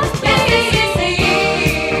join us, please. Yes, this is the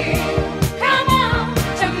year. Come on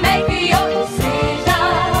to make your decision.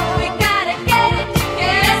 We gotta get it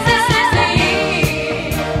together. Yes, this is the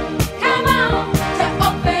year. Come on to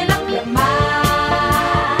open up your mind.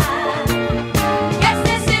 Yes,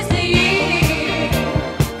 this is the year.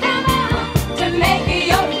 Come on to make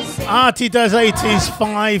your decision. Artie does 80s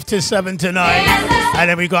 5 to 7 tonight. And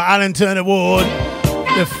then we got Alan Turner Ward,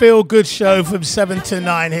 the Feel Good Show from 7 to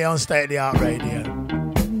 9 here on State of the Art Radio.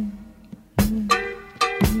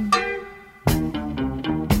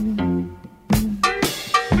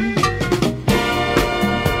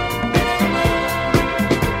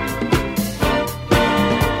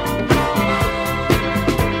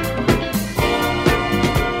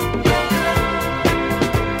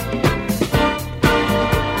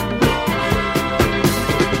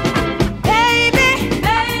 Baby,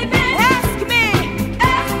 ask me,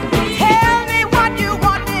 tell me what you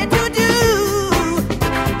want me to do.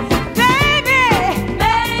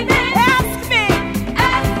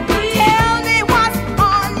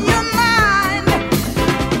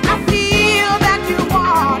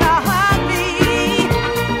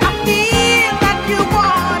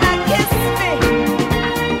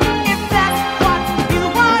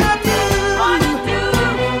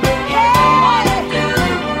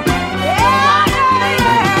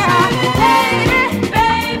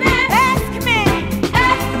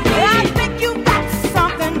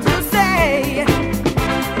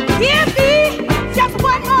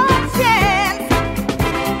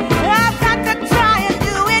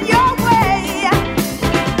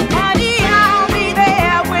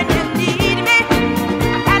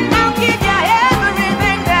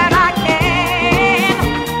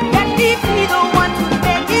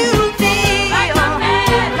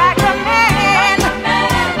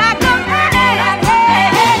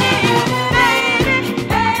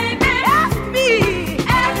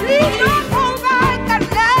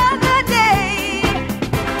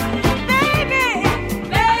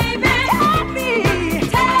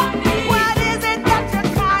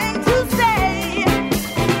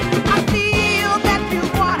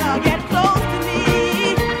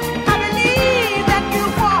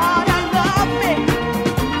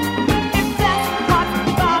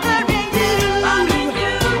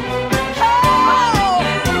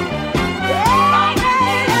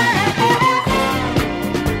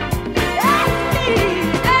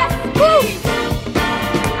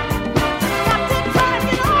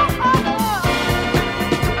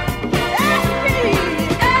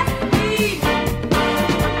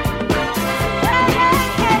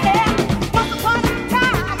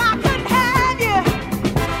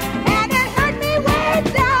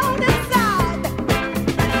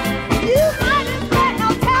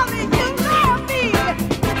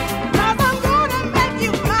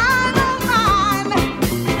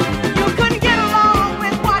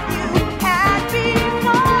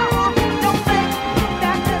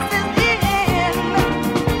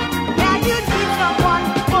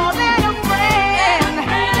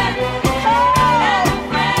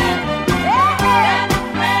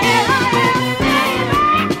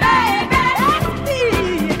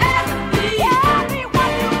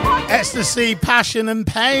 Ecstasy, Passion and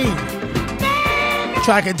Pain.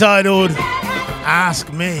 Track entitled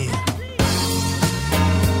Ask Me.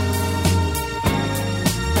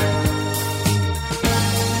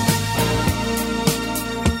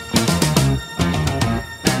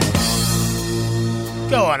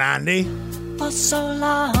 Go on, Andy. For so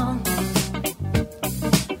long,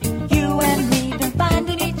 you and me been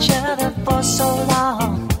finding each other for so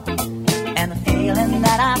long, and the feeling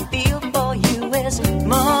that I feel for you is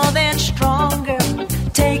more than stronger.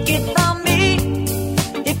 Take it from me,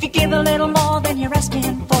 if you give a little more than you're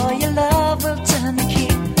asking for, your love will turn the key.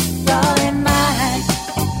 Darling mine,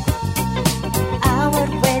 I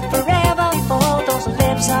would wait forever for those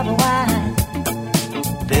lips of wine.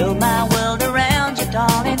 Build my world around you,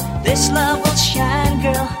 darling. This love will shine,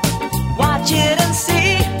 girl. Watch it and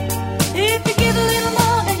see. If you give a little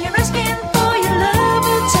more than you're asking for, your love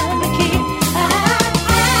will turn the key.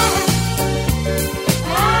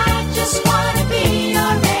 I just wanna be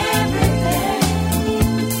your everything.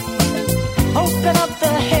 Open up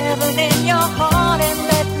the heaven in your heart and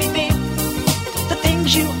let me be the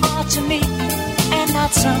things you are to me, and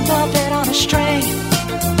not some puppet on a string.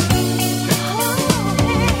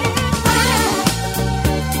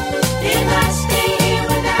 If I stay here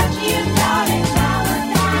without you, darling, I will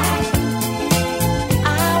die. I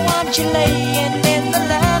want you laying in the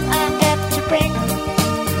love I have to bring.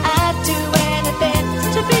 I'd do anything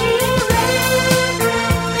to be your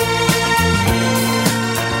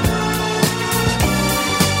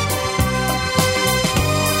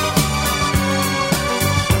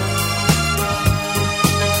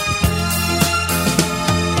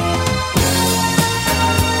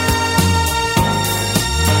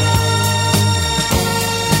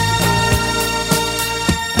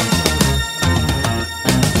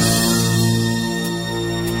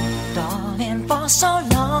for so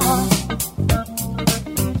long.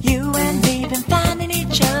 You and me been finding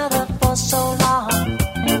each other for so long,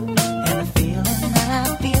 and the feeling that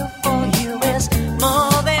I feel for you is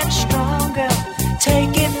more than stronger.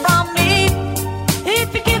 Take it from me,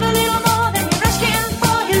 if you give a little more than you're asking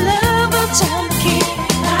for, your love will turn the key.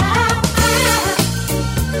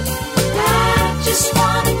 I just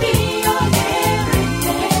wanna be your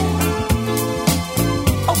everything.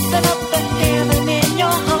 Open up the heaven in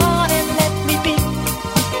your heart and let me be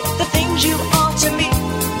the things you are to me,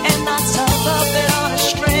 and not some puppet on a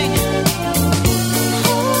string.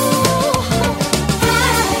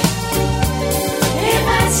 If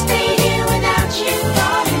I stay here without you,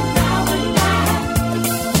 darling, I would die.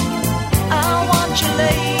 I want you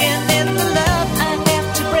laying in the love I have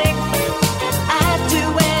to bring. I'd do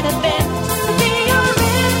anything to be your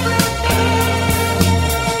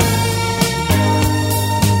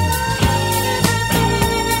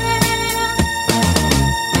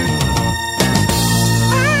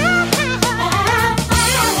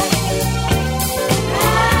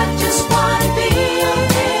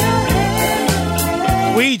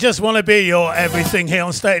We just want to be your everything here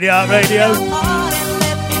on State of the Art Radio.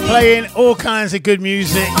 Playing all kinds of good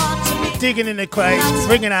music, digging in the crates,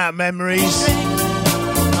 bringing out memories,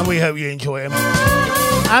 and we hope you enjoy them.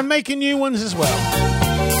 And making new ones as well.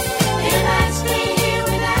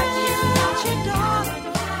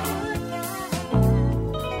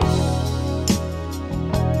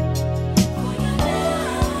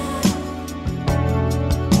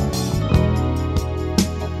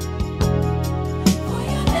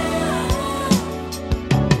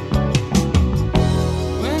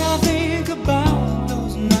 When I think about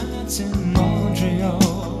those nights in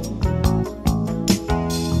Montreal,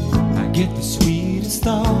 I get the sweetest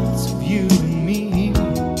thoughts of you and me.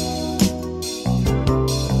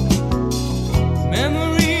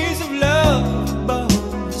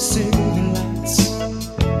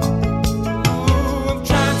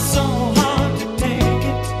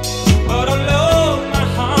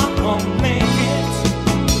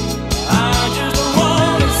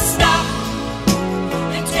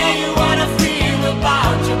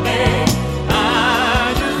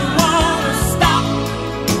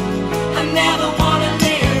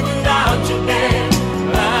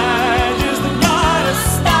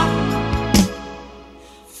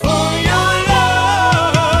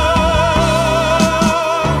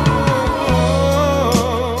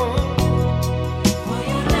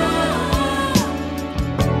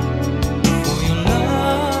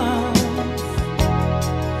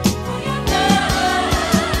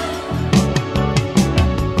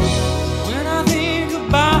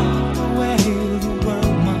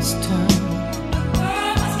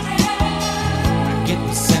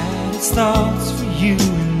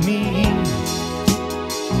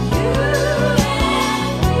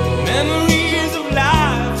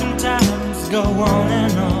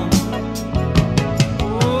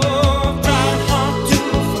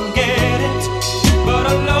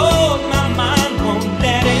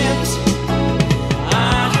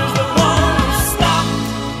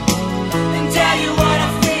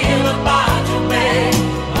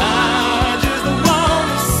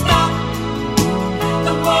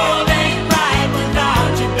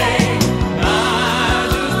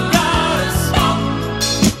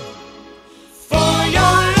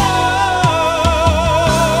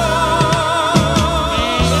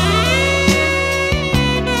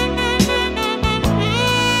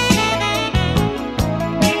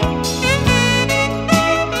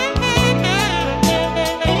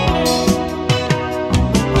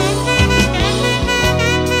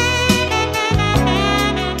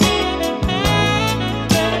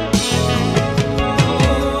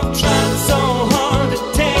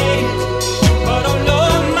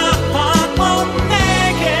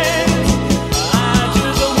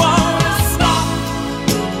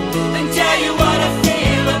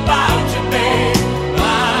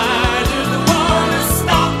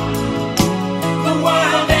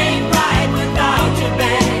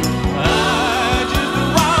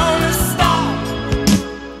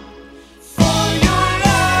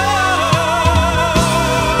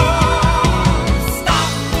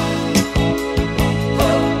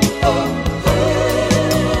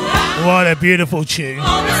 What a beautiful tune.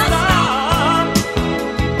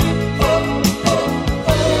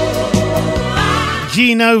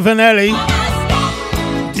 Gino Vanelli.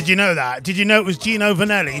 Did you know that? Did you know it was Gino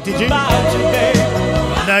Vanelli? Did you?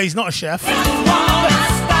 No, he's not a chef.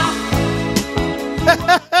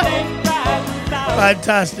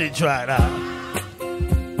 Fantastic track, that.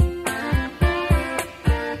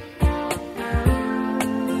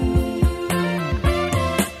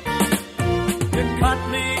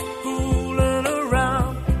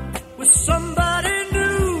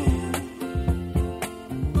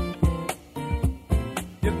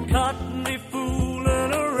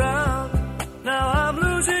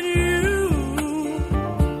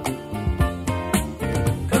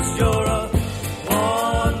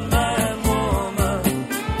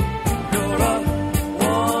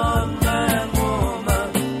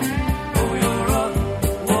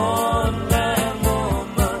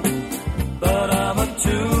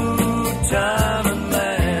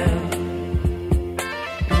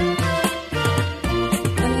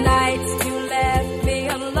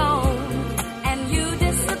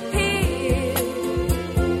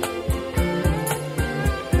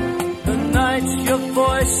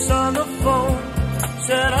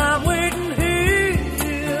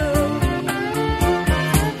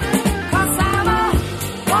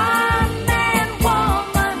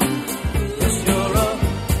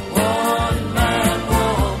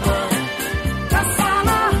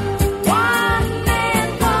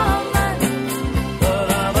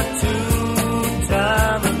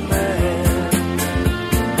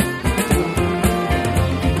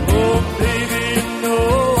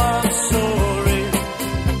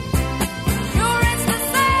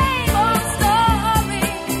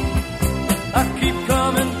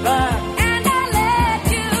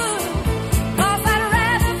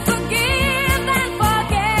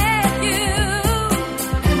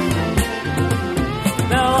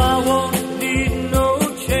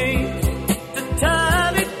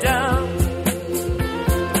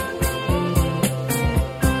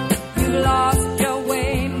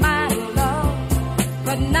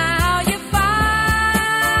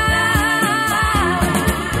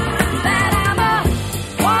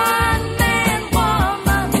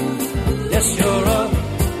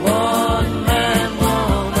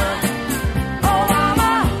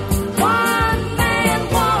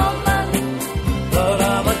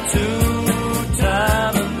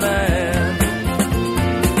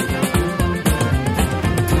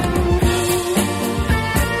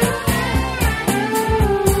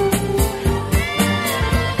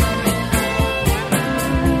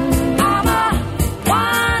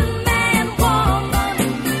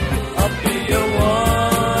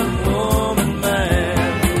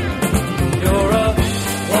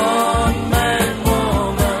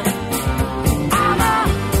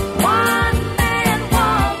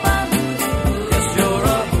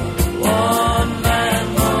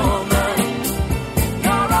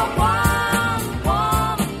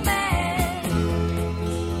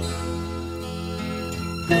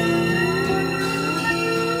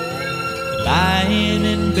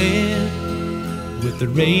 the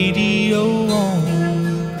radio on.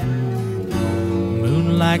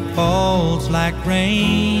 Moonlight falls like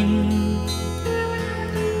rain.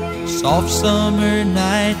 Soft summer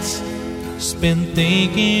nights spent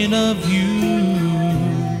thinking of you.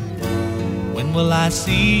 When will I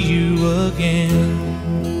see you again?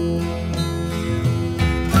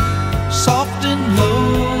 Soft and low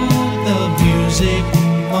the music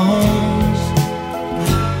moans.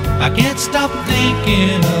 I can't stop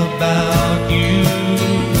thinking about you,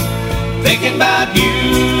 thinking about you.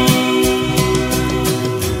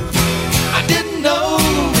 I didn't know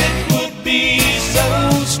it would be so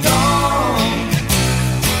strong,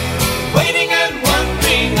 waiting and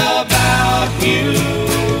wondering about you.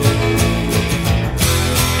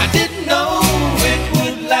 I didn't know it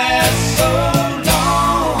would last so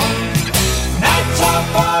long. Nights are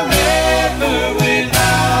forever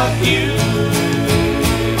without you.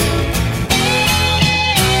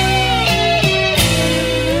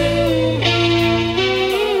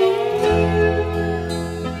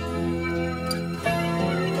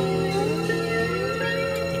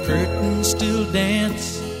 Still dance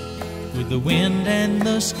with the wind and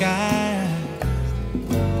the sky.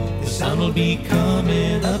 The sun will be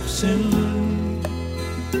coming up soon,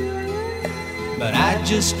 but I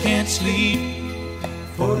just can't sleep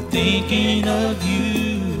for thinking of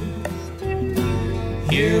you,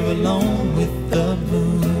 here alone with the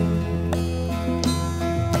moon.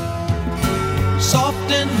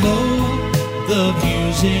 Soft and low the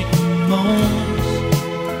music moans.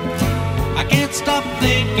 I can't stop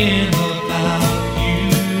thinking about you,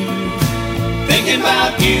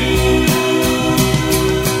 about you.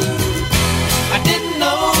 I didn't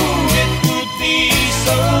know it would be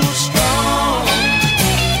so strong,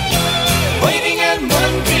 waiting and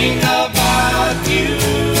wondering about you.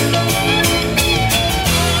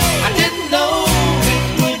 I didn't know it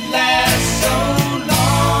would last so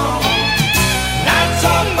long. Nights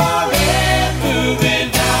are forever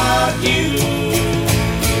without you.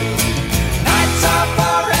 Nights are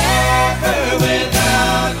forever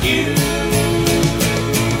without you.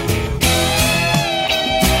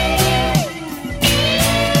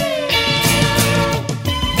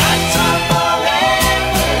 Nights are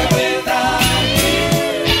forever without you.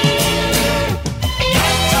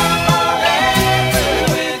 Nights are forever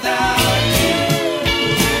without you.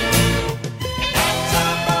 Nights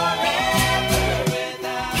are forever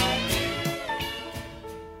without you.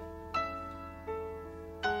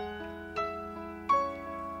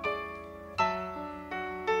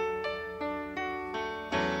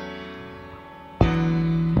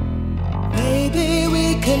 Maybe we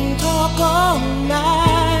can talk all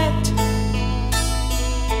night,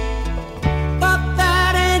 but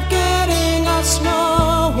that ain't getting us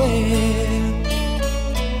nowhere.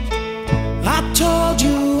 I told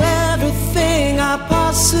you everything I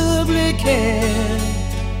possibly can.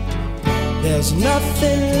 There's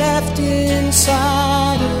nothing left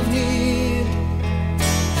inside of here,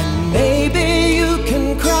 and maybe you can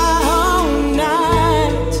cry all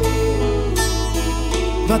night,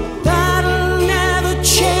 but that'll never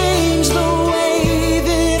change the way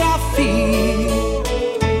that I feel.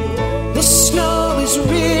 The snow is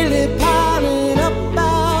really piling up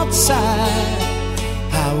outside.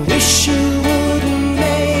 I wish you wouldn't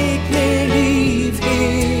make me leave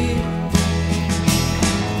here.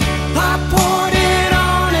 I poured it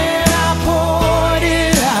on and I poured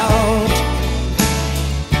it out.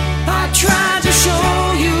 I tried to show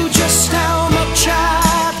you just how much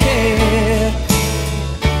I care.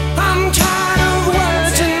 I'm tired of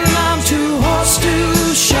words and I'm too hoarse to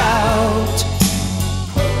shout,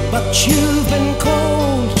 but you've been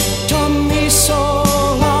cold to me so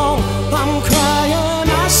long. I'm crying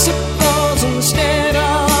icicles instead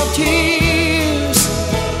of tears,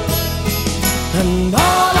 and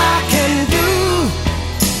all I can do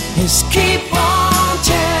is keep on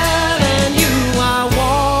telling you I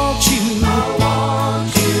want you,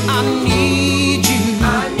 I need you,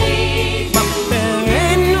 but there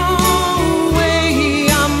ain't no way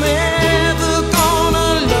I'm ever gonna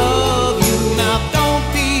love you. Now don't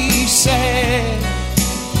be sad,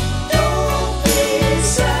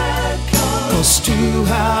 'cause 2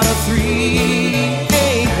 out of 3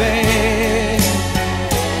 ain't bad.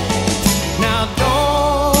 Now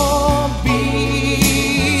don't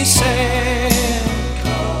be sad,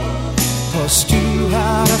 'cause 2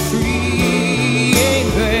 out of 3 ain't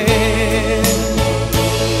bad.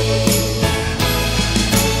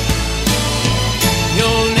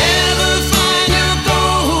 You'll never find your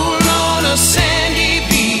gold on a sandy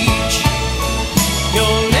beach.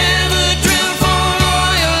 You'll never drill for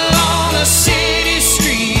oil on a city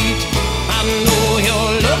street. I know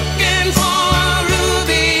you're looking for a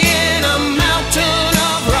ruby in a mountain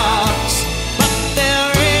of rocks, but there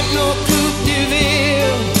ain't no Coupe de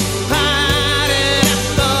Ville hiding at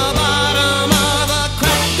the bottom of a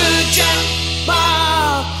Cracker Jack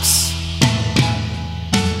box.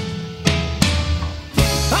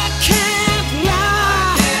 I can't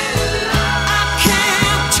lie, I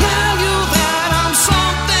can't tell you that I'm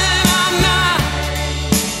something I'm not.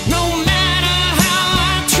 No matter how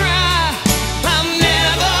I try, I'll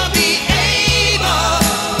never be able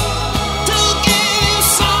to give you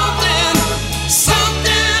something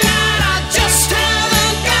that I just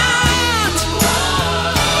haven't got.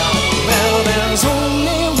 Well, there's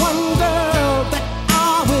only one girl that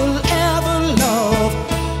I will ever love,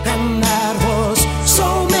 and that was so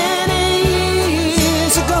many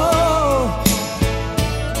years ago.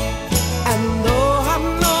 And though I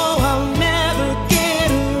know I'll never get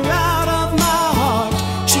her out of my heart,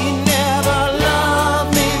 she never loved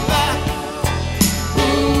me back.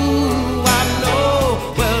 I know.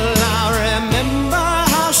 Well, I remember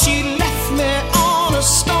how she left me on a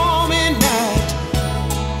stormy night.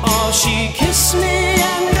 Oh, she kissed me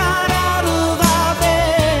and got out of our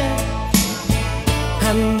bed.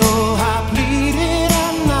 And though I pleaded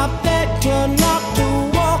and I begged her not to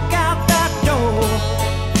walk out that door,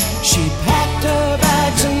 she packed her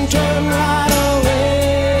bags and turned right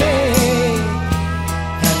away.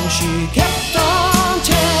 And she kept on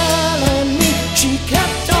telling me, she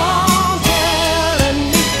kept on telling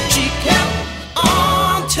me, she kept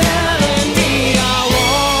on telling me I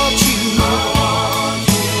want you,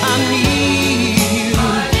 I need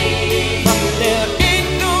you.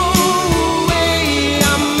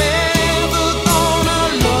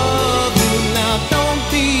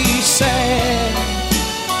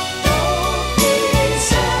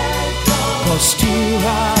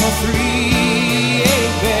 out of 3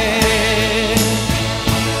 ain't bad.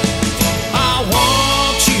 I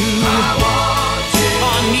want you,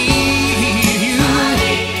 I need you.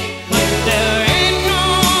 There ain't no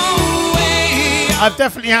way. I've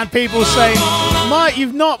definitely had people say, Mike,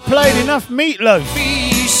 you've not played enough Meatloaf.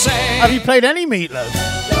 Have you played any Meatloaf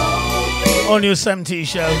on your 70s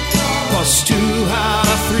show? Was 2 out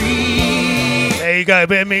of 3. There you go, a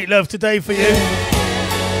bit of Meatloaf today for you.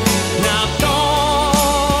 Now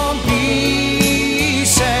don't be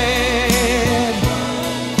sad,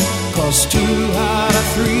 'cause 2 out of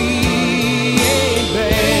 3 ain't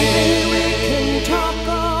bad. We can talk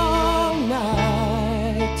all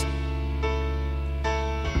night,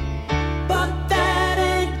 but that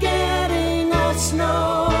ain't getting us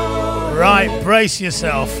nowhere. Right, brace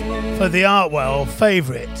yourself for the Artwell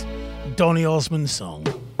favourite Donny Osmond song.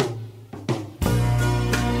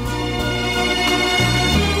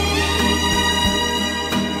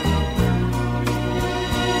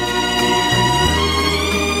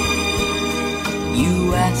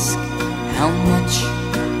 You ask how much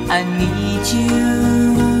I need you.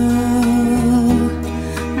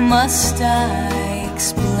 Must I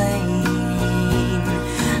explain?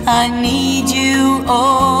 I need you,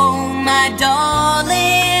 oh my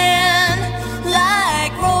darling,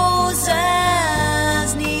 like roses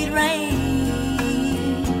need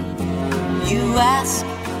rain. You ask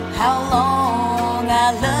how long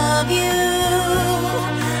I love you.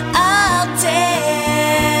 I'll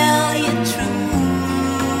tell you true,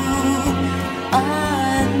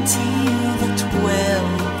 until the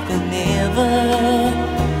 12th of never,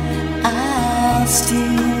 I'll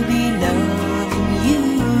still be loving you.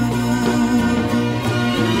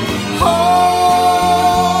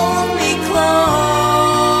 Hold me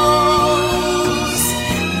close,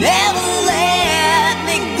 never let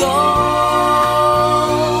me go.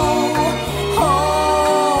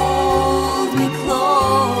 Hold me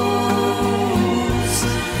close,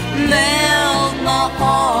 melt my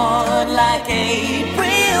heart like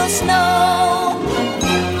April snow.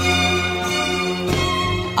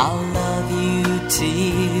 I'll love you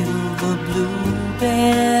till the bluebells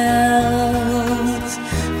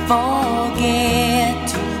forget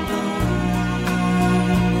to bloom.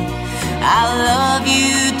 I'll love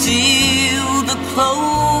you till the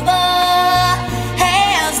clover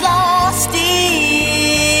has lost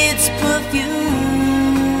its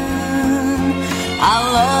perfume. I'll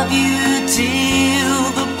love you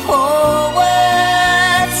till the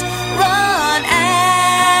poets run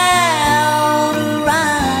out of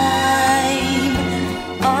rhyme,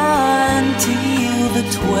 until the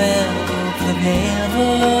 12th of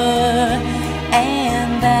never,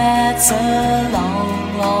 and that's a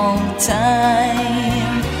long, long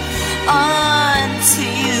time,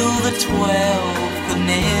 until the 12th of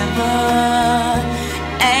never,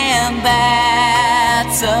 and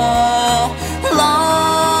that's a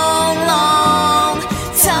long, long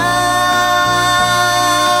time.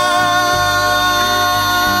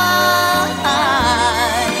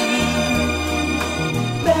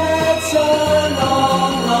 That's a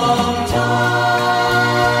long, long time.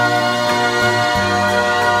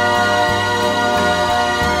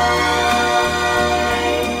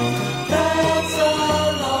 That's a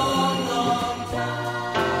long, long time.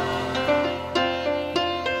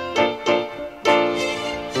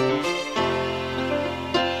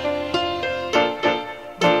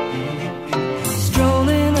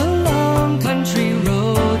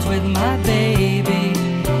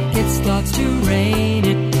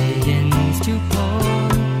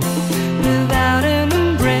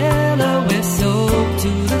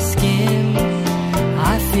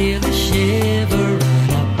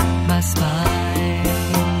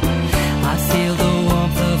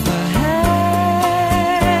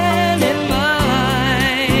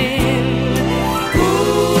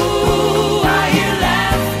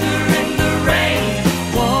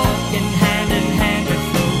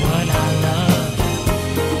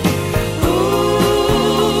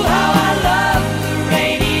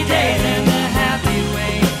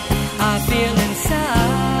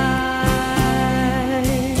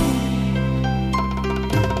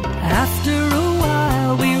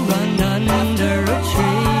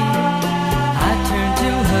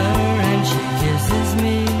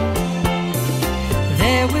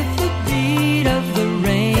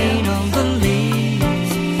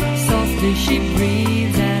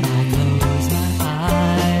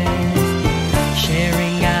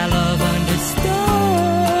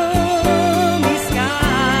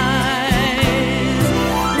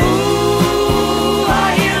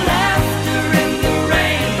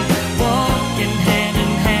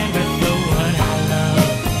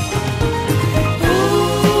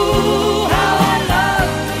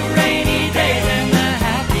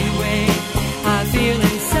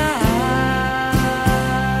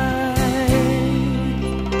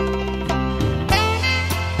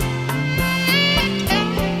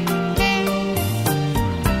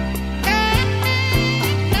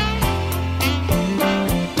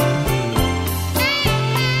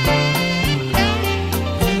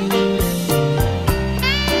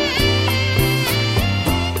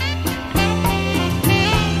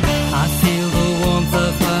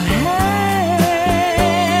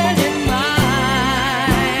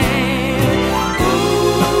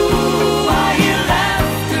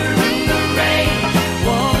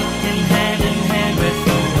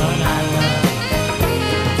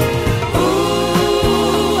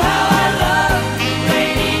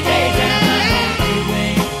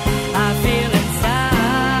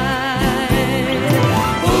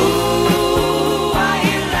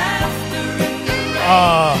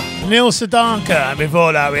 Neil Sedaka, and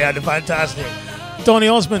before that we had the fantastic Donny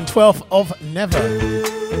Osmond, 12th of Never.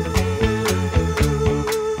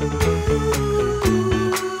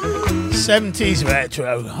 70s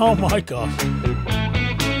retro, oh my gosh.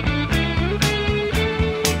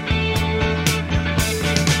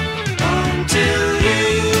 Until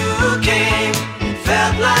you came, it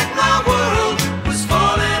felt like my world was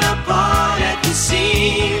falling apart at the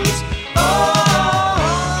seams.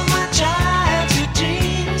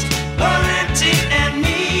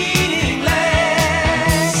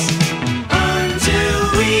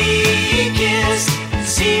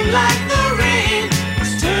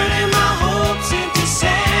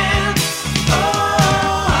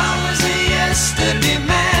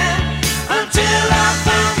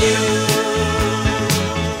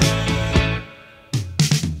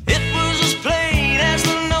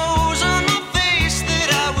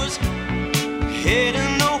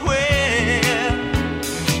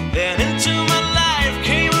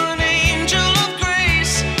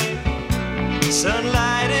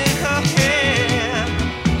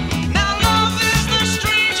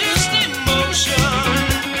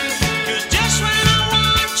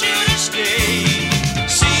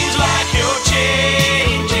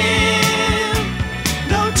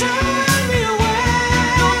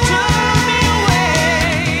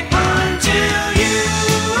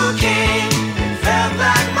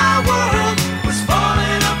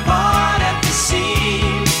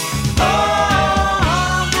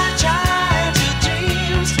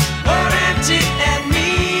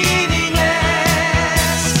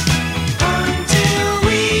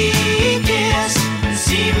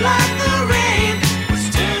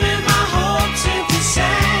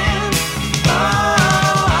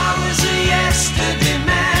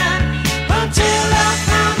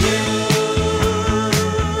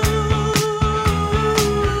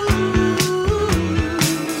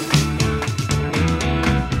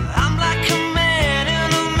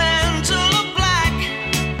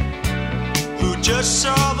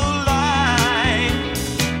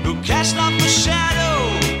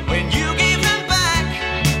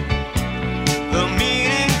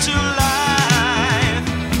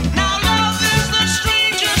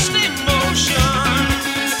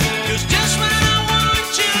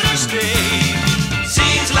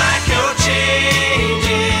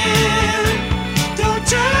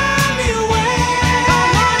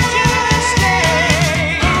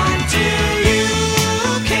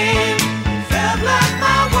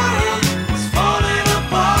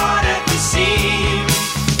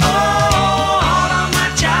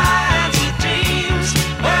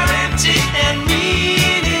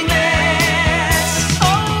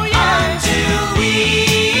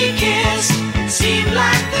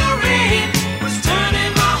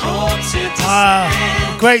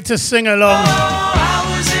 Great to sing along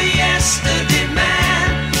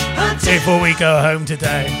before we go home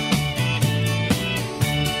today.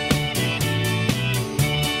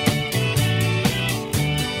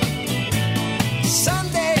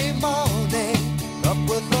 Sunday morning, up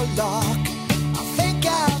with the lark. I think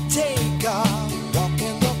I'll take a walk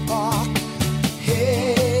in the park.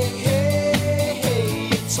 Hey, hey, hey,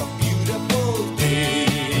 it's a beautiful day.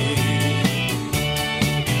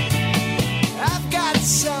 I've got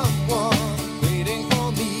someone waiting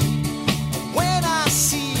for me. And when I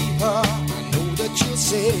see her, I know that she'll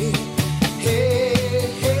say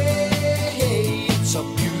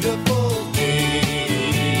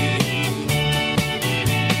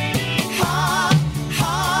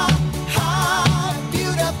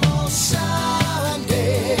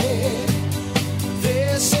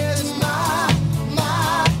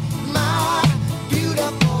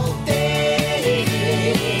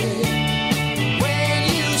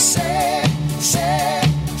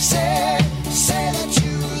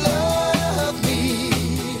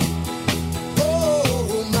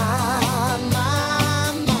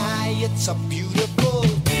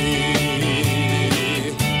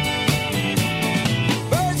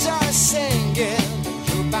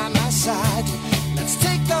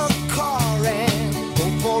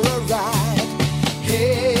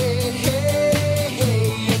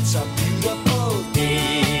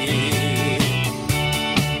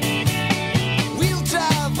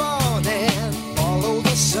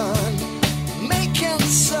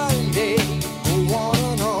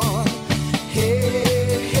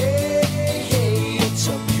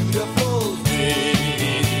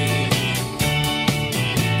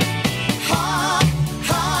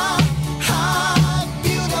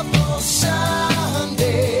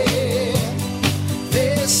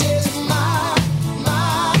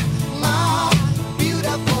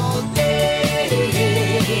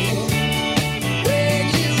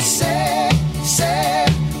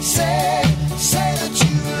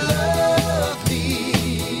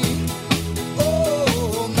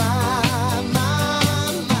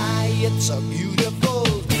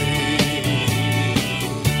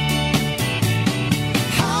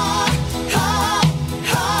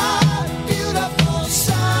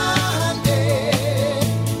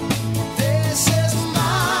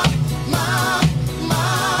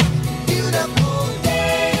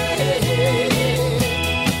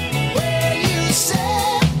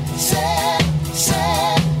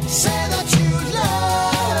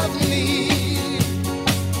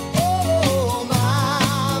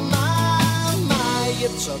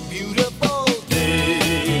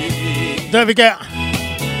Don't forget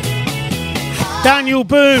Daniel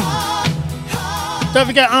Boone. Don't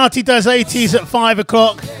forget Artie does 80s at 5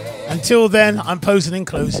 o'clock. Until then, I'm posing in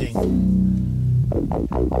closing.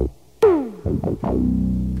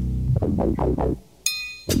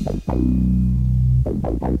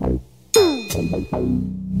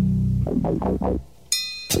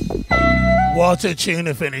 What a tune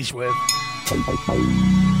to finish with.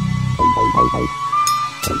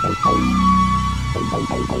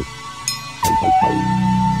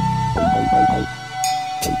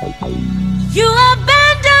 You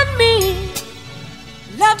abandoned me.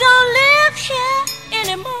 Love don't live here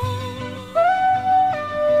anymore.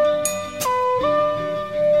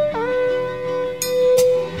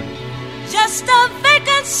 Just a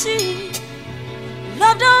vacancy.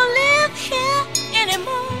 Love don't live here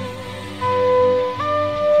anymore.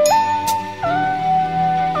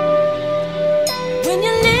 When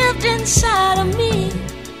you lived inside of me,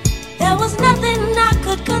 there was nothing I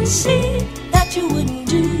could conceive that you wouldn't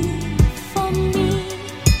do for me.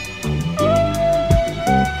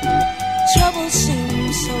 Trouble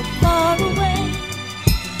seems so far away.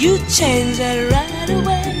 You changed that right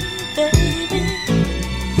away, baby.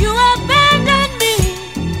 You abandoned me.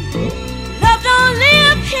 Love don't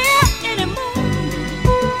live here anymore.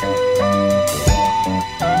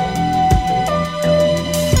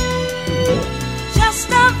 Just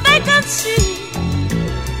a vacancy.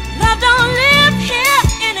 Love don't live here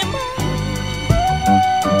anymore.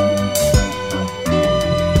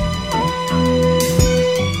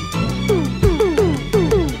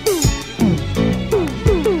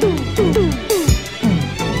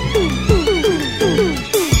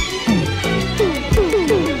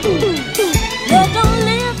 Love don't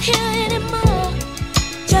live here anymore.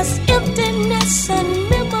 Just emptiness and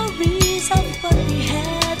memories of what we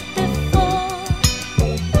had before.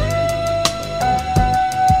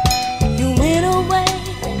 You went away,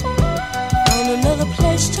 found another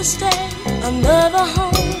place to stay, another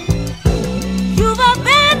home. You've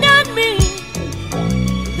abandoned me.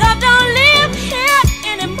 Love don't live here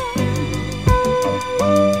anymore.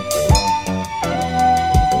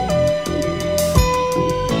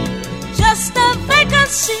 Just a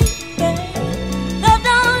vacancy, babe. Love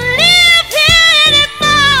don't live here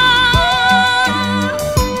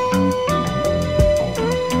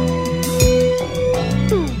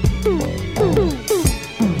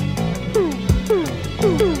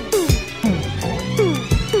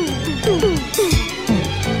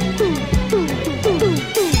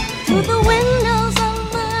Through the windows of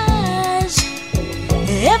my eyes,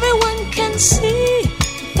 everyone can see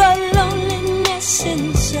the loneliness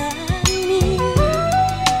inside me.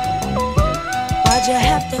 Why'd you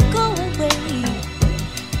have to go away?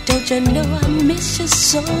 Don't you know I miss you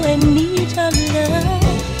so and need your love?